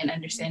thing and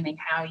understanding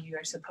how you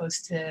are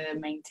supposed to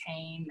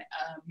maintain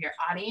your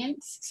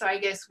audience. So I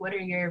guess, what are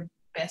your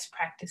best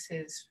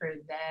practices for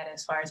that,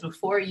 as far as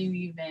before you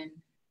even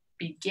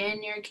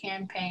begin your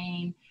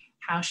campaign?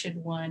 How should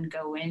one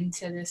go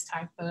into this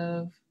type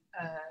of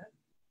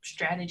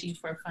strategy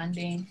for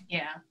funding?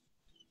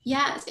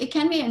 Yes, it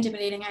can be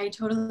intimidating. I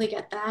totally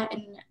get that.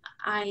 And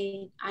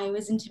I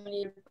was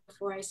intimidated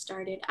before I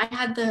started. I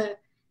had the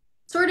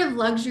sort of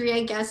luxury,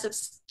 I guess, of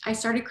I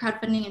started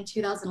crowdfunding in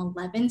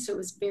 2011, so it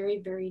was very,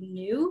 very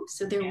new.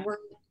 So there were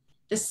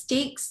the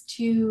stakes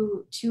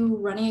to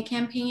running a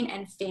campaign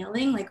and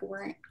failing like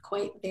weren't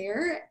quite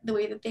there the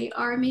way that they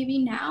are maybe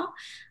now.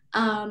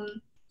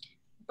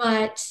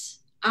 But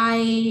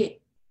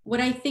what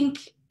I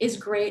think is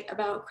great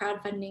about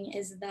crowdfunding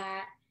is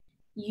that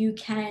you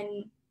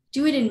can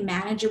do it in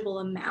manageable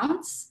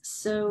amounts.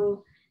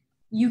 So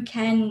you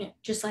can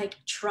just like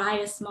try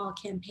a small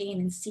campaign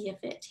and see if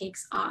it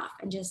takes off,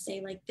 and just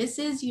say like, this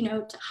is, you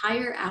know, to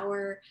hire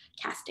our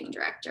casting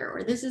director,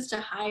 or this is to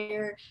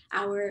hire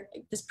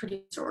this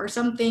producer, or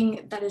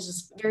something that is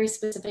just very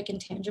specific and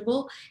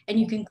tangible. And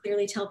you can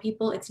clearly tell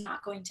people it's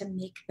not going to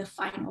make the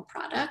final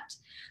product.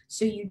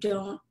 So you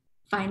don't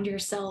find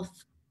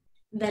yourself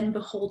then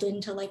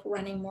beholden to like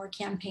running more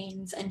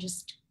campaigns and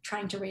just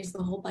trying to raise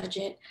the whole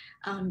budget.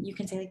 You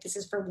can say like, this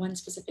is for one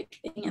specific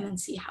thing, and then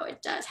see how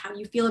it does, how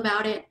you feel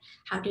about it.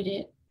 How did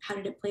it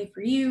play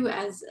for you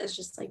as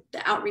just like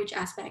the outreach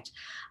aspect.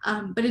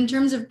 But in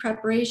terms of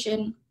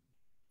preparation,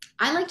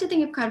 I like to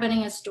think of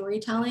crowdfunding as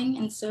storytelling.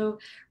 And so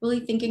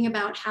really thinking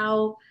about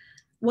how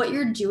what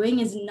you're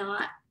doing is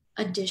not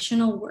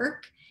additional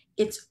work,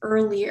 it's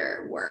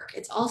earlier work.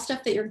 It's all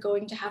stuff that you're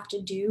going to have to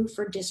do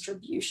for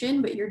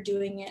distribution, but you're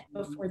doing it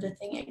before the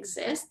thing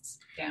exists.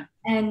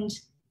 And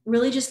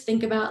really just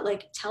think about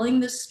like telling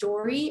the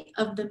story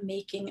of the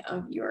making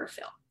of your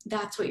film.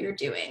 That's what you're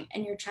doing.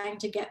 And you're trying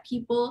to get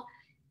people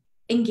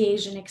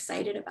engaged and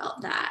excited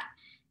about that.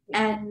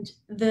 And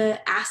the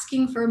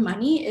asking for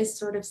money is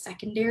sort of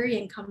secondary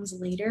and comes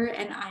later.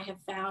 And I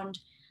have found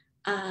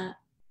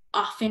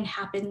often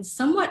happens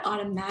somewhat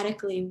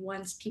automatically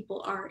once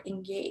people are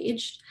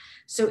engaged.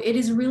 So it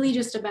is really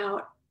just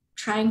about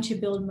trying to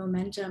build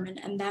momentum.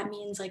 And that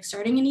means like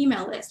starting an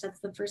email list. That's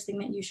the first thing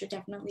that you should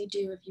definitely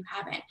do if you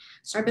haven't.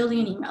 Start building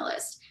an email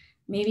list.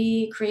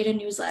 Maybe create a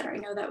newsletter. I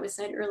know that was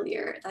said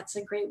earlier. That's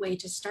a great way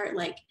to start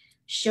like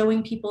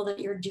showing people that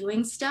you're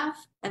doing stuff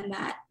and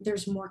that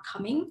there's more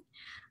coming.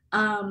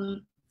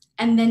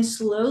 And then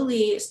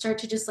slowly start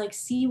to just like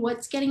see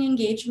what's getting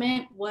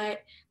engagement, what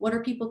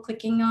are people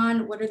clicking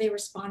on, what are they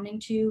responding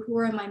to, who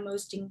are my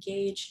most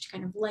engaged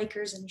kind of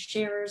likers and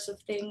sharers of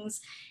things,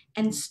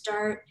 and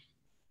start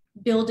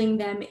building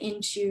them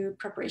into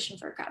preparation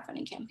for a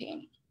crowdfunding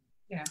campaign.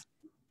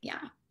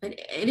 Yeah, but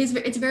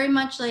it's very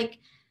much like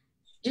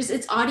just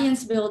it's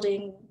audience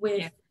building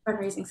with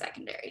fundraising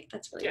secondary.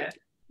 That's really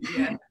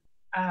good.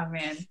 Oh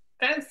man,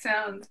 that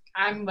sounds,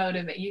 I'm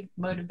motivated. You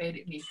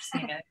motivated me,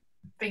 Christina.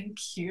 Thank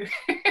you.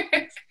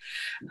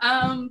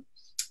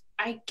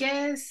 I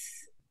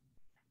guess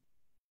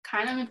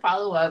kind of in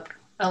follow up,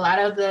 a lot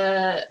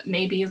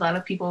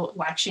of people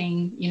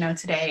watching,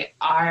 today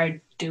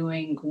are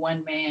doing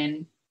one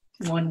man,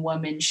 one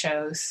woman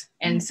shows.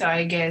 And so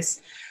I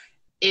guess,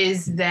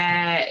 is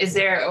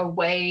there a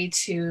way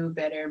to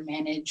better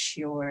manage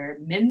your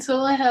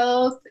mental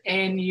health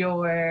and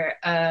your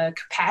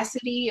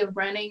capacity of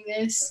running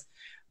this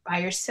by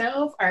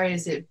yourself, or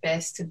is it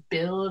best to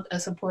build a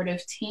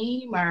supportive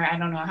team? Or I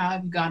don't know, how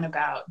have you gone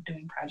about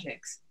doing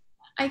projects?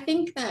 I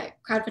think that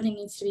crowdfunding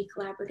needs to be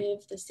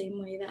collaborative the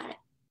same way that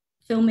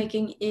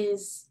filmmaking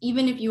is.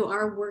 Even if you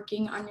are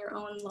working on your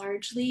own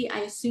largely, I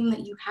assume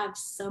that you have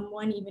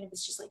someone, even if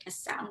it's just like a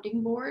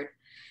sounding board.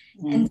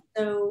 And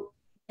so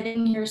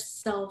getting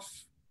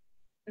yourself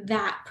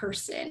that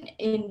person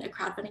in a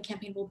crowdfunding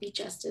campaign will be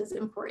just as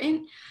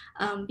important,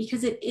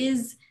 because it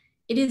is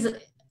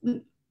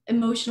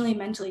emotionally,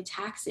 mentally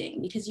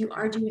taxing, because you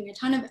are doing a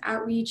ton of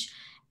outreach,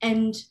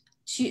 and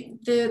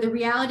the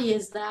reality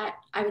is that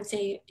I would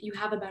say you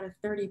have about a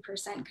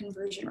 30%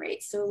 conversion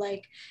rate. So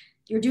like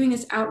you're doing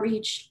this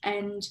outreach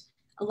and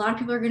a lot of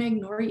people are going to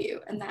ignore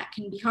you, and that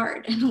can be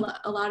hard. And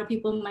a lot of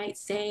people might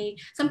say,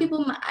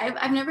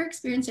 I've never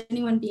experienced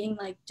anyone being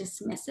like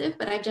dismissive,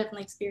 but I've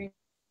definitely experienced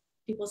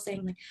people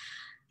saying like,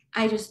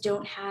 I just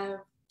don't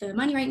have the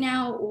money right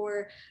now.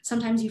 Or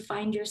sometimes you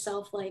find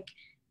yourself like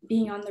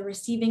being on the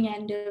receiving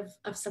end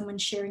of someone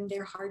sharing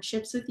their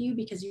hardships with you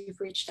because you've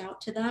reached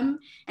out to them.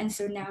 And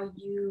so now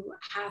you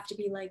have to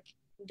be like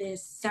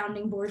this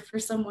sounding board for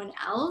someone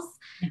else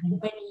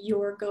when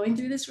you're going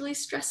through this really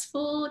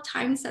stressful,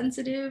 time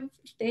sensitive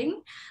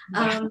thing.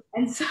 And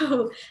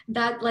so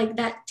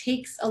that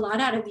takes a lot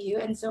out of you.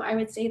 And so I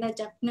would say that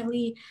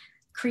definitely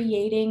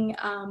creating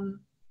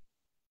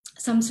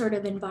some sort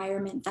of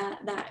environment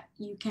that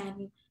you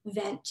can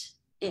vent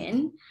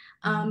in.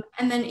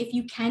 And then if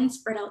you can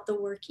spread out the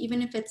work,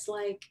 even if it's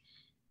like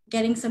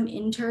getting some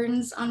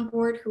interns on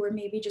board who are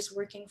maybe just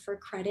working for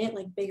credit,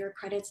 like bigger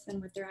credits than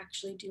what they're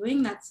actually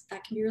doing, that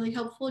can be really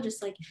helpful.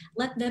 Just like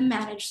let them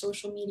manage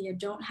social media.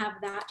 Don't have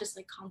that just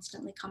like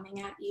constantly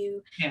coming at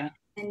you.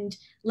 And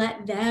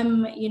let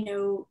them,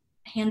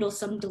 handle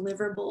some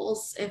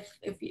deliverables if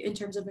in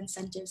terms of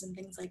incentives and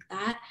things like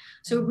that.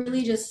 So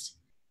really just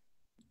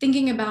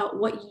thinking about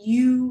what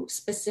you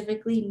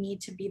specifically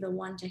need to be the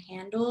one to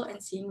handle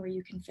and seeing where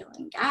you can fill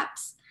in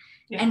gaps.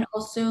 And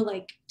also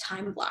like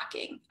time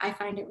blocking. I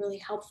find it really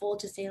helpful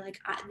to say like,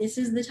 this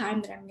is the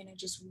time that I'm going to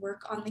just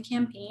work on the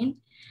campaign.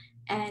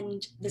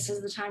 And this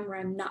is the time where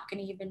I'm not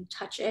going to even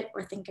touch it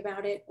or think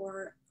about it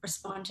or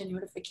respond to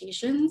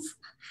notifications.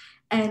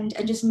 And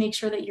just make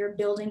sure that you're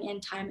building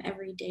in time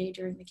every day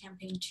during the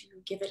campaign to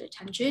give it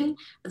attention,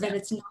 but that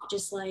it's not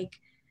just like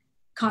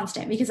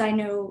constant. Because I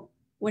know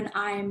when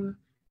I'm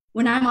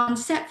on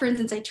set, for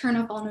instance, I turn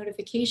off all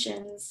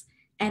notifications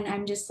and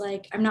I'm just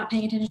like, I'm not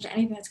paying attention to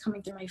anything that's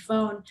coming through my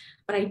phone,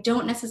 but I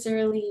don't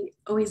necessarily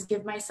always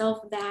give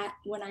myself that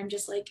when I'm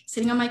just like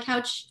sitting on my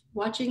couch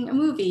watching a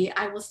movie.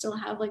 I will still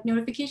have like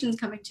notifications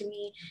coming to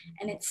me,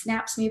 and it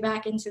snaps me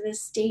back into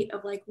this state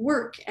of like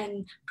work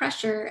and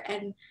pressure.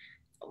 And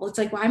well, it's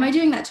like, why am I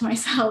doing that to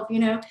myself,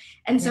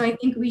 And so I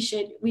think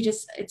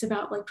it's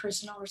about like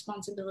personal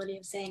responsibility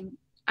of saying,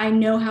 I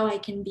know how I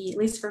can be, at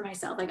least for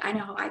myself, like I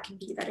know how I can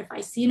be, that if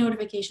I see a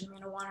notification, I'm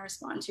going to want to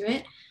respond to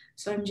it.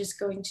 So I'm just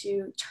going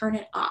to turn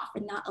it off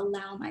and not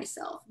allow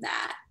myself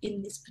that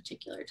in this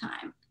particular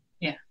time.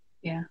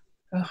 Yeah.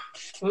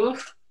 Oh,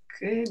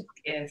 good.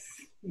 Yes.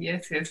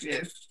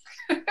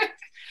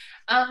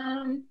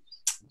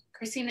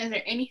 Christina, is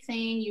there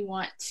anything you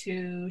want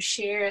to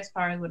share as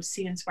far as what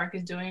Seed and Spark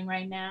is doing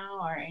right now,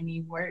 or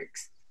any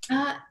works?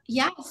 So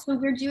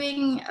we're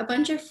doing a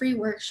bunch of free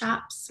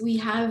workshops. We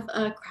have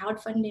a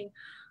crowdfunding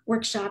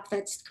workshop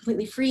that's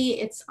completely free.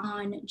 It's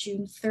on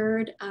June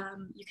 3rd.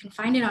 You can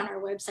find it on our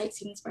website,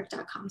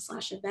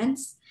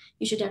 seedandspark.com/events.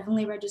 You should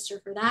definitely register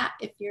for that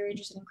if you're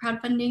interested in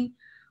crowdfunding.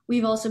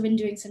 We've also been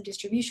doing some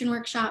distribution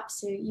workshops,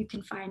 so you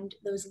can find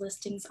those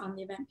listings on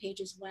the event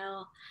page as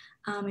well.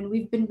 And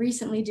we've been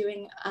recently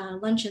doing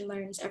lunch and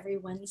learns every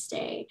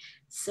Wednesday.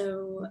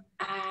 So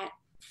at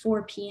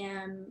 4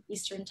 p.m.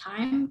 Eastern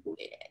time,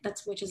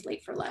 which is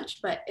late for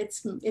lunch, but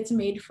it's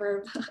made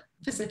for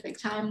Pacific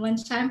time,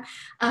 lunchtime.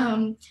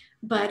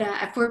 But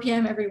at 4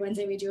 p.m. every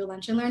Wednesday, we do a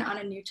lunch and learn on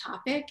a new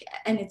topic.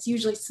 And it's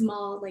usually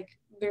small, like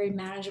very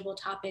manageable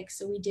topics.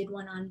 So we did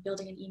one on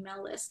building an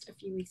email list a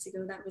few weeks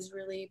ago that was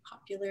really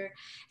popular,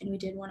 and we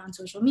did one on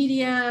social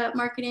media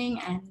marketing,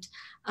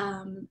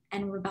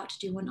 and we're about to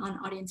do one on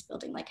audience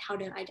building, like how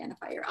to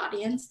identify your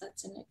audience.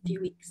 That's in a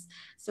few weeks.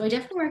 So I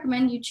definitely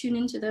recommend you tune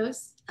into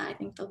those. I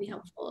think they'll be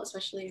helpful,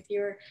 especially if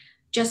you're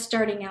just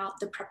starting out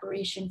the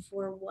preparation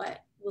for what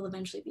will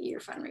eventually be your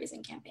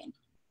fundraising campaign.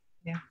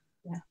 Yeah.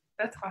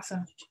 That's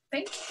awesome.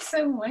 Thank you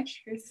so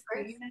much,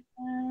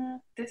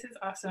 Christina. This is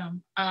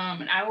awesome.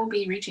 And I will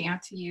be reaching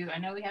out to you. I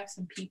know we have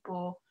some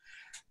people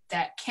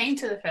that came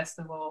to the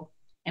festival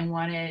and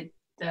wanted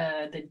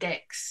the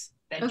decks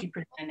that you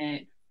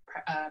presented,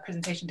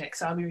 presentation decks.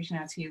 So I'll be reaching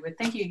out to you. But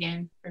thank you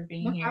again for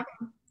being here,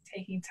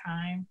 taking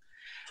time.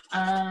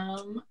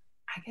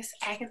 I guess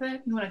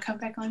Agatha, you want to come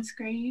back on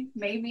screen?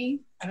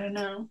 Maybe. I don't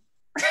know.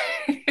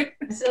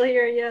 I'm still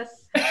here,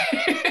 yes.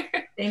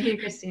 Thank you,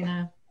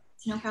 Christina.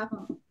 No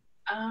problem.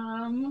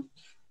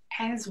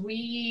 As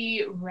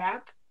we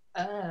wrap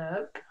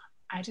up,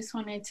 I just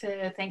wanted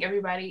to thank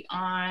everybody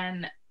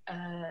on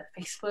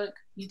Facebook,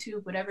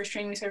 YouTube, whatever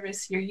streaming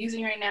service you're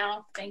using right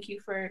now. Thank you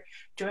for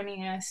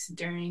joining us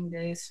during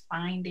this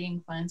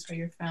Finding Funds for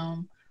Your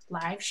Film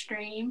live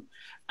stream.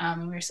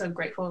 We're so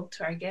grateful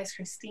to our guests,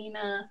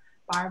 Christina,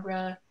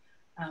 Barbara,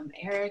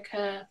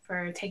 Erica,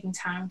 for taking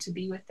time to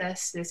be with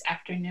us this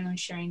afternoon,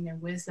 sharing their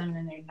wisdom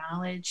and their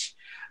knowledge.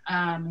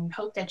 We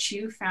hope that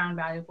you found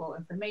valuable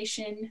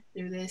information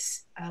through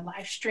this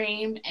live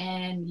stream,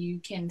 and you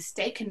can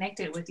stay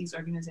connected with these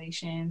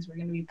organizations. We're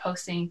going to be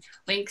posting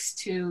links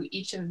to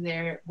each of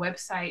their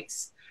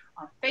websites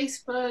on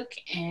Facebook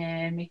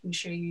and making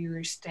sure you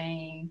are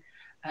staying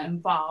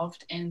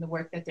involved in the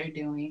work that they're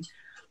doing.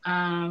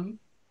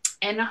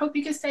 And I hope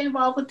you can stay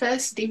involved with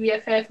us,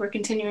 DBFF. We're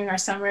continuing our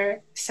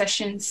summer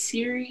session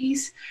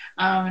series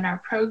and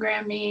our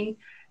programming,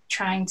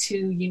 trying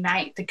to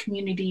unite the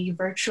community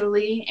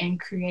virtually and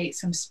create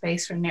some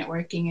space for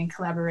networking and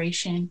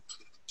collaboration.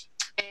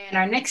 And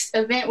our next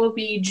event will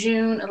be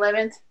June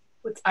 11th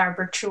with our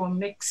virtual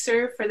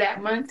mixer for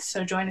that month.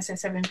 So join us at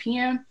 7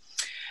 p.m.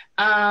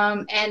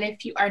 And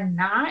if you are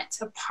not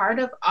a part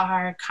of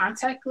our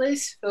contact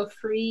list, feel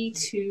free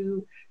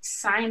to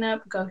sign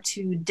up. Go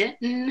to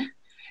Denton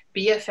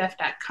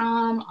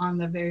BFF.com. On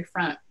the very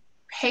front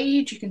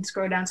page, you can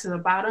scroll down to the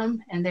bottom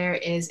and there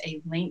is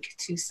a link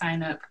to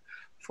sign up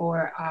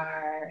for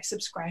our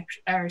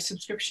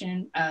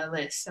subscription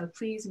list. So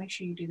please make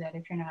sure you do that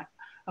if you're not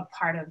a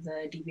part of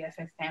the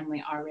DBFF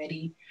family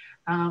already.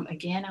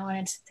 Again, I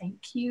wanted to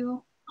thank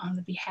you on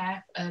the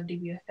behalf of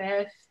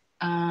DBFF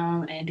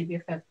and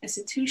DBFF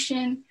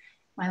Institution,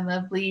 my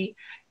lovely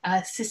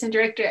assistant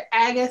director,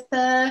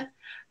 Agatha.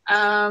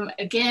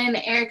 Again,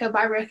 Erica,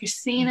 Barbara,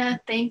 Christina,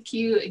 thank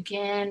you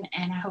again.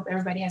 And I hope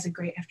everybody has a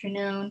great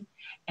afternoon,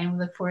 and we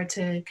look forward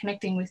to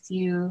connecting with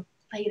you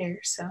later.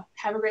 So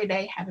have a great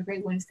day. Have a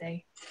great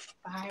Wednesday.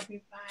 Bye,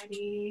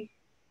 everybody.